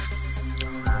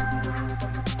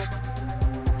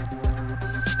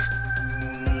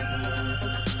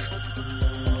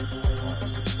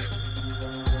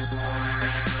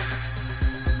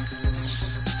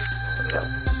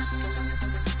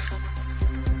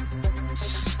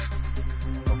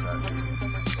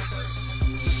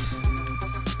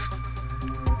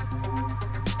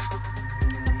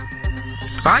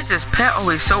 Why is this pet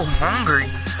always so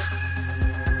hungry?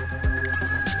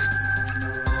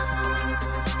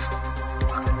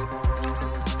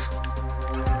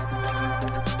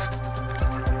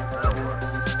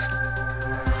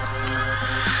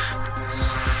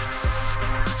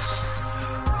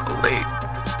 Oh, wait.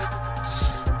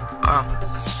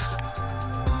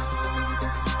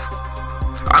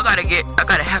 I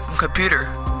gotta hack my computer. You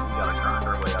gotta find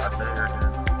our way out there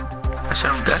again. That's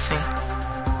what I'm guessing.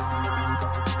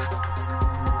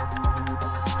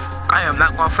 I am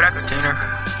not going for that container.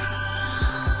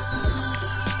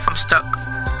 I'm stuck.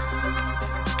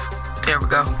 There we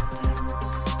go.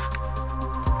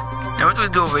 Now what do we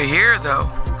do over here though?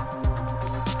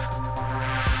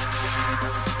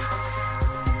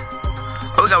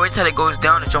 Oh, we gotta wait till it goes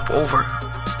down and jump over.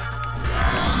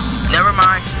 Never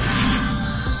mind.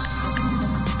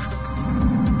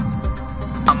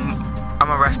 I'm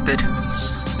arrested.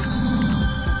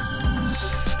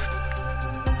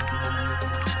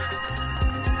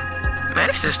 Man,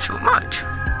 this is too much.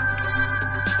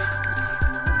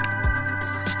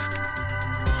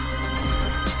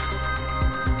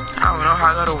 I don't know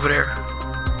how I got over there.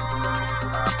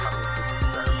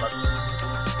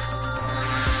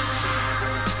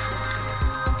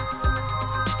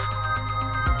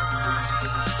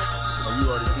 Oh, you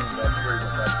already came back straight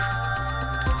back.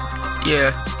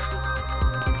 Yeah.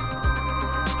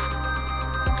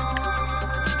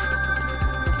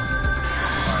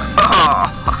 Oh.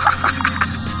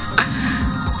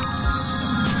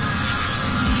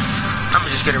 I'm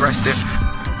just get arrested.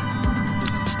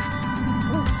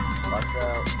 Watch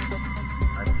out.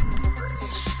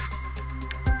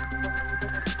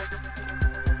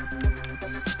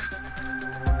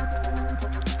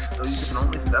 So you can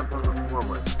only step on the floor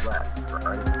when it's flat,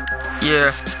 right?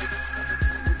 Yeah.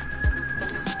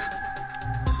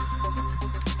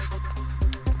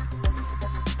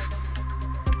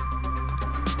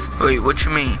 Wait, what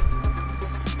you mean?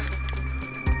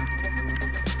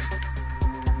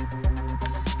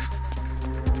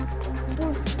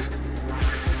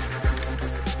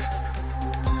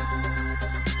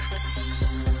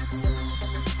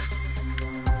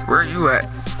 Where are you at?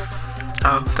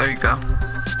 Oh, there you go.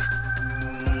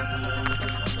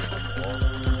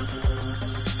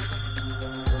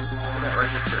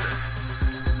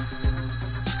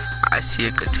 I see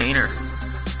a container.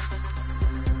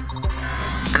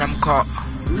 And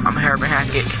I'm Herman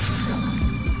Hackett.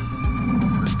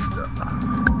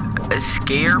 A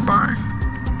scare bar?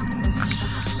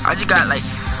 I just got like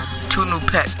 2 new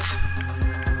pets.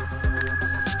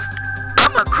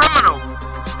 I'm a criminal.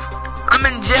 I'm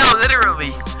in jail,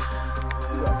 literally.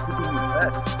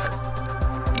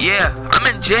 Yeah, I'm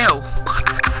in jail.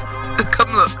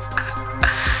 Come look.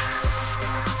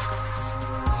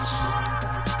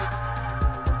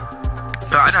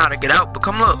 No, I know how to get out, but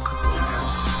come look.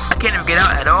 I can't even get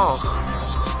out at all.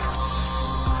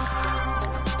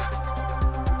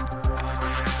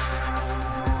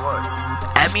 What?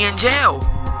 had me in jail.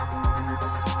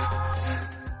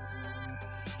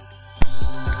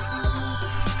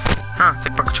 Huh,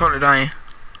 take my controller dying.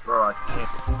 Bro, I can't.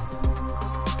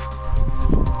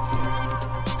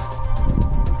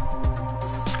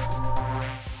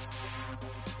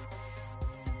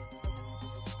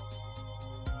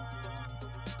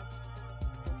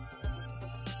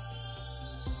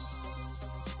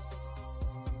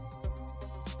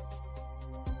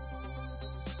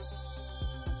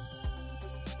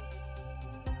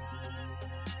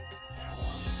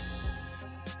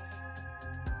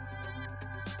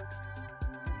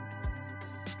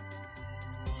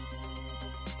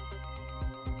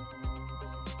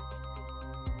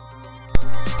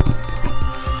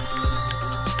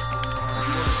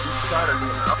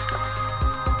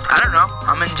 I don't know.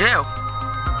 I'm in jail.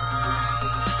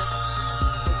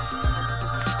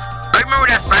 I remember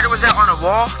that spider was out on the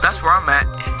wall. That's where I'm at.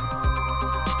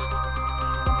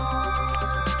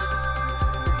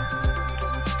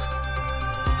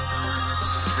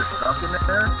 You're stuck in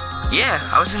there? Yeah,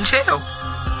 I was in jail.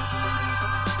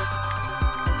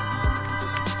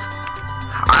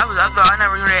 I thought I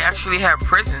never knew they actually had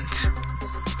prisons.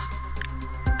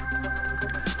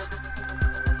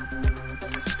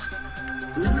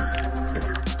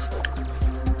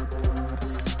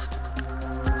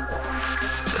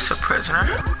 This a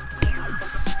prisoner.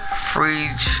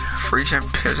 Frisian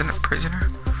prisoner.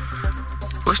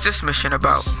 What's this mission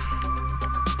about?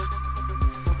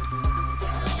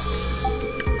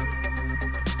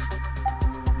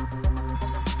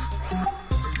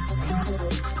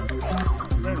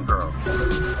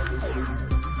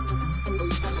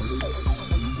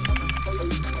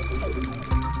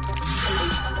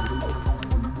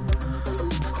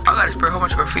 I gotta spray a whole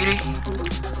bunch of graffiti.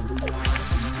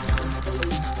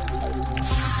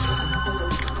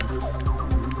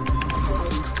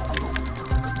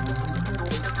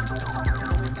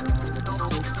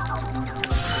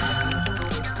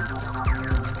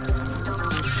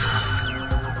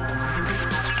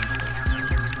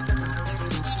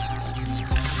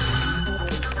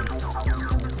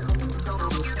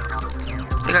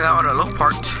 I think I got all the low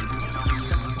parts.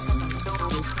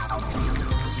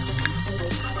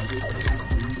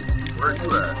 Where you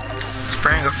at?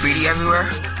 Spraying graffiti everywhere.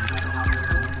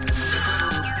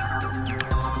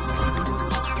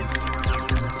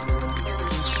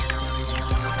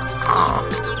 Oh.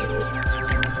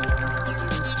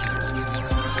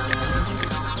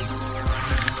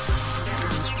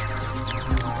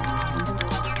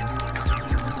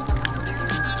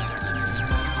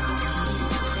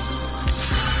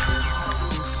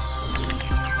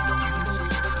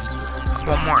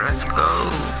 One more, let's go.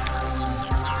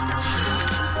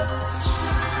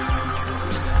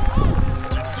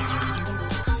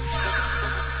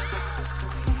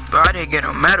 But I didn't get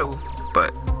no medal,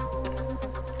 but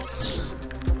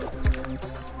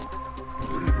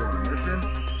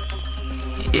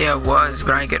yeah, it was,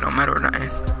 but I didn't get no medal or nothing.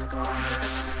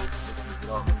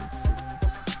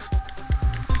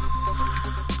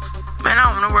 Man, I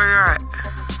don't know where you're at.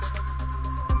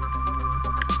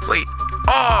 Wait,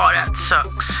 oh, that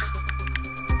sucks.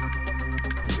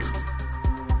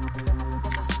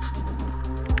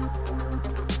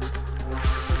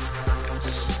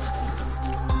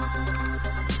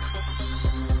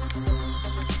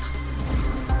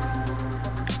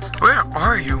 Where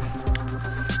are you?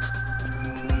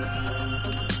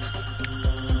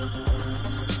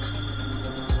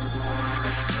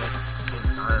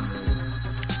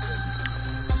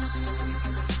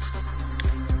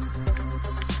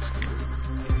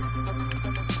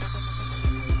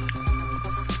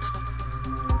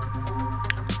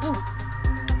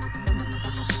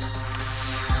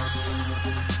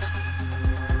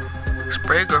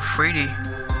 Spray graffiti.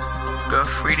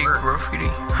 Graffiti.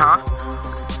 Huh?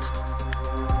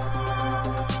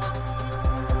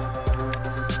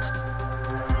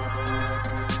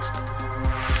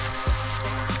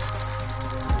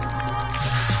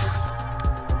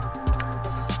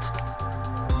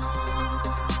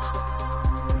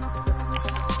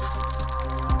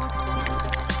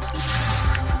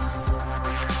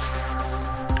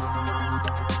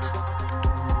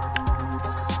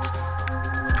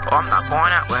 Oh, I'm not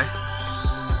going that way.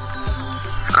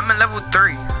 I'm at level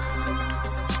 3.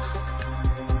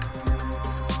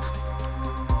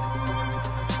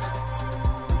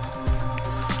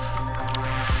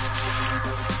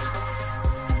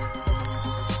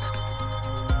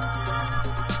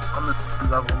 I'm at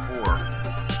level 4.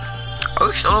 Oh,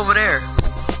 you're still over there.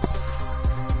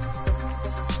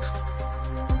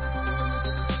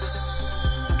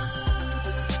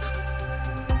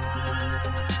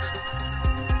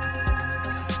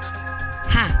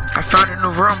 I found a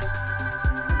new room.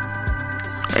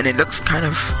 And it looks kind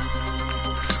of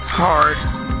hard.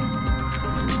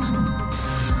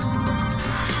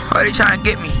 Oh, they trying to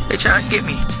get me. They trying to get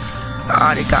me.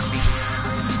 Ah, they got me.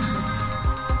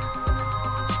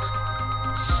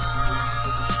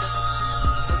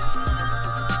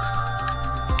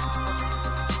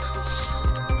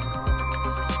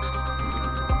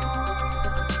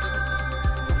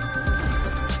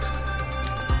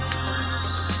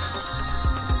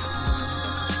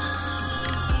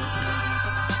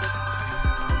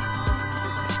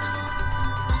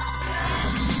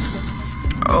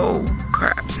 Oh,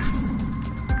 crap.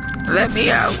 Let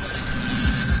me out.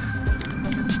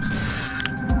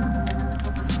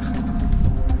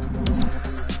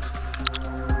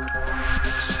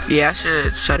 Yeah, I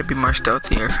should try to be more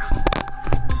stealthier.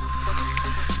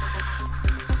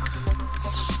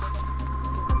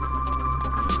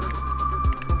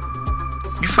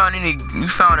 You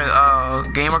found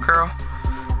a gamer girl,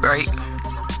 right?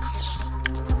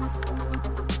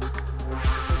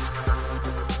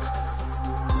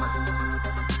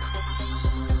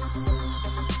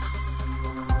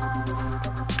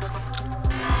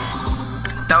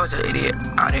 That was an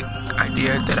idiotic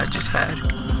idea that I just had.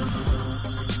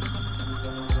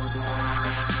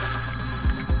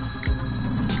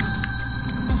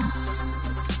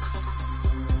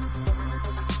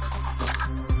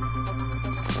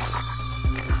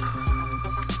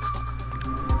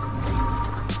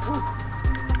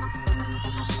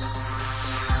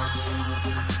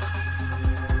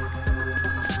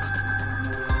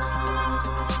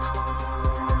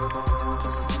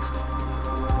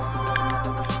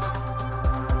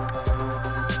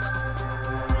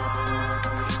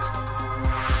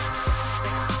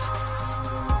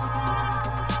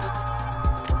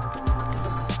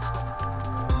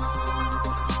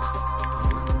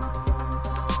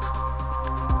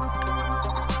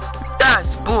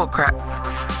 That's bullcrap.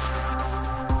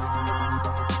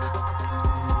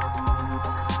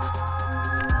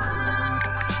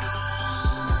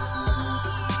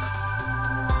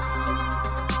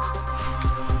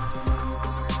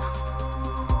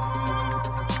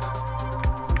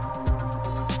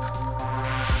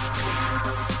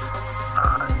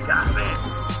 Got me.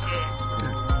 Shit.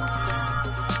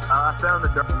 I found the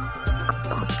dark.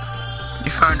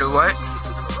 You found a what?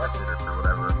 Arrested us or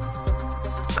whatever.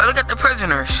 Oh, look at the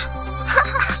prisoners.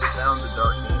 Found the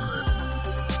dark gamer.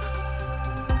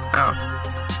 Oh.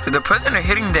 So the prisoner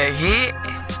hitting their head?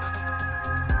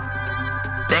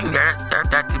 Dang, they're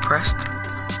that depressed.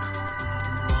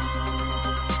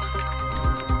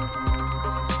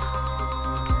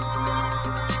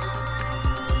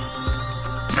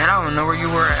 Man, I don't know where you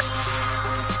were at.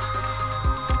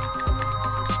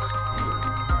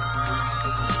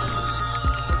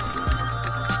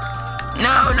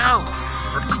 No, no.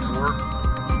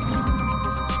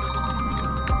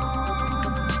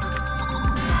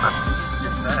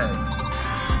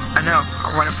 I know,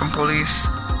 I'm running from police.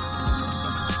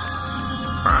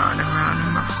 Running around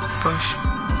in my bush.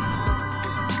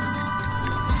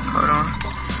 Hold on.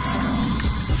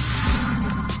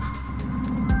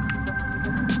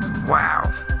 Wow.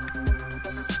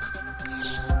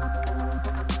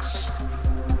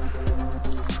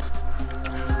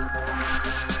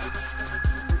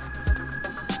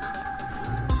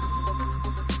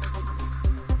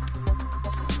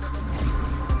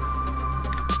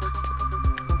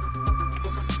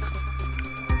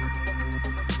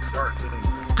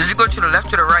 Did you go to the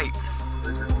left or the right?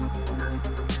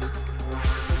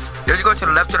 Did you go to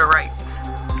the left or the right?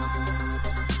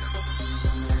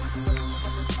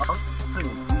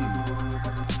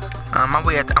 I'm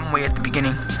way at the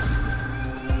beginning.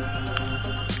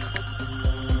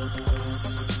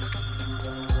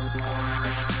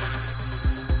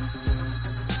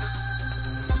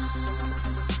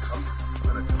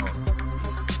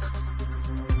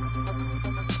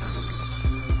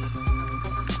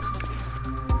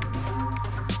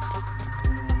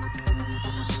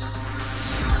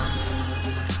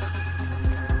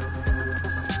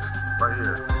 Right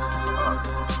here.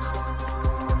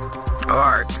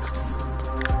 Alright.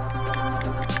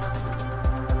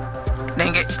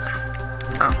 Dang it.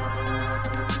 Oh.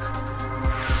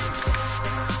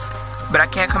 But I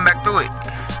can't come back through it.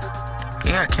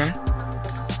 Yeah, I can.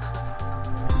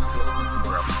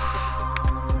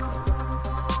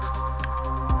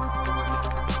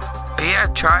 Yeah,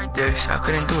 I tried this. I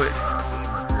couldn't do it.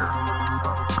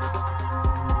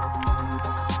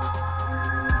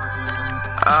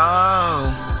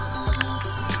 Oh.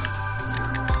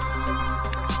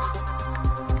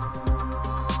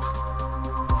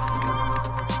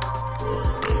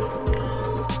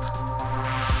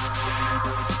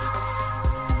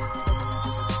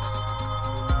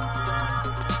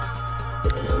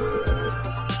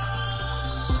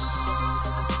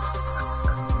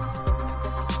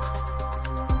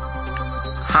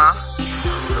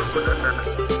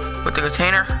 the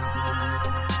container?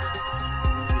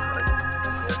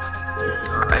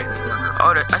 Alright.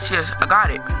 Oh, I see this. I got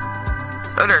it.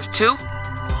 Oh, there's two?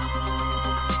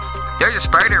 There's a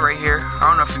spider right here. I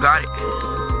don't know if you got it.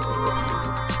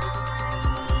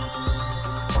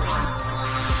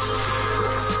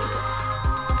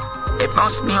 It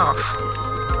bounced me off.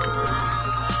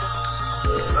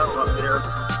 Oh, up there, on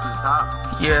top.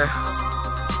 Yeah.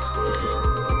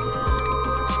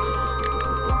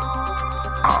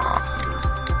 Aw.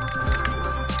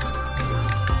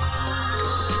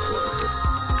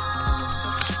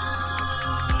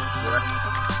 Yeah,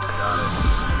 I got it.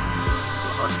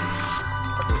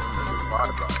 There's a lot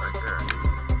about right there.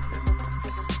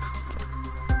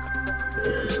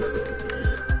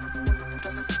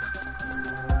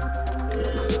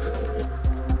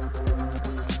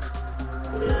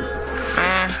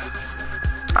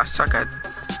 I suck at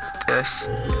this.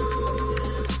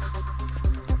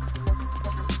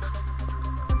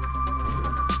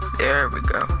 There we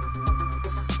go.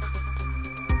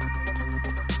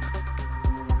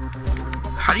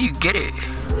 How do you get it?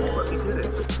 Let me get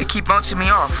it. It keep bouncing me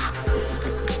off.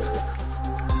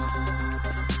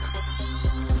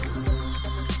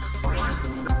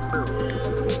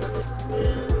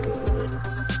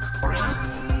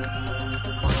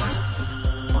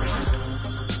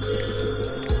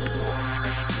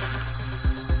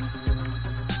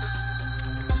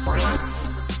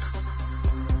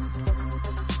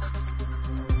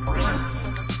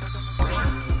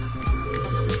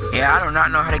 Yeah, I do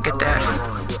not know how to get that.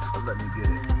 Let me get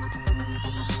it.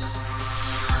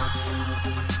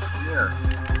 Yeah.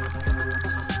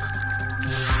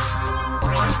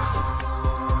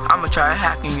 I'm gonna try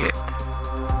hacking it.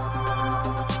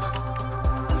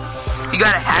 You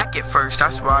gotta hack it first,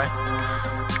 that's why.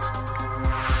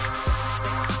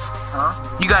 Huh?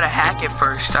 You gotta hack it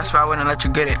first, that's why I wouldn't let you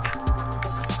get it.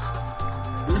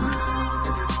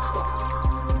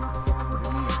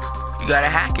 You gotta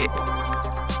hack it.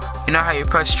 You know how you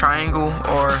press triangle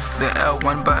or the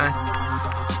L1 button?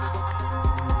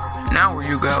 Now where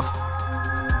you go? Yep,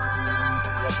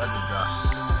 I just got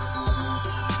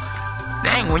it.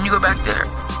 Dang, when you go back there?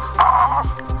 Oh.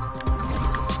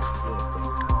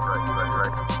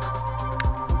 Right.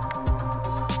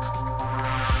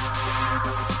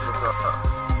 What's up?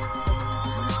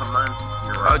 When you come in,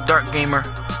 you're Oh, Dark Gamer.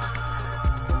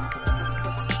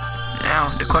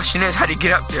 Now, the question is, how do you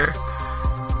get up there?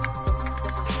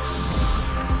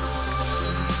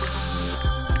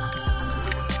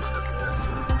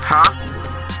 Huh?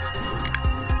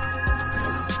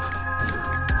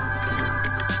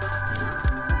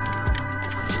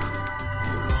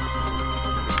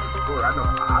 Sure, I know.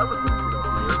 I was gonna get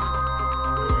up here.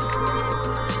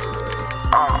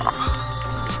 Oh.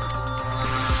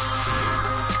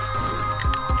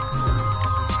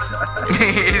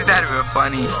 Is that even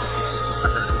funny?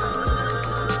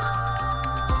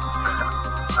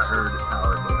 I heard it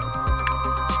power down.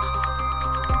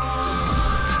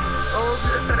 Oh,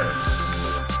 yeah.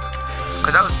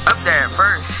 Cause I was up there at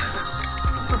first.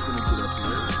 I'm gonna get up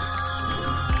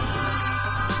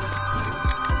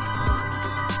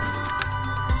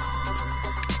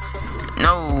here.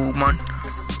 No, man.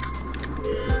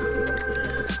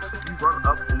 You run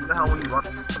up, you know how when you run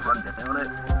down it?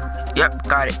 Yep,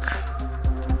 got it.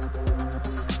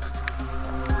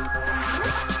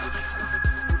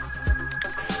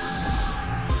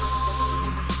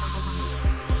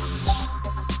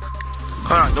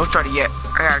 Hold on, don't start it yet.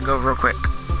 I gotta go real quick.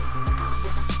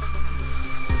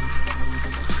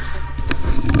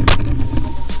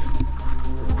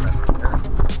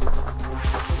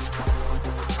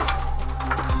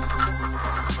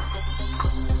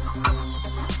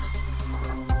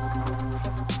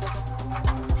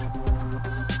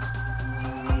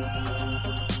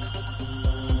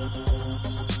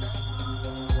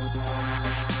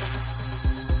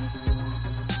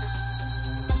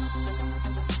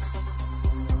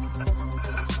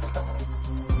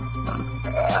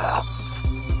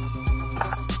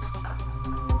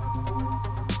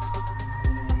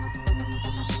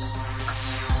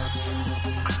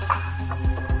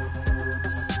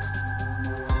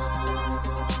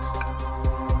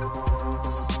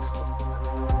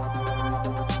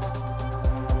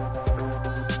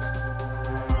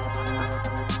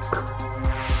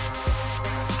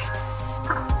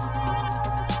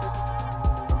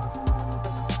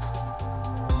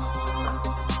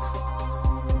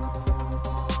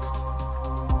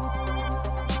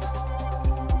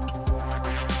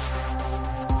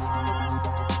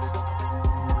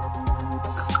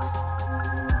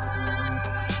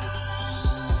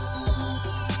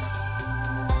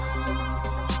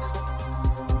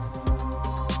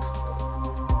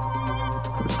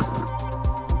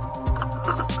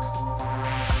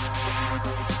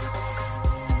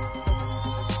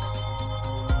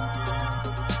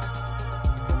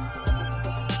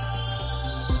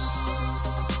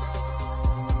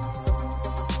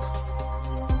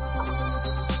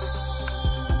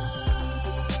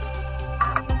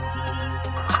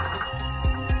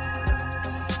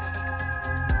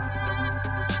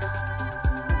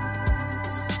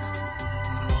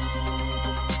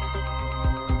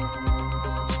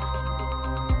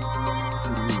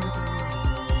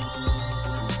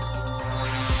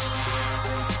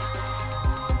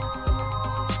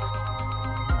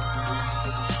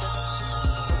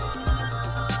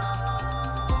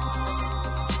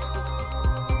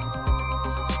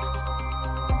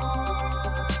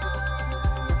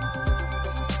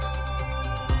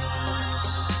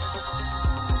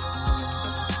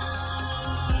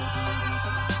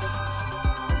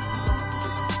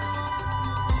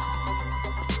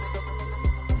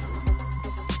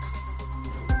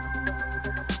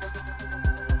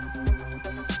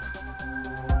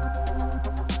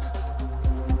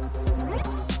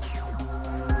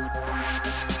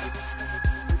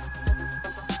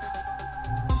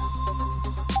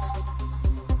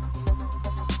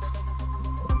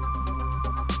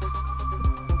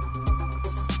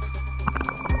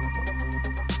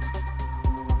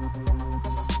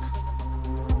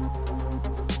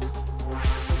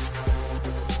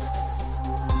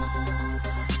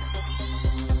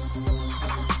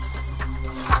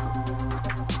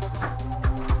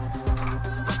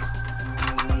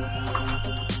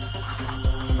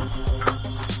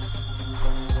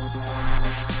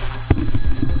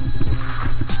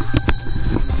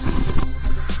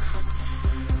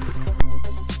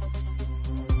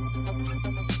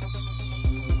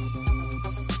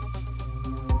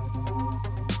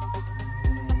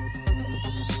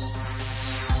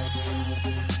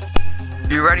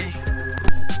 You ready?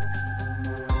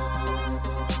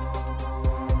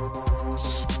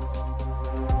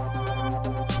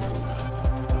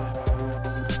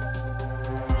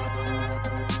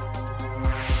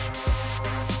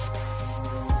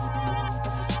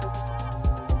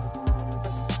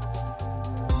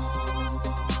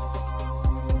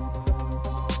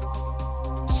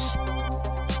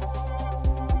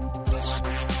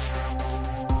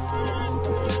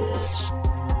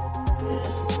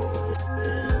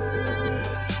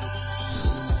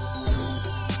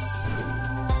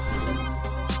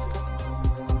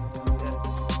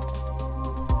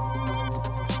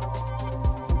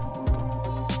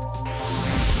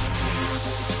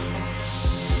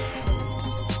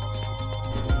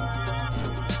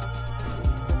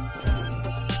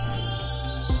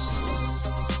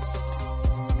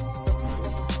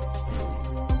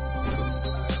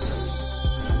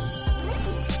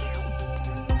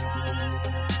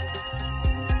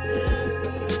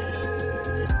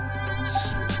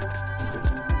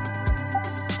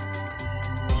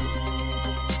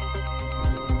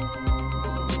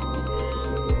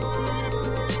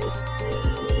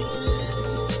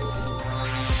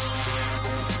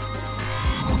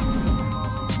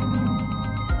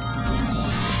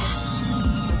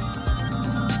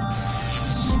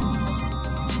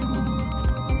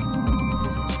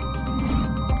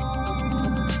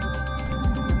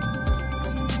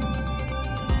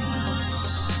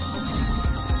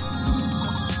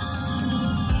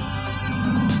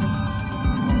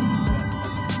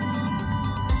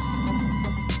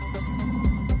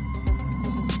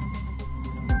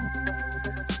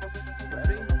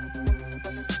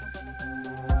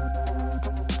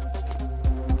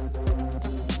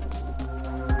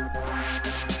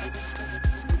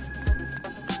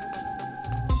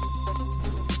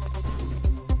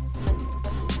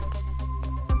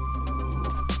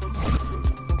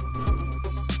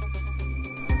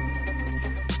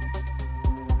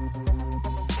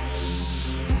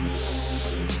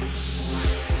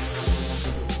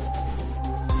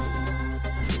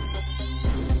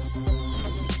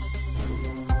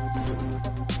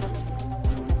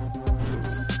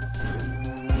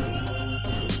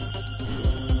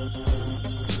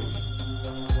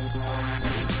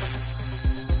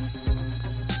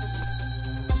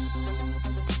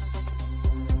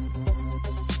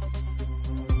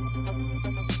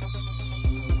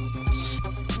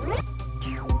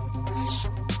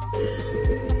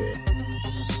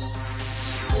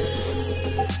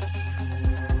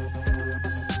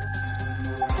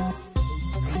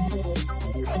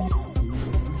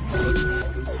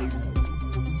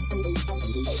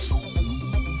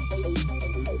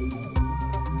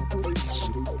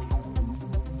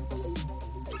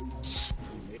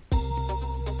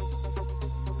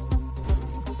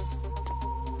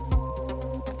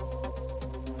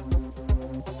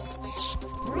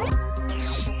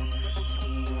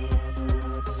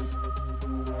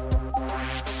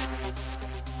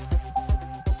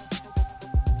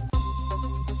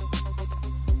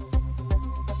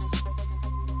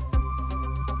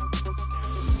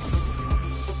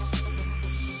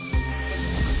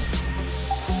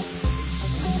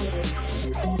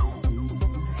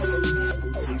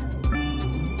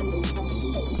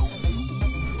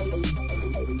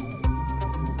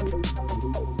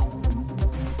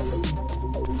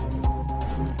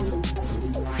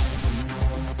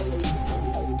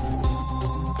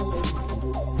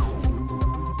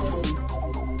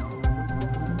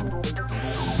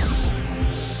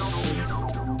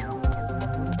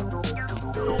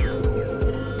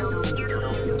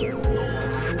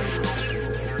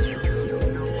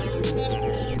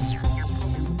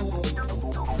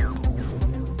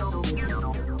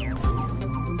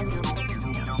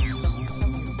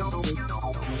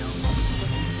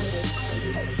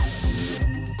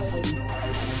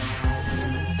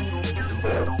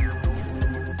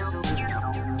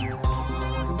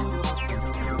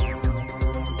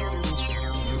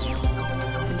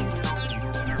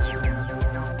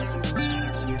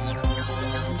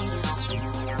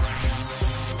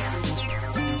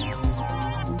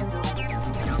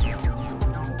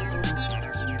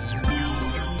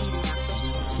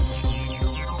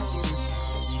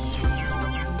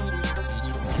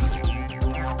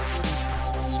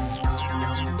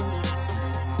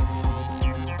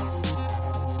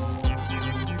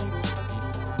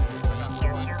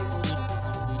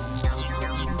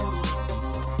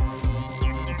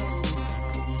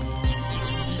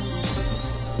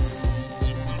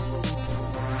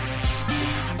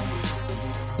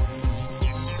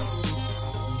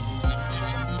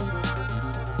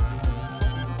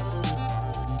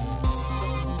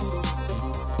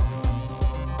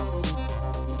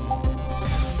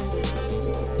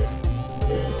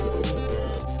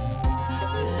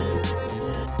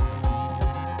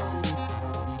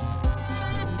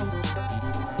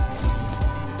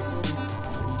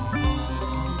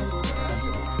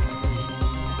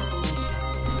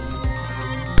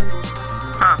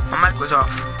 was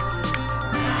off.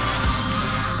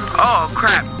 Oh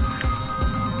crap.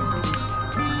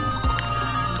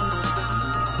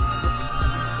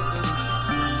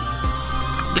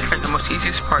 It's like the most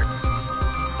easiest part.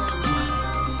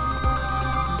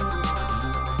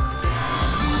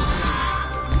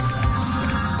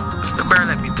 You better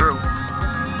let me through.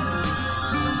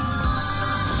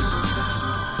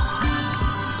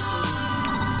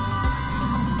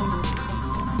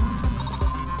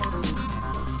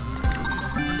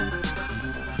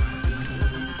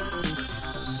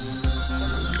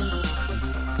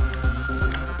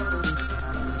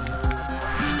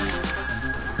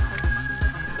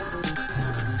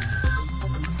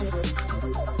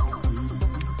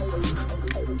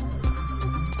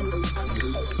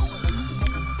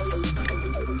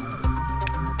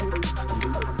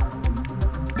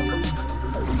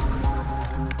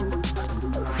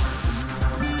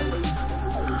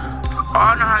 Oh,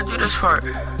 I know how to do this part.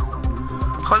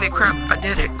 Holy crap, I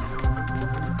did it.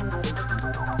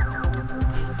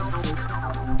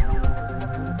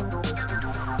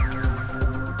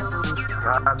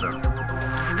 What happened?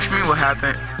 What you mean what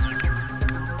happened?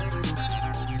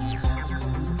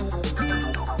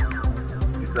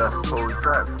 You said, holy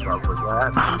crap. So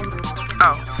what happened?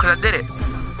 Oh, cause I did it.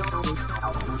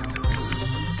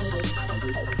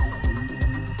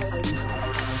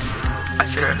 I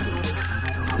should've.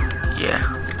 Yeah.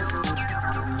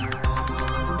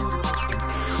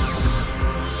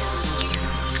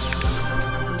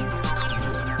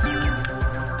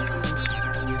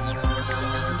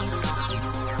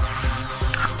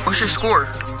 What's your score?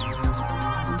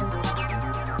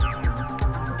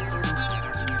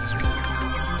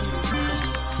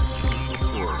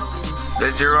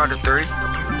 The 0 out of 3?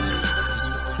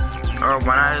 Or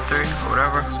 1 out of 3, or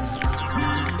whatever.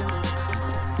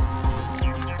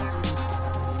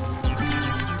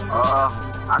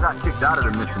 I got kicked out of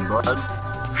the mission, bud.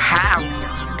 How?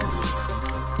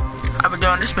 I've been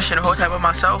doing this mission the whole time by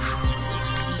myself.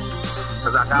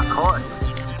 Cause I got caught.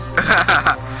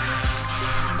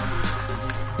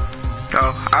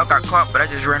 Oh, I got caught, but I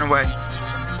just ran away.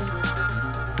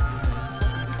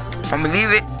 Want me to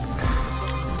leave it?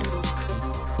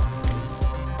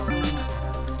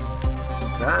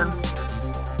 Then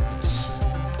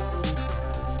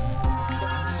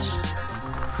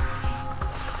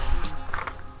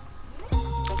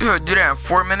You gonna do that in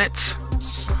 4 minutes?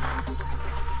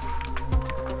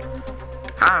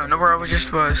 I don't know where I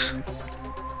just was.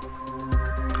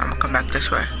 I'm gonna come back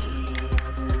this way.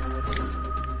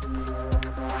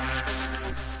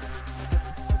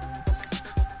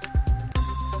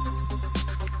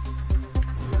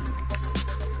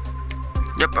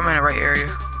 Yep, I'm in the right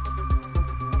area.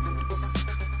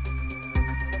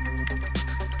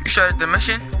 You started the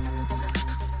mission?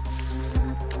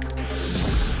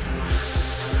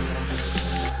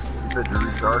 you said you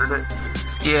restarted it?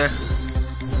 Yeah.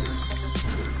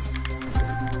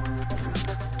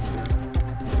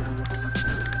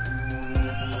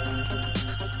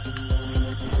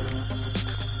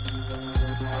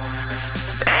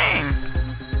 Dang.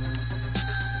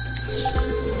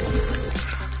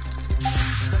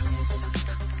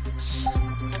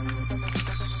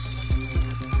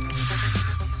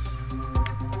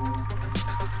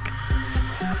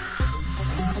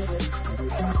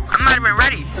 I'm not even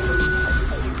ready.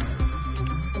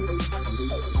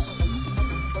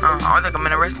 I don't think I'm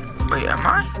in a rest. Wait, am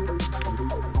I?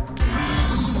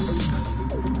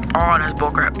 Oh, that's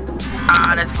bullcrap.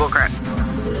 Ah, that's bullcrap.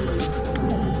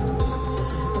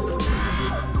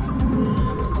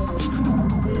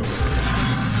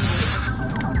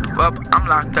 Well, I'm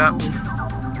locked up.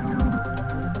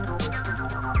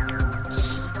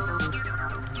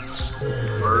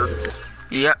 Word.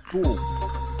 Yep. Cool.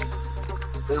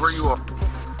 Stay where you are.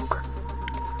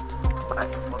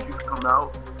 Once you come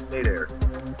out, stay there.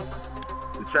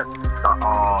 The check.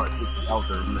 Oh, it takes you out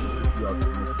there. It takes you out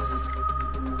there.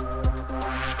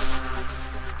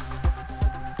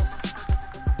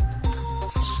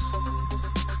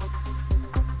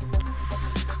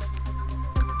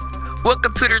 What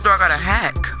computer do I gotta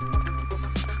hack?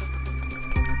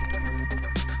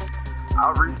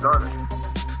 I'll restart it.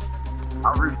 I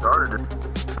restarted it.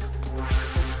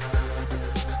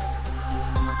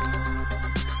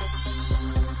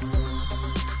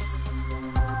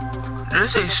 Did it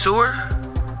say sewer?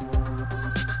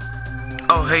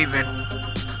 Oh, Haven.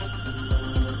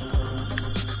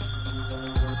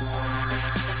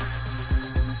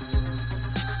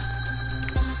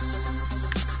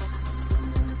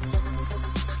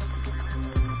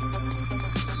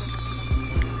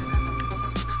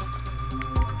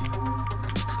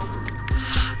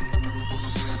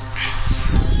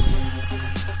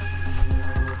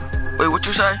 What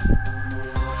you say?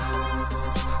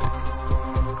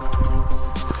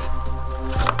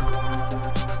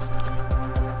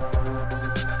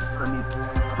 I need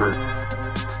this.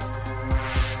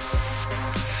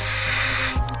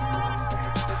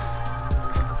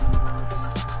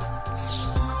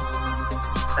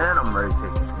 And I'm ready to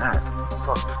take a nap. I'm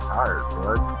fucking tired,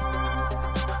 bud.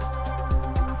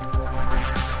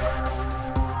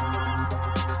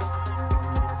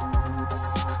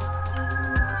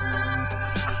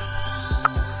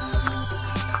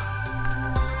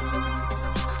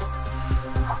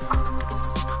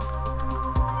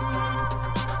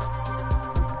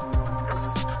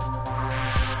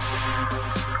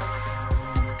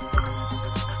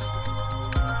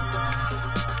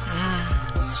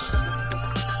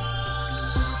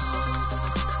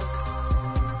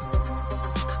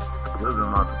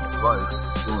 Living my life,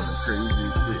 doing the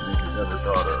craziest shit niggas ever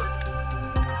thought of.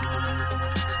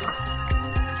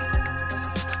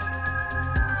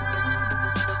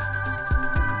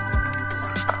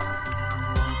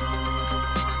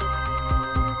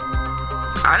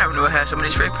 I never knew I had so many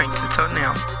spray paints until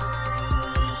now.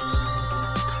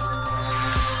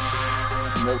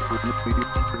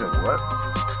 What?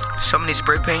 So many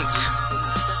spray paints.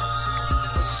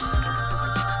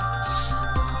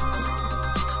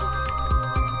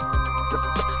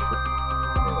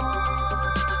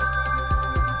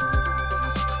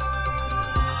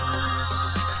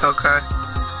 Okay.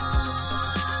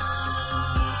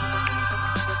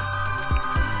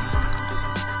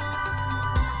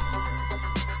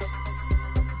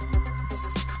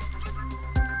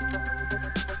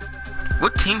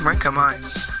 What team rank am I?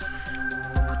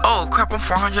 Oh crap, I'm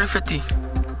 450.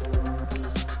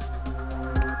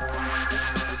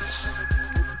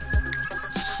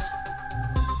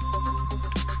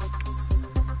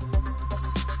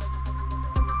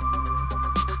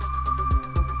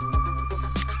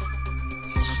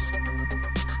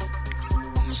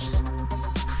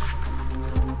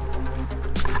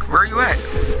 Where are you at?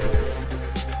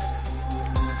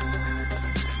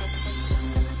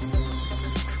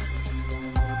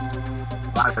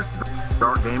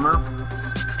 Dark gamer?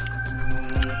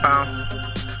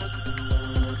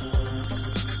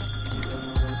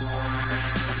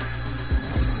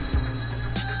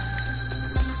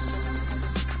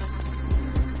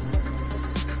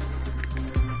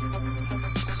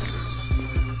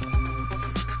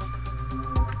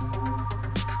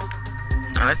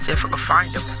 Let's see if I can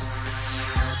find him.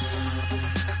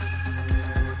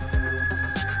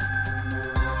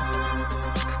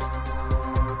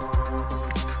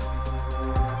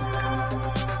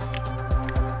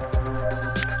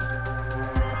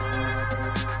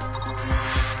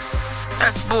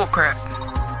 That's bullcrap.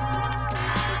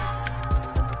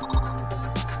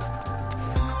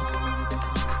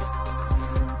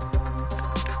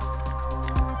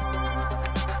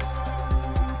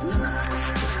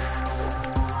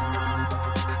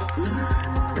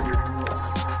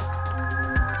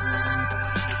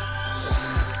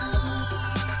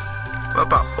 What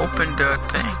about open the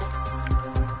thing?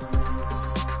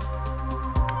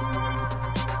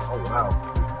 Oh wow.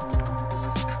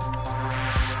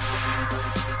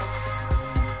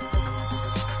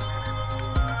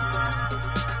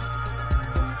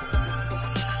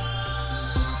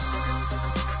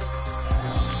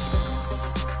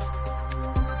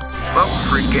 Well,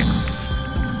 freak it.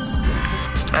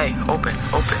 Hey, open.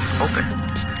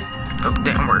 Nope,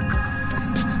 didn't work.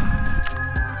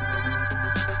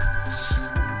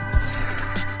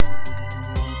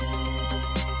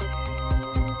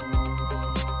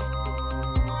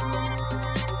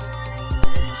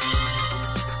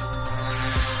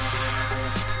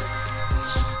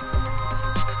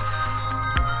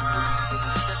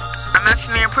 I'm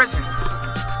actually in prison.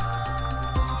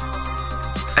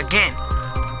 Again.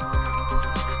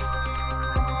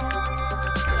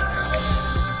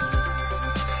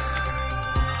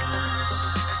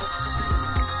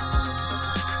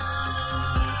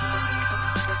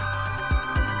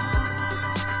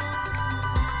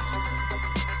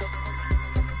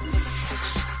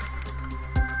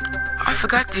 I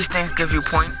forgot these things give you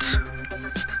points.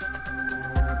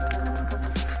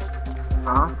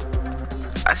 Huh?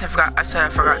 I said I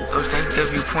forgot those things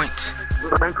give you points.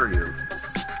 What rank are you?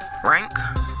 Rank?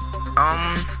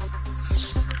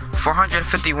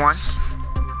 451.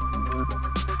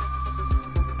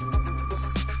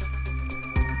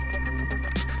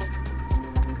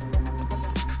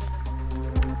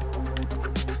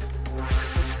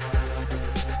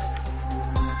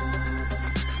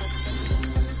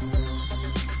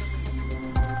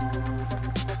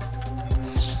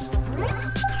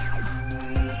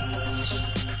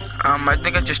 I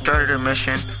think I just started a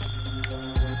mission.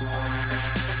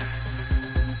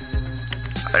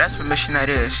 Oh, that's what mission that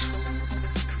is.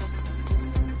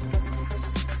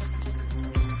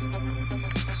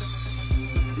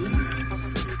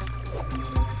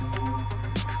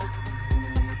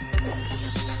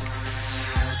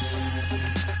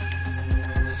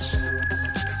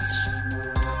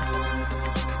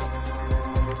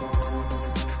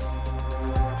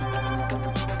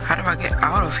 How do I get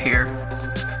out of here?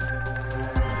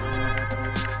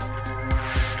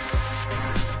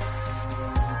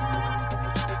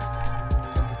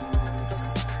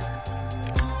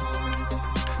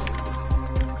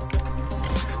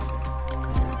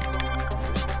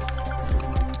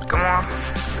 Come on.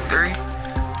 3.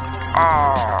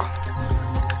 Oh.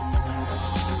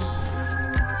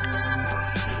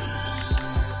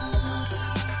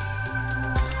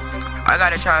 I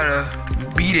gotta try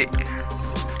to beat it.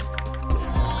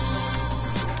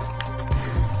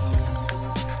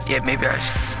 Yeah, maybe I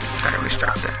gotta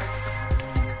restart that.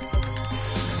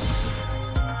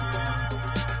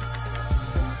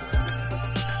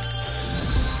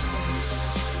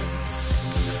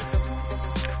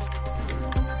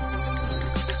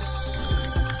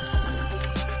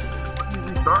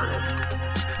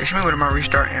 What am I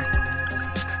restarting?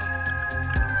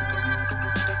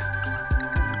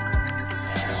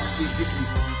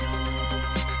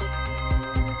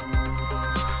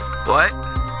 What?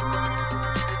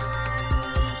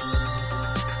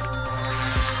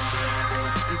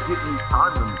 He's getting these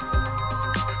time limits.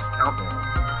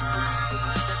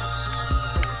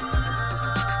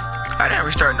 I didn't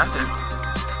restart nothing.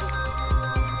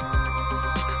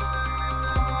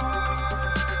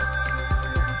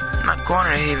 I'm not going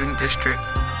to the Haven District.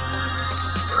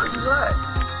 Where are you at?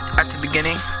 At the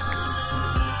beginning.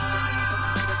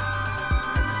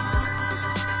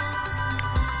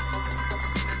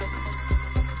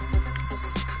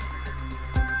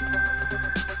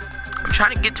 I'm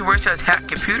trying to get to where it says hack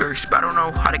computers, but I don't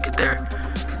know how to get there.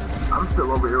 I'm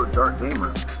still over here with Dark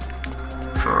Gamer.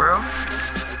 For real?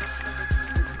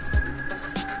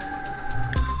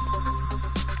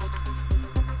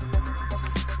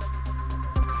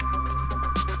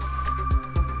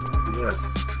 Yeah.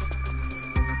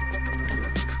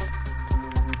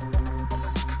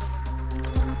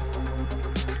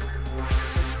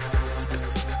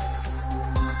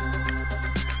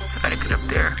 I gotta get up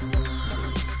there.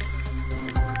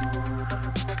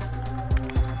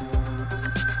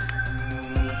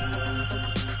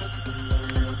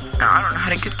 Now, I don't know how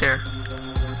to get there.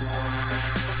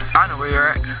 I know where you're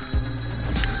at.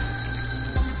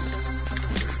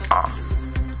 Oh.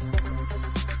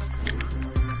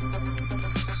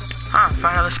 Huh,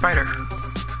 found another spider.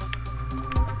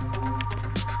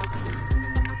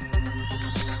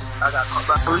 I got caught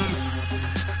by police.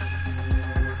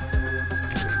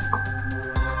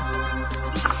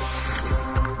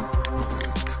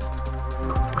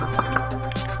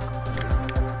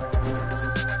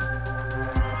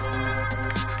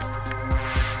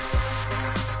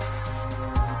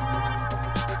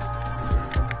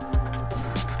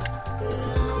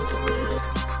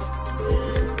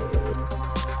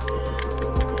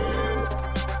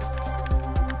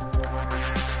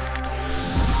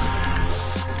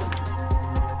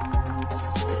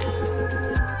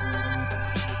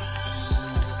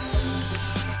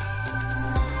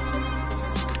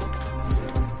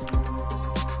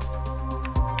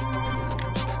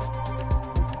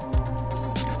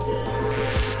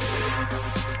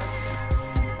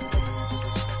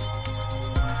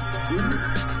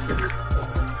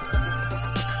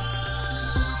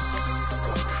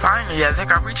 Finally, I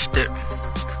think I reached it.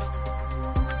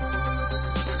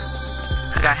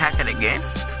 I got hacked again.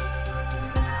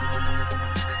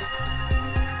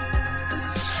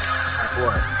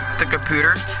 What? The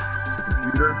computer. The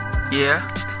computer? Yeah.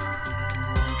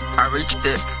 I reached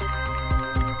it.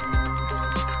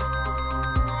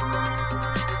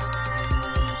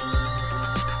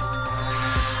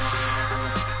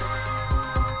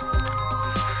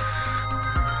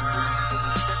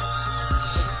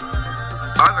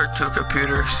 Other 2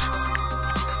 computers.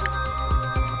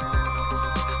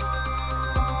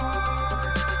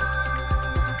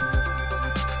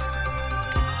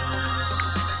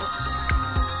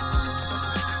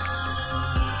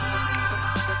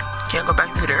 Can't go back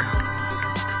through there.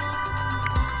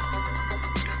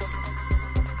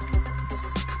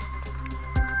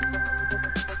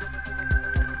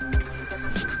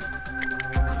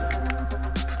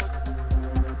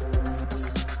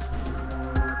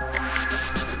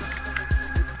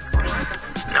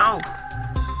 No.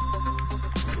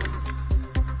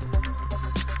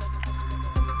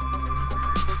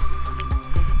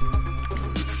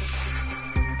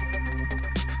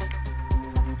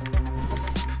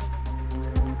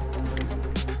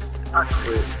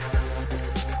 quit.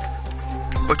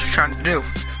 What you trying to do?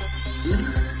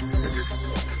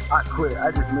 I quit.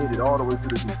 I just made it all the way to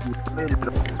the computer. I made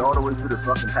it all the way to the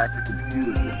fucking hacked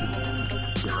computer just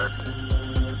to get arrested.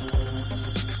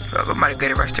 Well, I might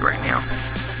get arrested right now.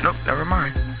 Nope, never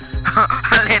mind.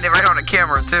 I landed right on the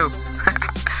camera too.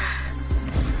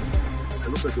 It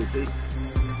looks like they take.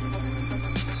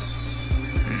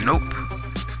 Nope.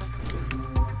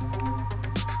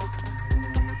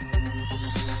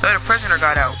 Oh, the prisoner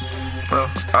got out.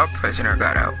 Well, a prisoner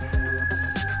got out.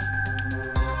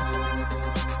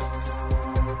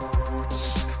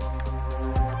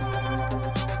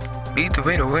 Lead the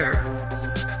way to where?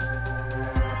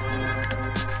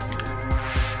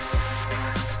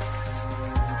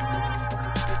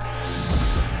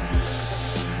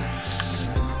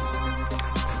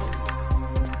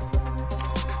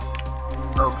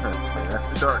 Okay, that's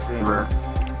the dark gamer.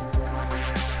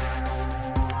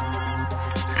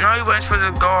 No, he went for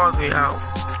the go all the way out.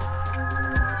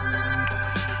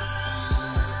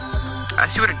 I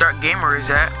see where the dark gamer is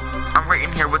at. I'm right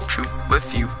in here with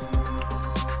you.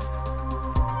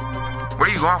 What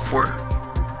are you going for?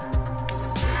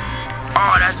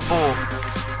 Oh, that's bull.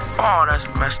 Oh, that's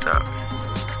messed up.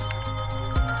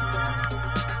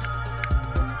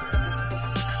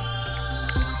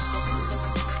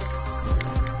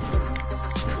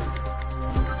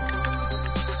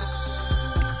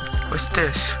 What's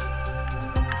this?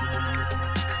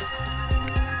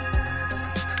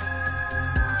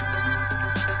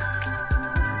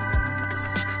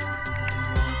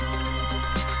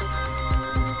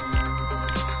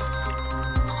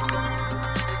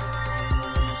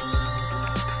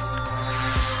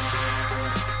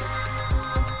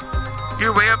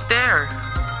 You're way up there.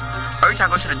 Oh, you're trying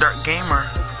to go to the dark gamer.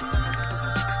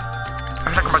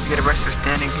 I'm like about to get arrested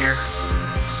standing here.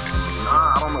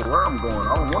 Nah, I don't know where I'm going.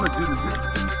 I don't want to do this.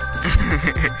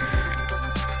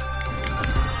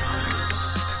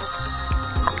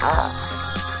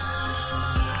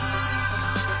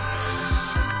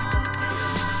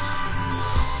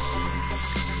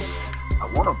 I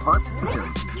want to punch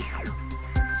him.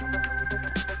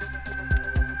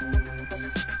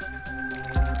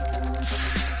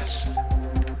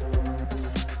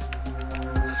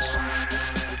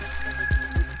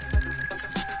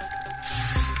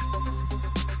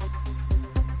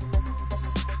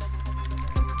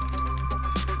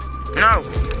 No.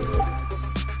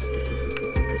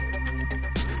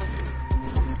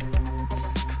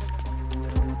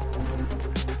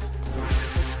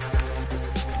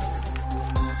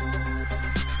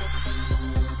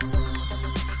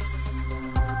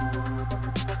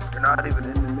 You're not even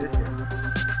in the mission.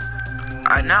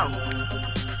 I know.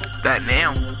 That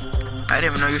now. I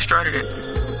didn't even know you started it.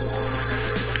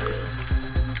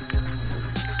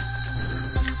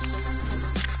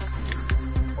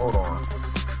 Hold on.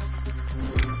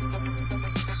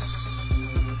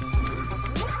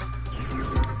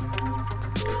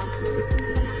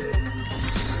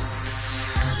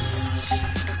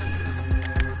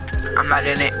 I'm not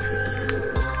in it.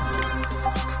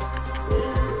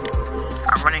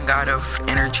 I'm running out of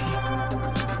energy.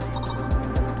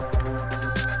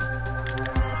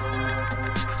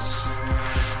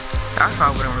 That's why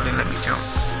it wouldn't really let me jump.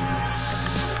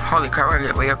 Holy crap, I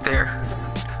get way up there.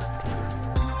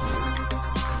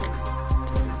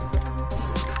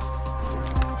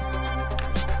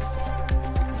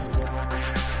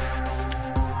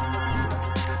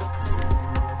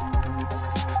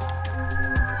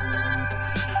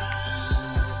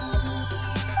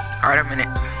 Alright, I'm in it.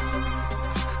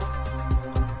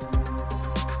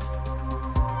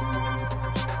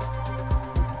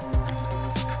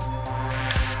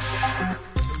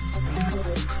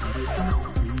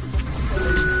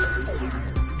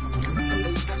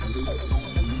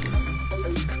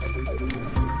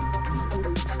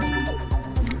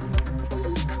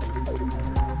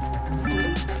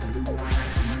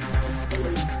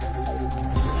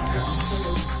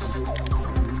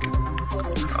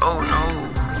 Oh no.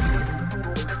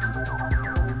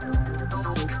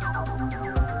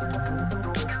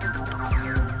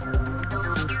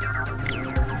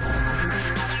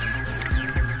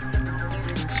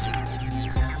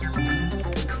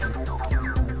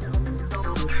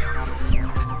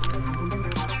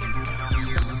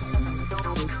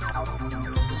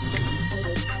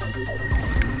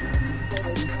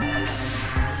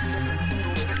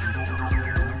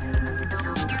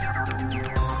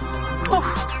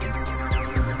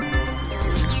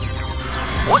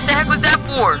 What the heck was that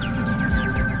for?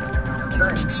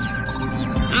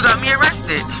 You got me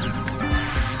arrested.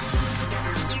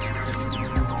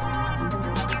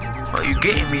 Oh, you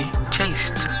getting me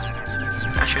chased.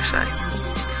 I should say.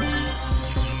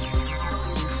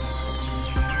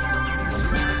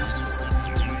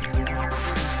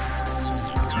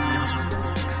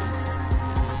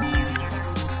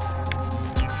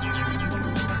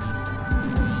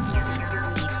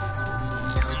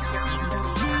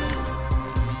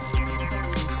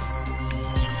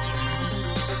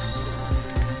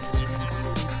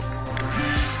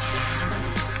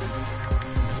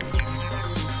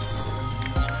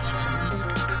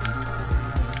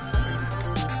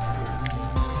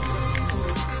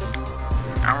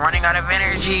 I'm running out of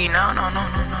energy. No.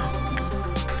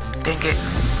 Think it.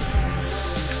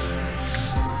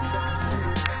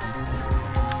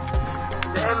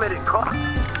 Damn it caught.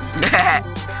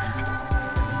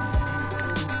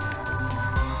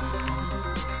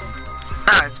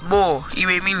 Nah, it's bull. He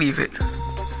made me leave it.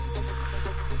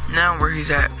 Now where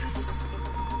he's at.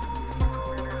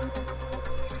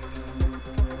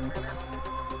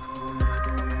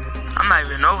 I'm not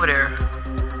even over there.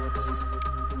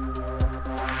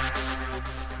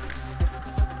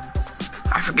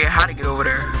 I forget how to get over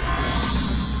there.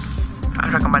 I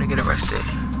feel like I'm about to get arrested.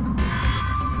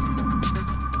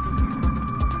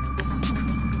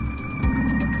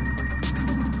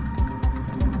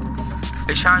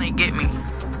 It's trying to get me.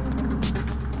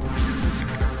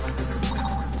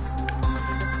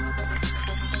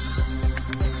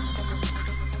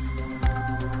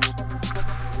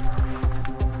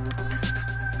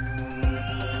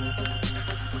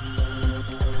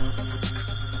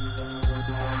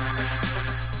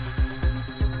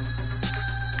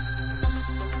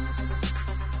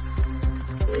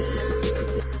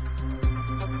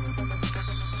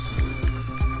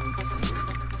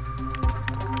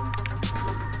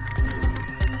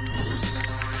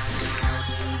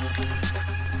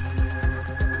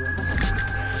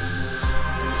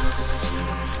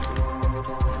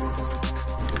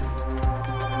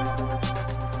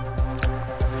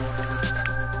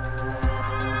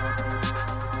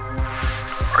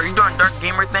 Are you doing dark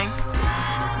gamer thing?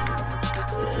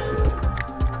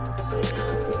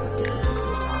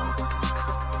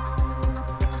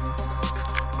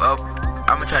 Well,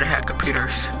 I'm gonna try to hack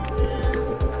computers.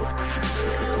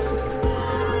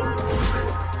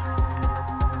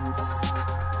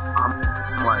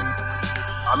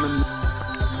 I'm in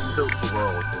the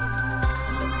world.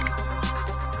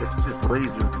 It's just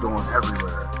lasers going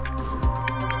everywhere.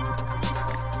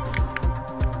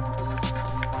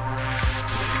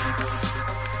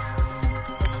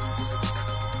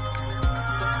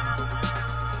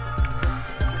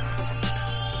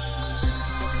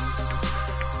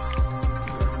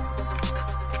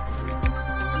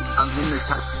 I'm in the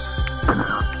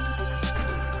now.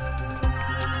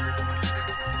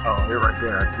 Oh, you're right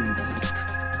there. I see you.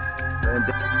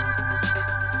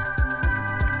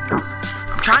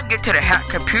 I'm trying to get to the hack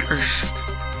computers.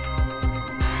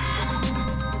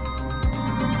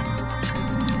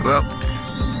 Well.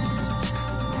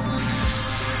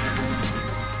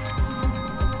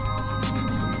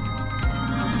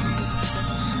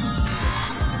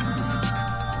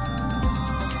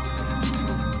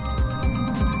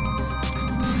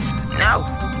 No.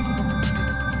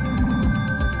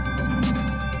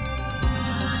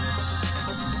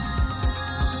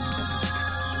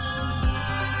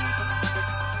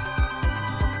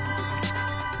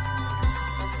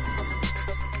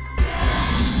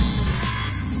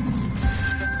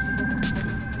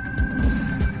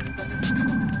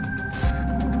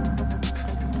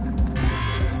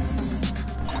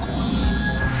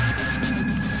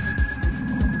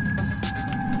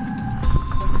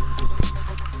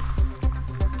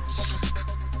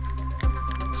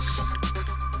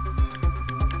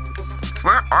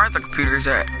 Where are the computers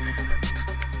at?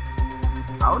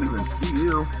 I don't even see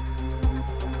you.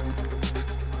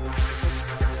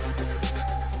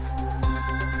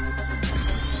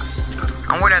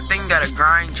 I'm where that thing got a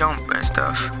grind, jump, and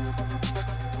stuff.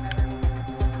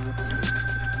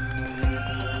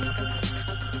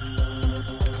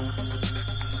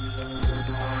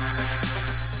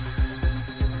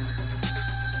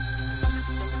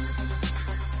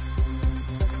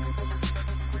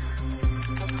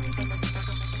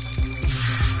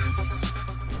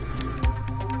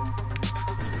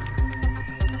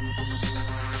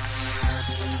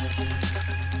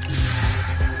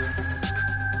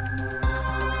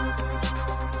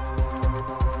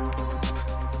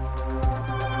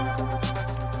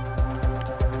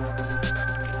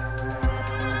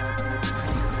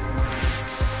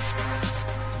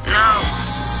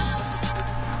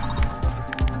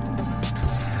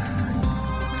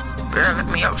 Better let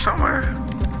me out somewhere.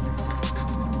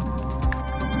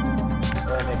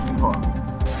 That makes you caught.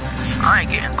 I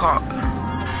ain't getting caught.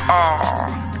 Oh.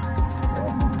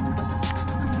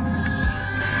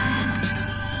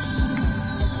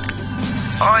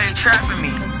 Oh, they trapping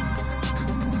me.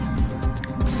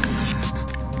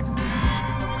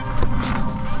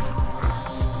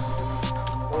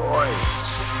 Boy.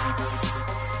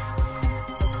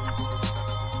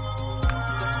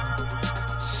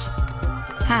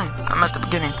 I'm at the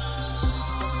beginning.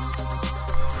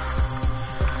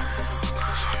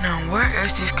 Now, where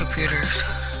is these computers?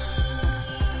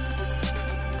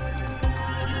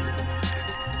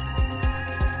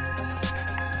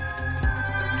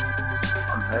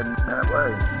 I'm heading that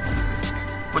way.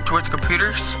 Which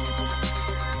computers?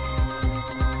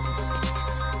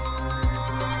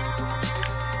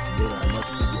 Yeah, I must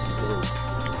be getting close.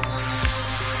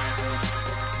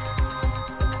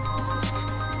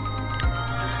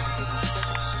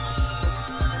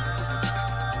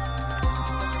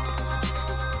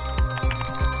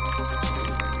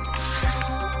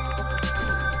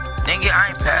 Dang it, I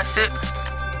ain't passed it.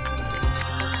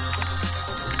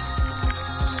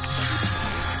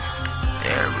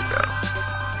 There we go.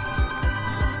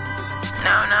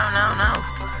 No.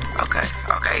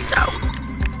 Okay, no.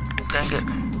 Dang it.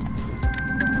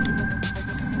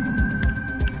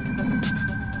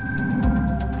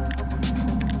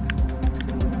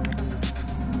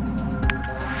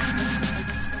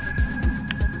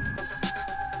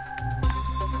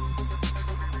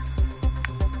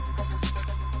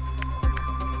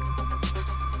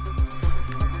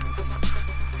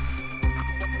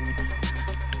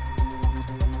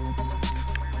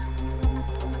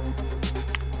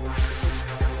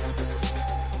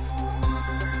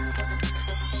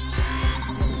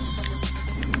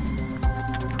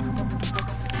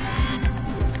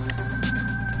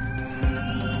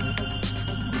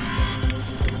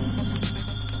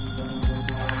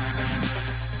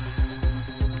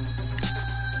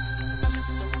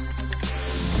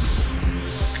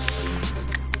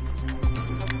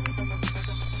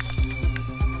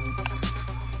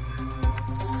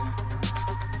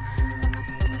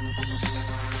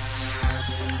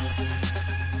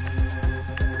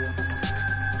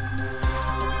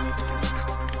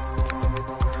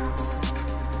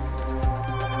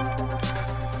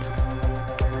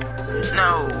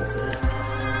 No.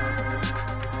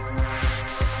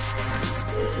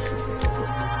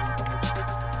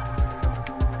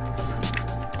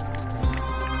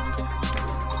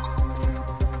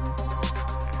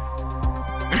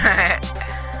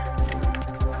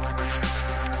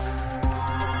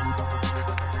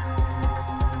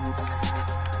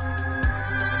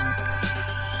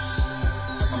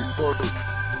 I'm close.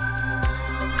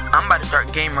 I'm about to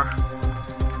start gamer.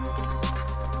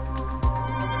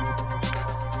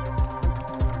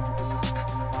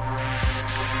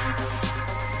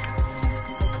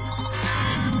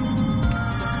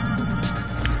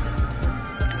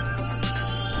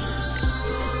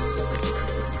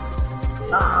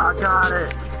 Ah, I got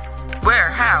it. Where?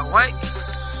 How? What?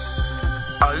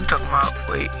 Oh, you talking about?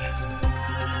 Wait.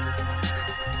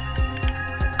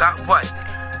 Got what?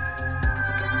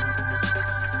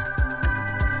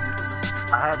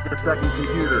 I had the second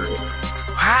computer.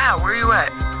 How? Where you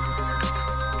at?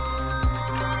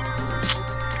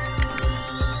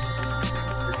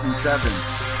 It's in 7.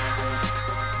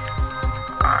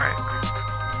 Alright.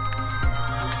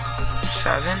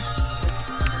 7.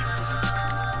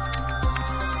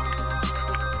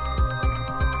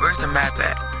 Where's the map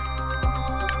at?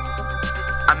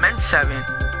 I'm in 7.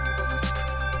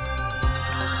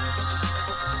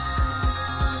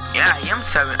 Yeah, I am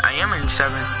 7. I am in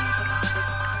 7.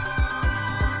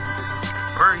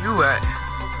 Where are you at?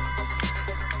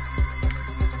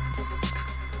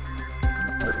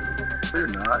 You're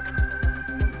not.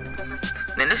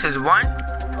 Then this is 1.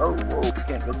 Oh, whoa, we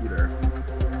can't go through there.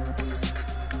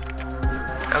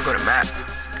 I'll go to map.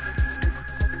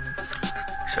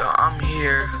 So I'm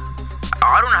here. Oh,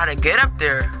 I don't know how to get up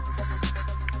there.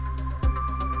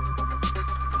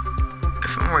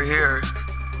 If I'm right here,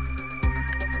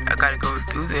 I gotta go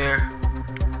through there.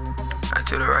 And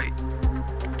to the right.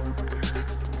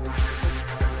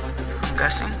 I'm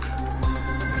guessing.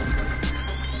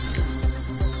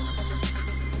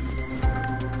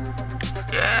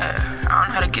 Yeah, I don't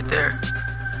know how to get there.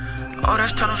 Oh,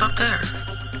 there's tunnels up there.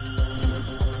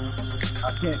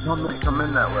 I can't come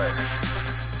in that way.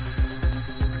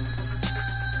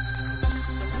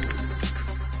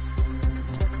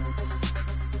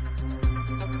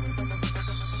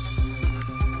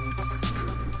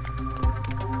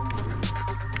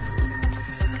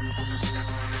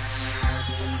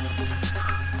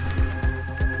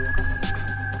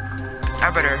 I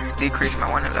better decrease my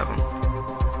 1 level.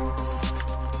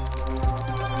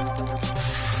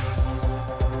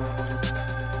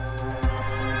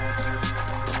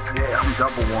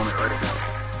 double want it right now.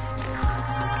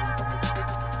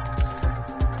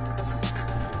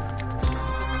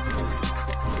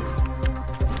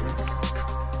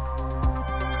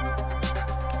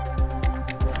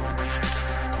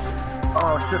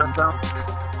 Oh shit, I found.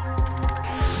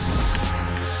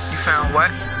 You found what?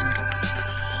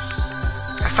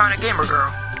 I found a gamer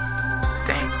girl.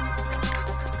 Dang.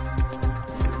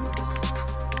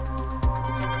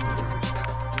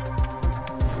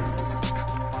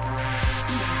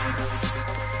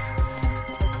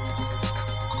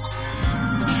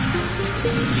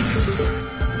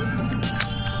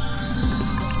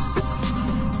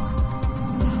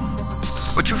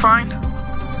 What you find?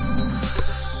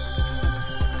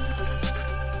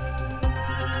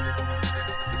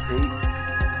 Tape.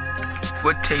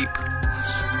 What tape?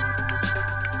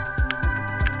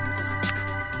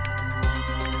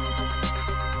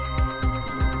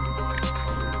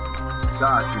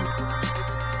 Got you.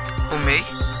 Who, me?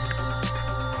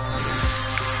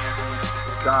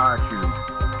 Got you.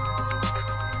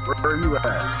 Where are you at?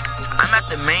 I'm at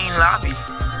the main lobby.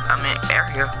 I'm in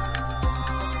area.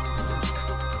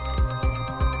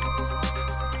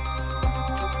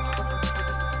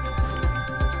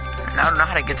 And I don't know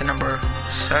how to get to number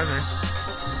 7.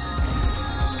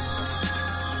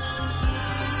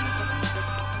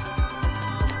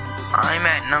 I'm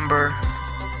at number,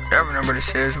 whatever number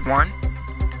this is, 1.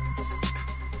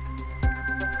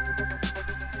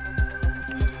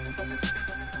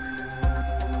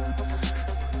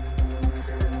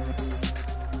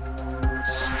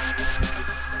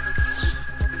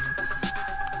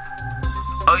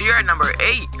 Oh, you're at number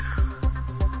 8.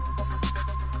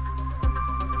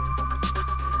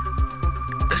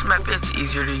 This map is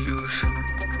easier to use.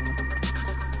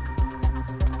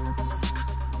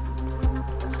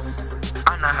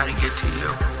 I know how to get to you.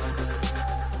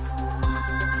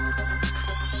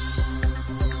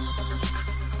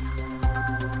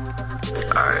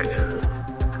 Alright.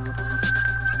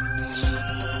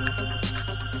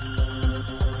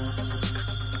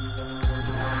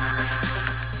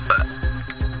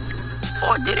 Oh,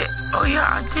 I did it. Oh yeah,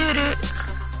 I did it.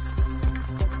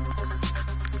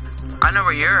 I know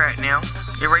where you're at now.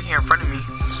 You're right here in front of me.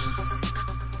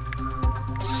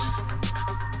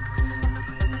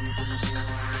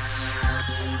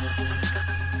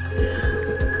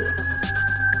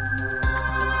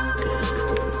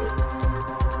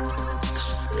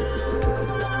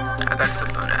 I gotta stop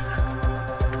doing that.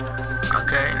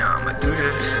 Okay, now I'm gonna do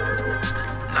this.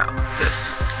 No, this.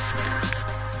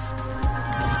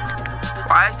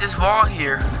 Why is this wall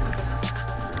here?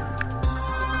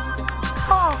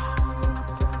 Oh.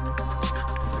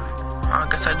 I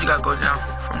guess I do gotta go down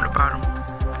from the bottom.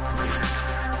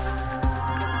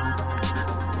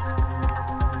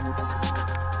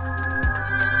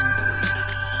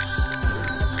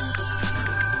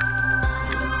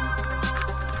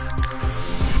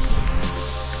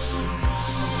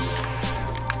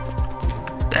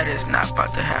 That is not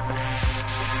about to happen.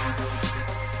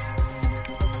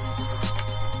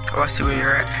 Oh, I see where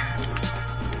you're at.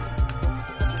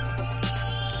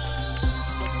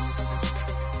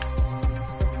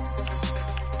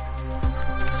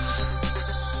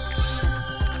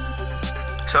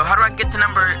 So how do I get to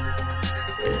number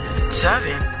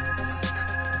 7?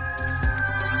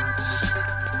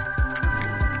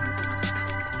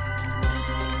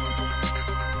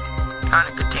 Not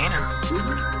a container.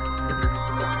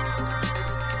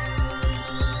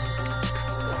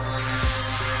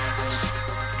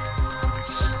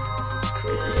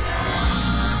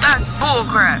 That's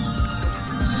bullcrap.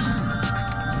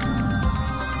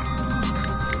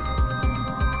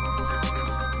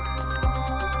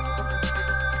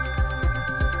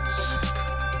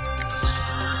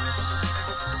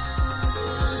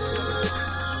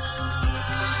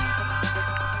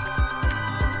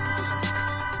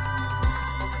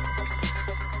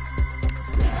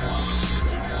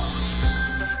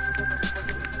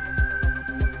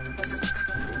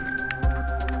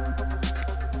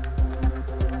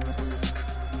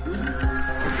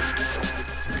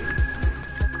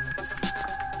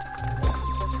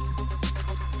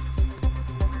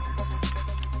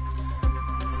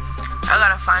 I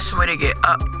gotta find some way to get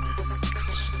up.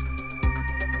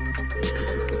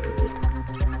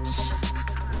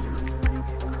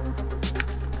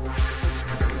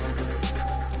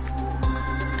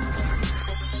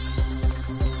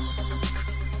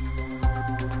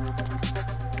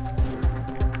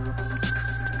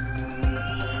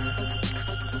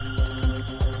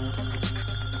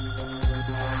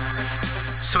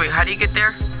 So wait, how do you get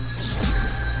there?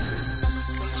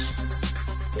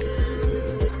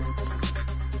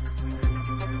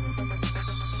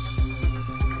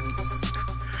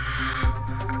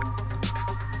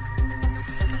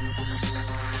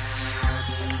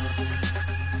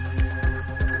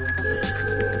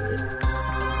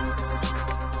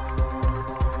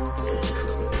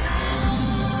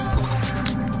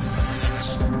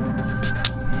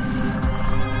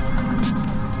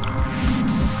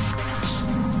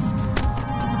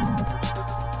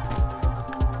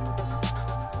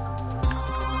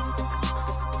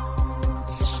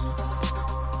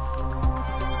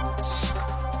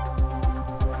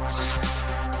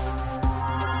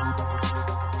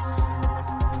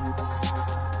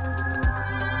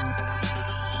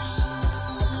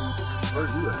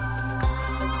 Where's you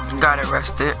at? Got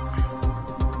arrested.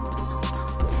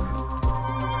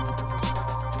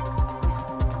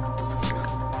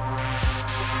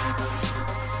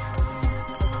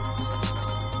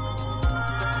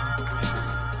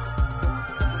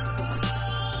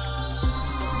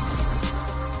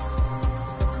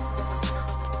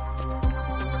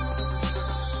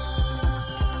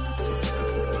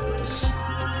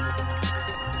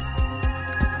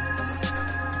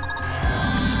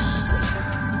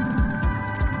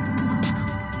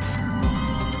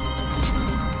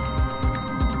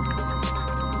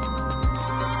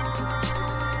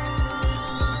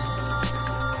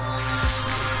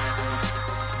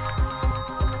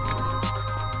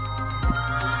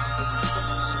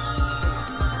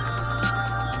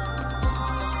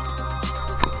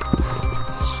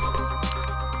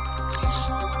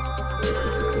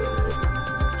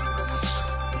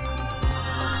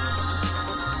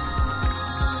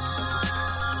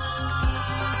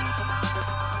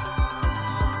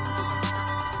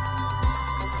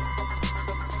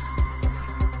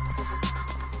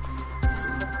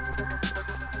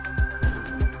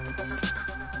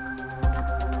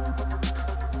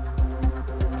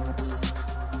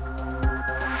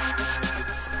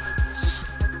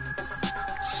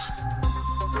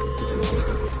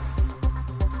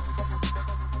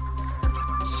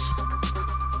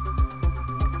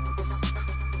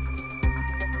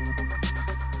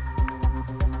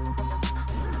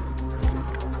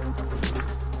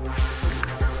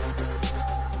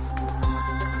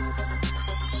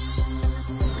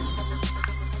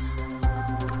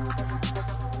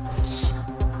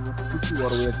 All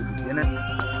the way at the beginning?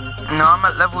 No, I'm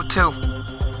at level 2.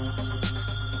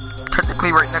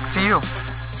 Technically right next to you.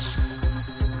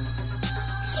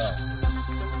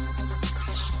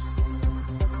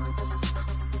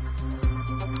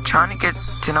 Trying to get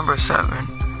to number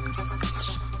 7.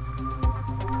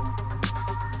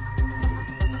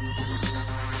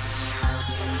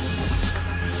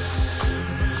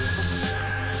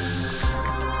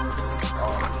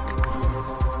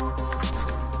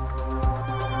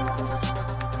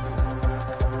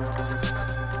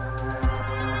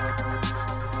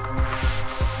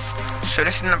 So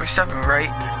this is number 7, right?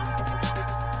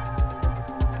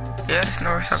 Yeah, this is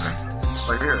number 7.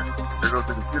 Right here. There goes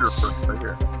the computer first, right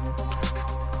here.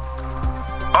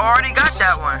 Oh, I already got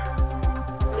that one.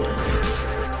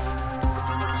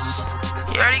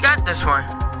 You already got this one.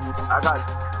 I got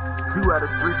 2 out of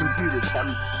 3 computers. How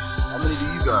many do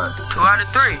you got? 2 out of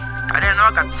 3. I didn't know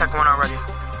I got the second one already.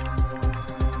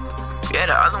 Yeah,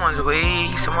 the other one's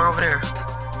way somewhere over there.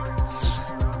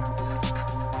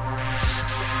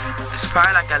 It's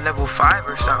probably like at level 5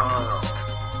 or something.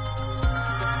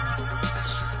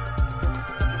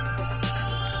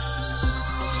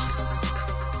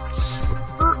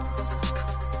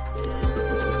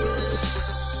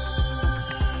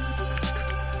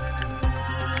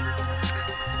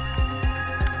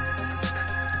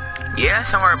 Yeah,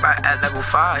 somewhere about at level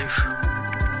 5.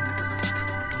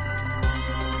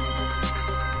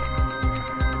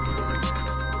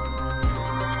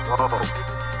 Whoa.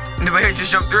 The way I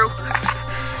just jumped through.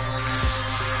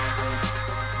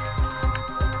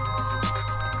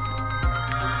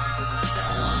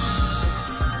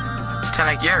 Sound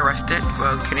like you're arrested.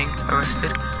 Well, kidding,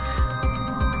 arrested.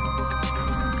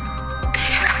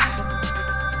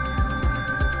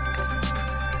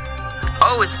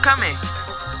 Oh, it's coming.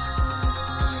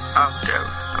 Oh, there,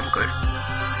 I'm good.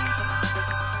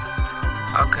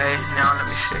 Okay, now let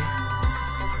me see.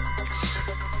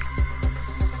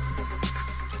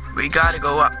 We gotta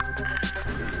go up.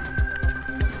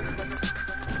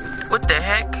 What the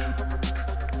heck?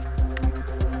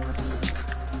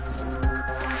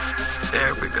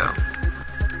 There we go.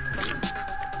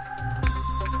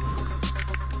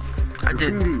 I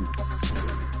did.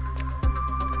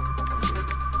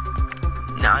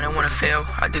 No, I don't want to fail.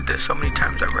 I did this so many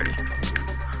times already.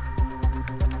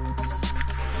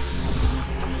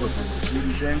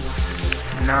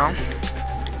 No.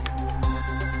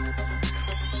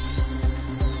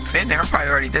 If anything, I probably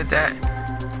already did that.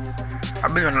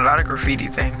 I've been doing a lot of graffiti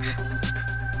things.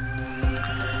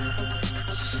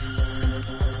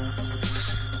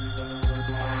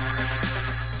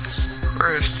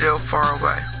 We're still far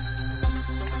away.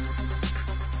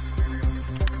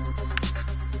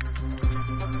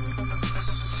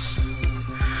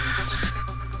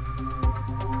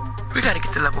 We gotta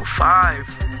get to level 5.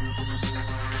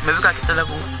 Maybe we gotta get to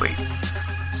level... Wait.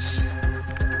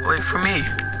 Wait for me.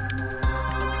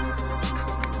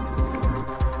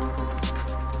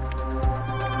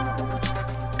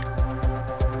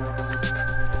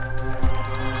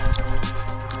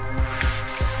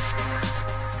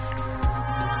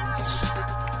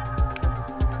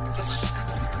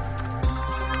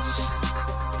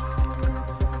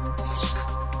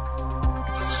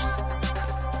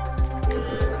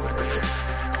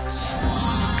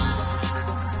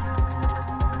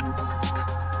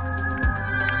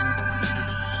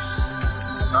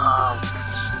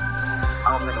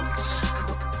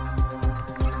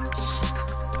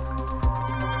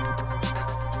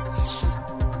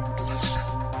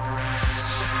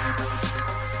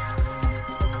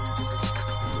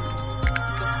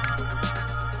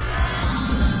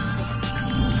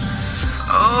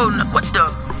 Oh, no, what the?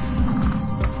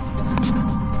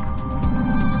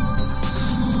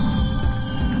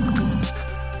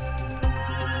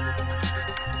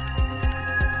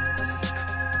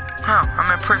 Huh,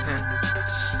 I'm in prison.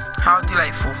 How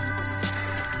delightful.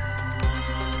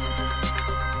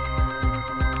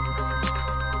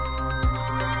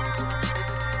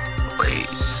 Wait.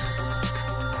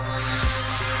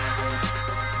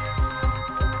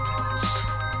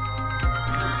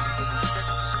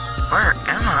 Where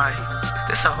am I?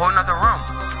 This is a whole nother room.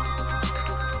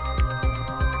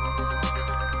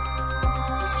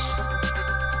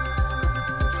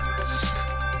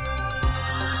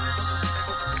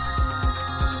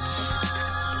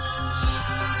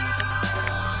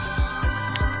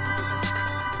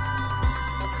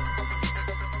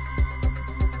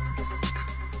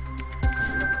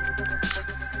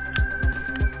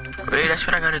 Wait, that's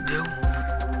what I gotta do.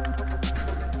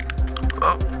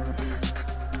 Oh.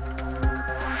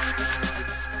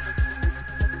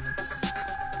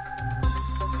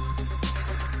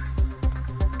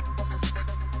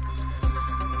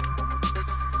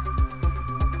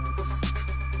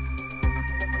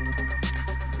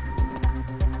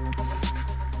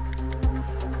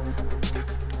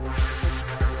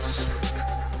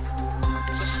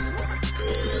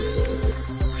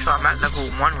 So I'm at level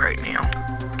 1 right now.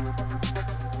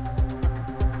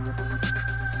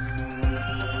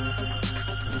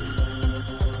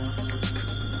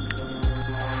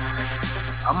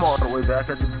 I'm all the way back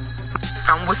at the...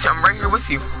 I'm right here with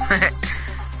you.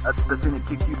 That's the thing that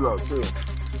kicked you out, too.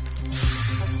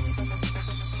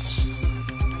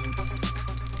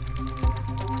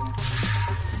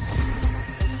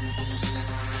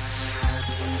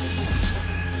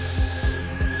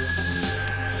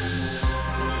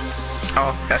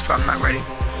 Oh, that's why I'm not ready.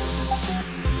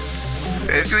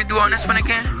 If we do on this one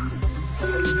again?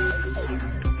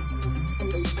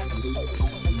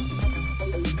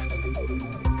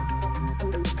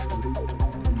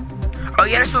 Oh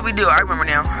yeah, that's what we do. I remember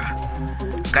now.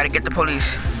 Gotta get the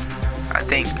police, I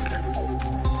think.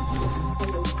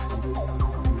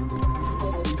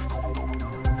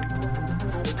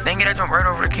 Dang it, I jumped right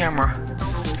over the camera.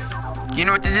 You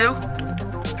know what to do?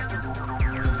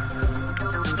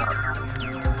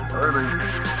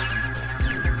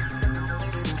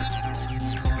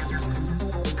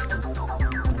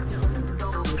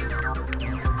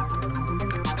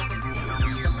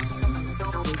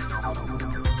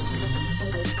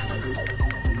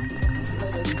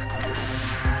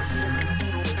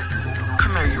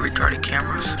 Come here, you retarded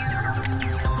cameras.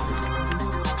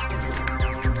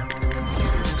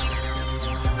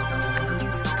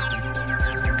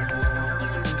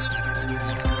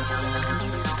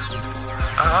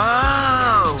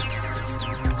 Oh,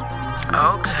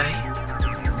 okay.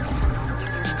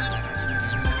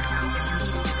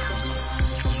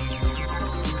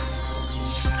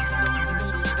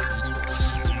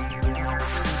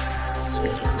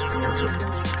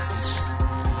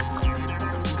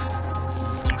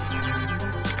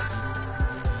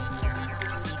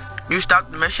 You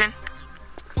stopped the mission?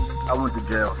 I went to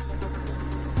jail.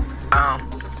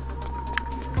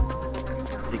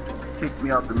 They kicked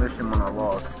me out the mission when I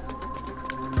lost.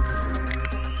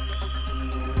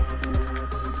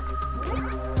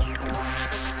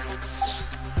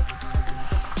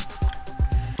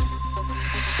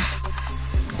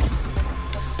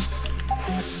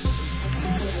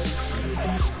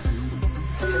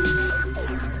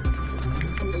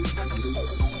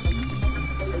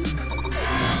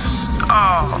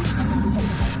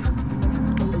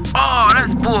 Oh,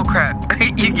 that's bullcrap.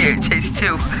 You get chased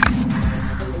too.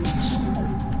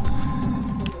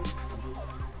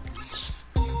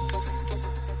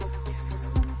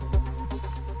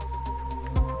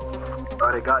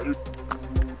 Oh, they got you?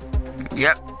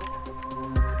 Yep.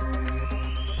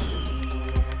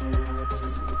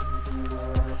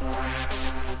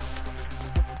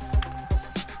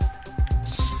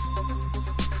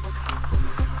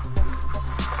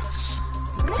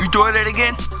 You doing it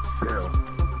again? Yeah.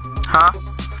 Huh?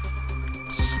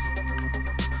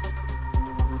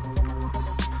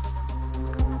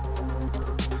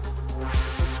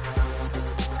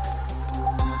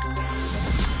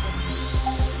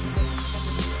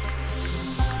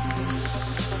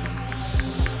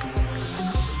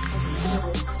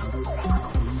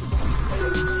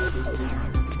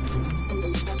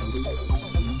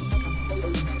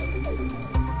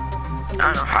 I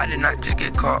don't know how did not just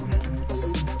get caught.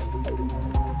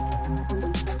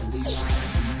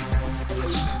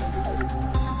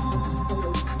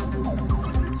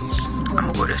 I'm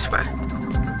gonna go this way.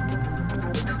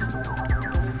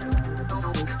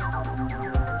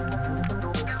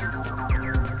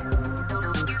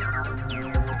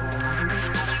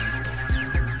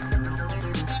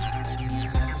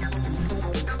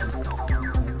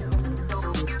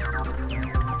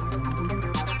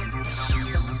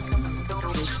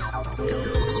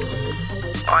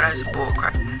 Oh, that's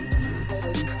bullcrap.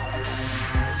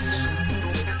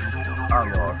 I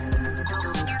lost.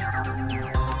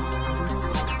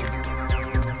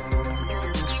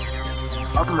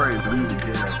 I'm ready to leave the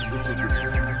jail. This is good.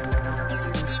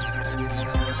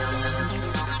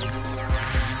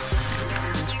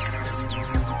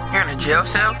 You're in a jail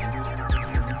cell?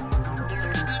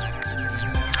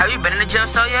 Have you been in a jail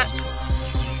cell yet?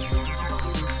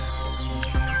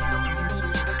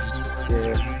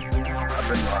 Yeah, I've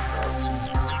been locked up.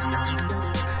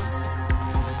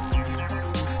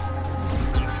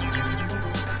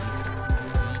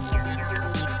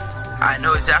 I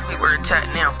know exactly where it's at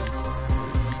now.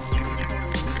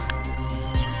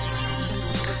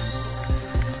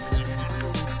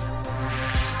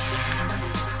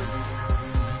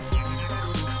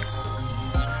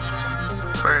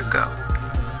 Where'd it go?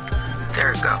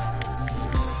 There it go.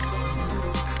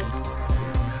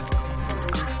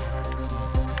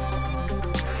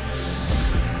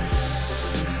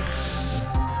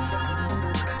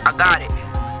 I got it.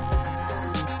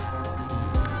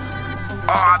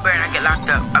 Oh, I better not get locked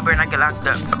up. I better not get locked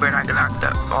up. I better not get locked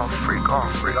up. Oh, freak. Oh,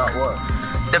 freak. Got what?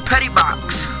 The petty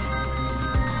box.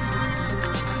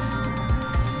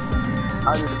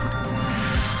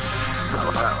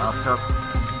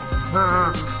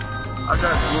 I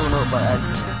got blown up by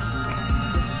accident.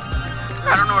 I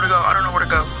don't know where to go. I don't know where to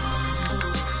go.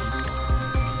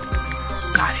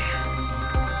 Got it.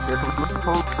 If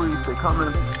the police, they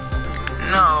coming.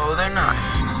 No, they're not.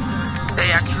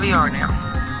 They actually are now.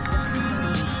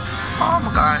 Oh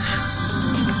my gosh.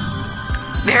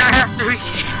 They're after me.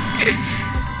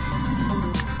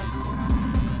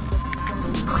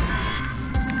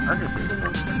 I just did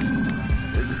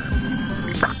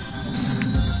something.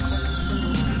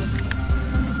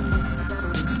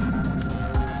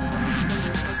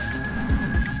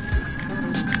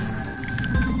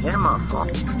 In my phone.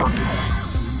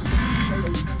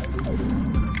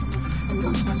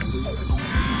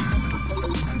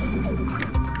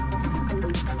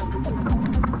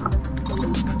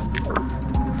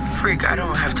 Freak, I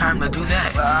don't have time to do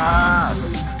that. Ah.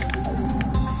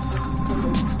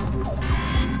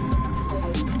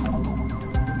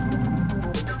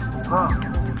 Huh.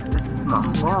 This is my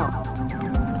phone.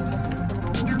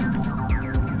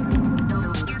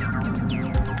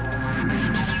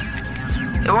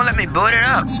 It won't let me build it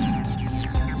up.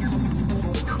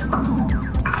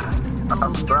 I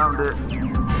found it.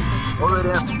 Over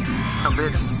there.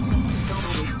 Bitch.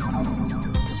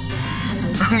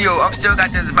 Yo, I've still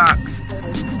got this box.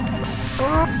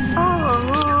 Oh,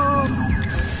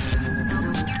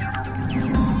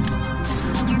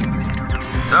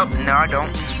 no, I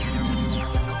don't.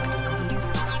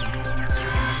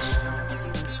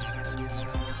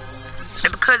 It's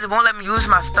because it won't let me use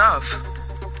my stuff.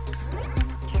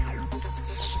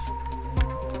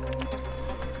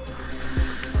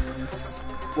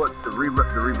 What, the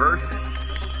reverse?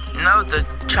 No, the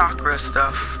chakra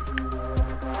stuff.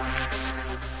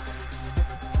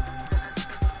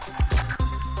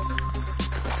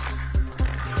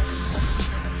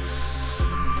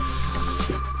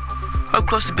 I'm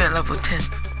close to being level 10.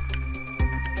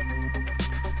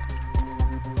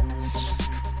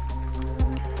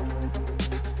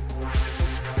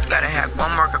 Gotta hack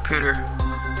one more computer.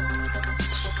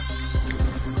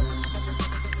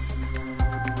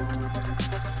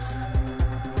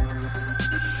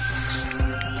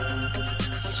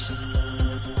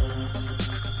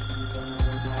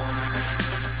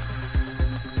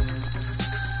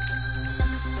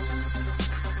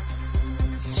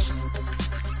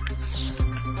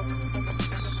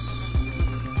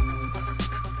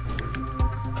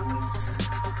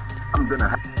 I'm gonna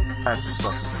hack this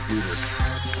fucking computer.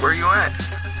 Where you at?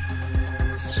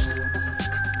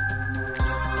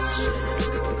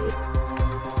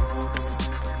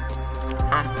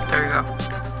 There you go.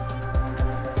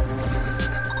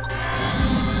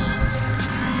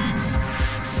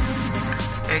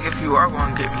 Hey, if you are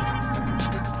going to get me.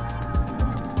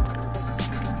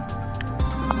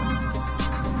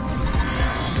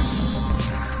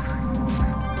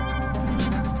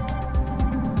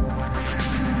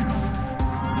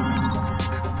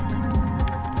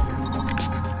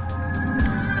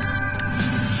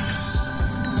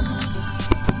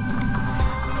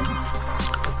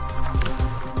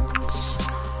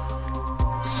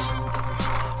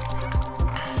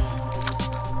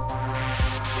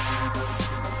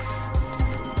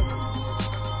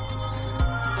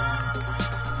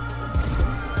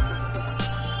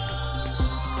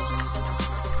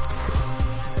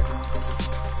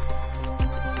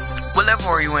 What level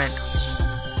are you in?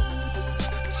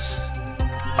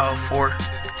 Oh, 4.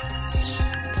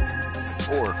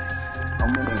 or a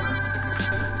minute.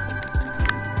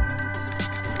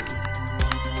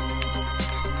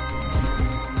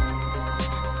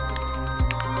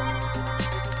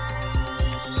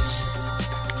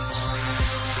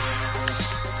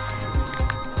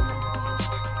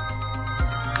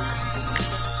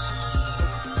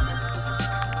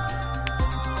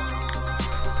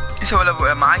 So what level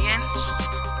am I in?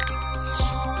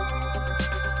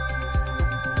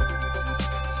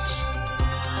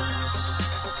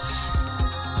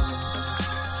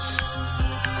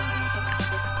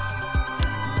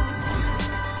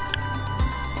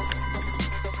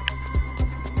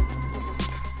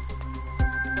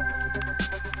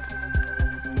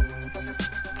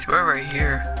 We're right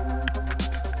here.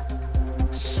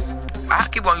 I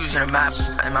keep on using the map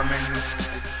in my menu.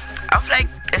 I feel like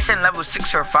it's in level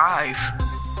 6 or 5.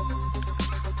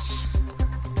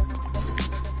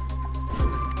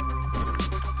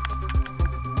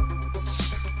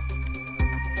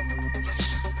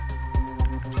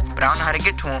 But I don't know how to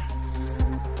get to him.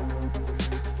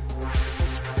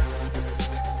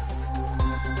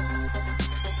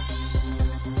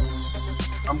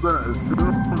 I'm gonna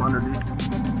assume under these.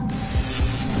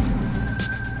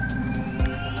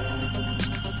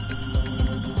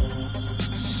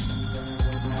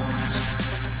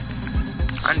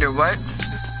 Under what?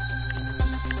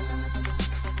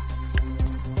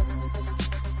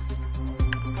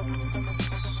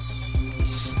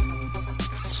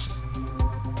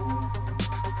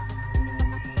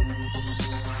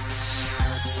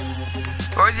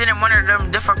 Or is it in one of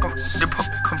them different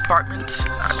compartments?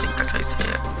 I think that's how you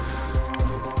say it.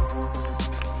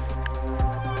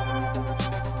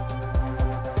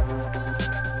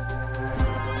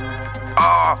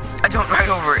 Oh, I jumped right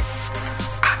over it.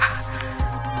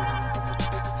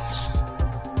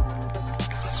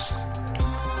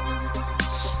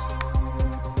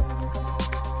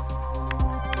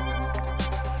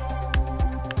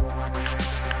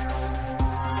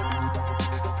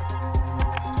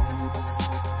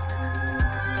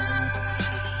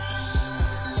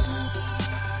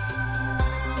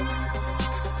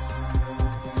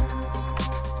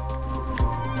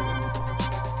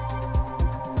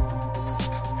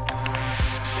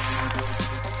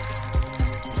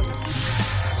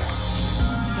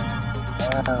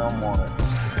 I'm on it.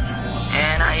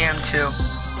 And I am too.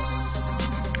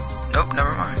 Nope,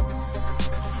 never mind.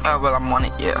 Oh, well, I'm on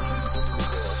it, yeah.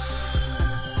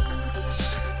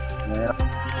 Yeah.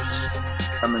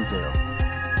 I'm in jail.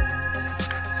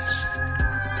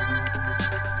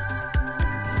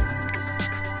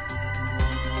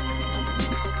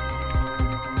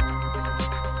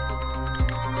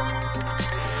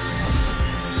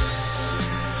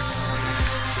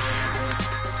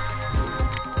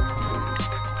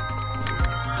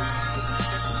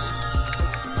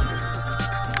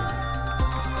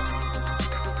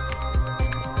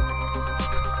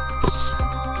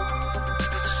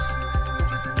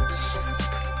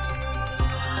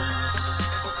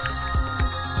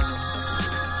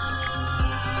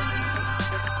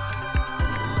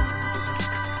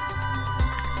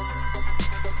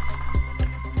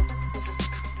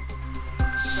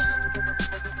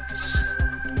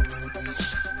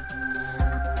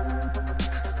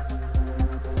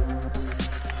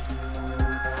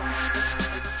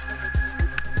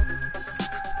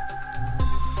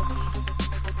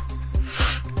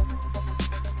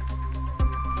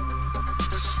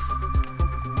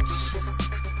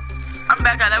 I'm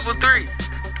back at level 3.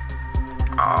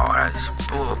 Oh, that's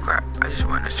bullcrap. I just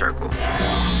went in a circle.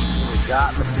 You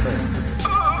got me.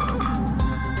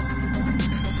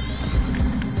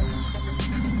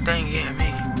 Dang, yeah,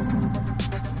 me.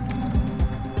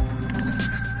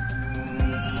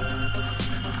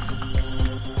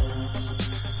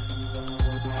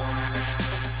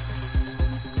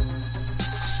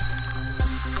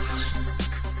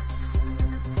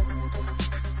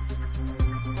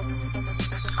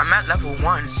 I'm at level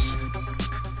 1.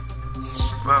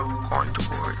 Well, going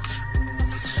towards.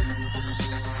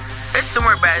 It's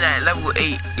somewhere back at level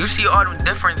 8. You see all them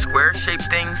different square shaped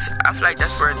things? I feel like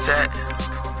that's where it's at.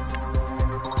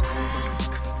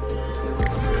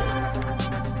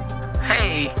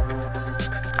 Hey!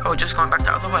 I was just going back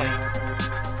the other way.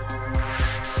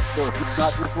 So it's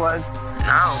not this way?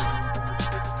 No.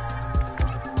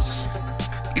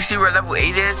 You see where level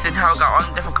 8 is and how it got all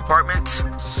them different compartments?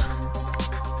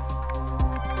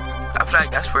 I feel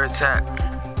like that's where it's at.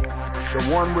 The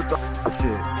one with the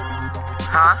shit.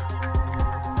 Huh?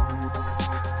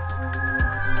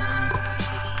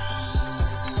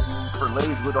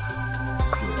 Relays with the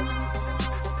shit.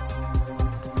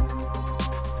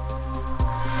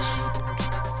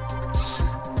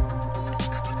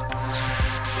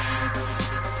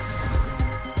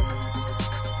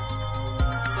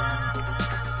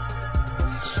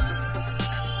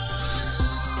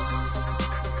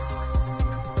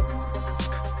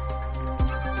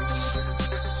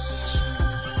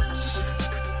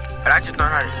 But I just don't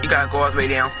know how to, you gotta go all the way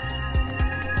down.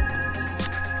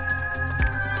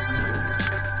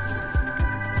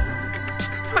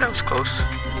 Oh, that was close.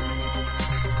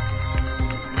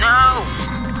 No!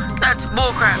 That's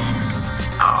bullcrap.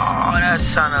 Oh, that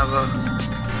son of a...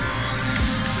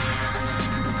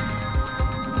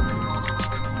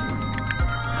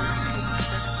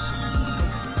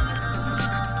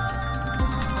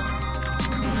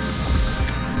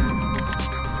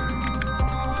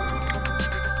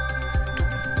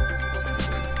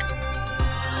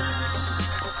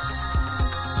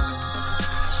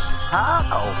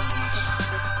 How?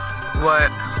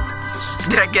 What?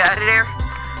 Did I get out of there?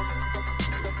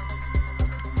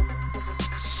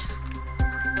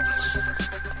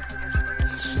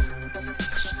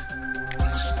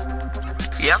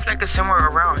 Yeah, I feel like it's somewhere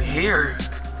around here.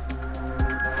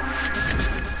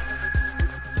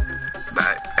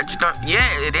 But I just don't,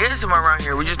 yeah, it is somewhere around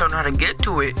here. We just don't know how to get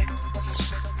to it.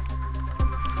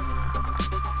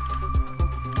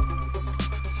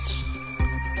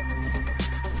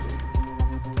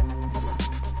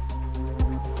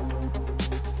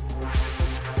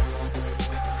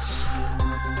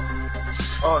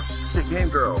 Oh, shit, game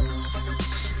girl.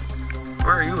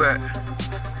 Where are you at?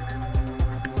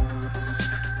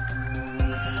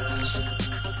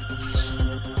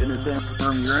 In the same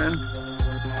room you're in?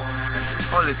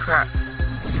 Holy crap.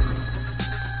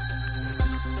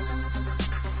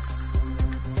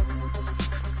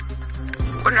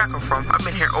 Where did I come from? I've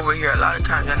been here over here a lot of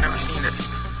times. I've never seen it.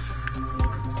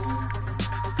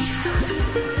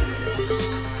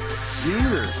 Me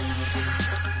either.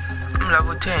 I'm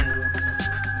level 10.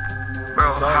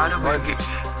 Bro, how do we get...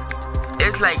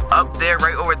 It's like up there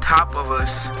right over top of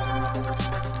us.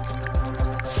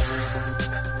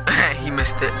 He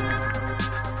missed it.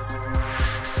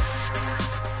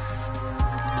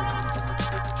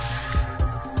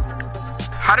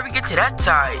 How do we get to that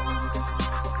side?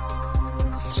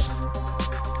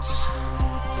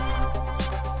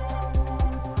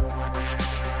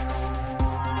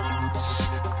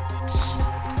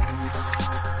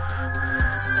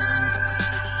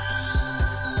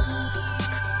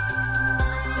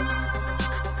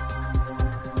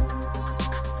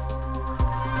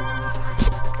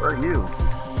 Where are you?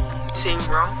 Same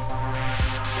room.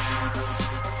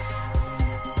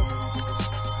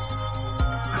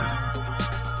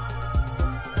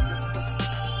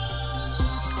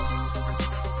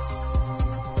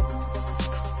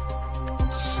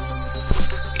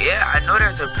 Yeah, I know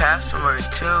there's a path somewhere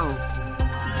too.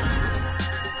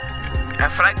 I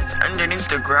feel like it's underneath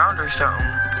the ground or something.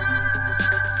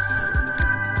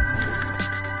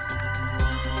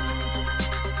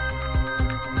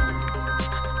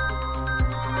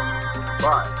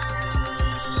 Why?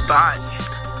 Bye.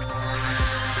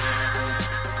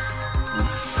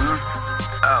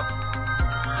 Oh.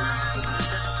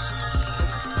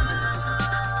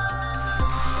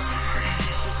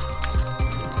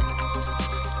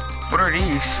 What are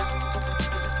these?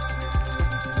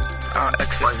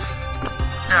 Exit.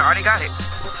 No, I already got it.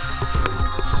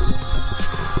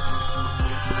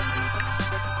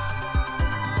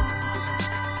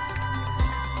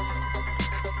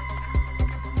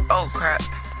 Oh crap.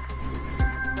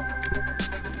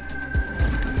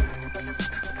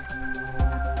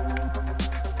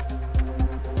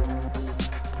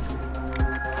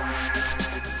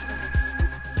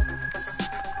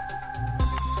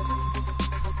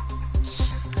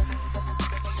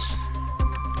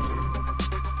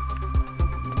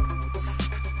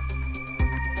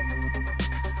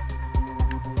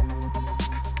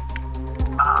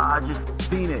 Ah, I just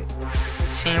seen it.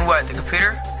 Seen what? The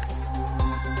computer?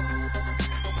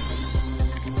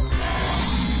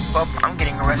 Well, I'm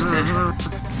getting arrested.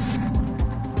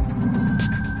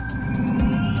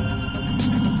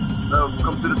 No,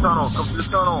 come through the tunnel. Come through the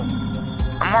tunnel.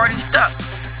 I'm already stuck.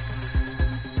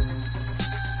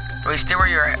 Wait, stay where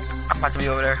you're at. I'm about to be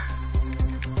over there.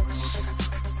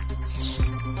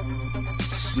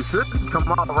 You should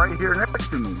come out right here next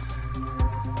to me.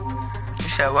 You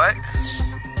said what?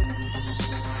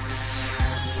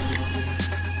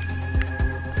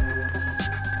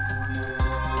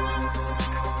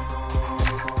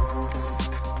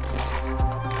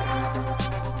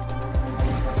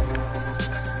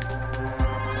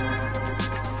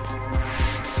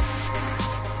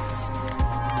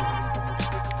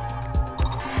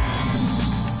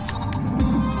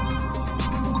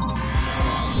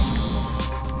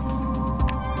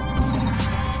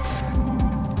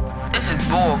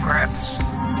 Bull crap.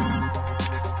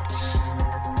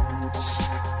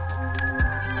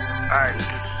 Alright.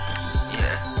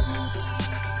 Yeah.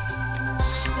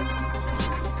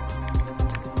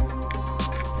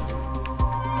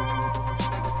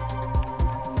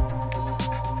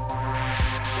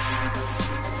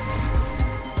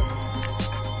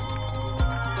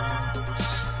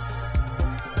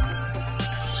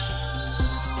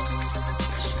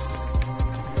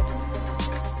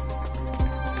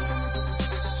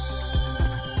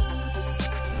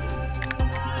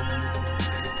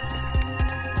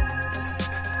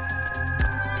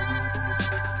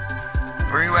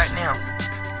 Where you at now?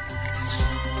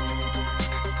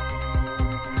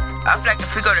 I feel like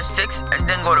if we go to 6 and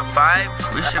then go to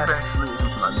 5, we should be.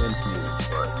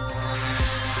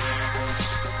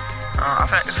 I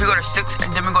feel like if we go to 6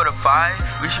 and then we go to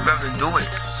 5, we should be able to do it.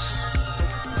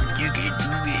 You can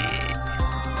do it.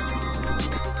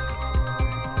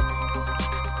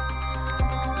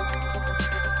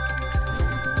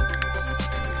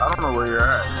 I don't know where you're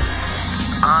at.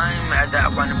 I'm at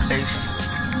that one place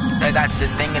that got the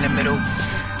thing in the middle.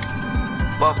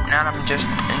 Well, now I'm just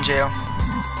in jail.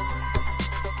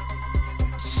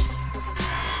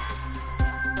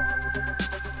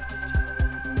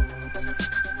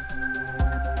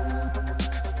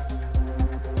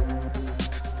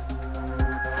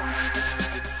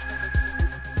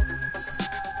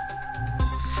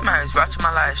 Somebody's watching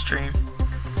my live stream.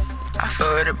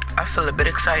 I feel a bit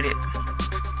excited.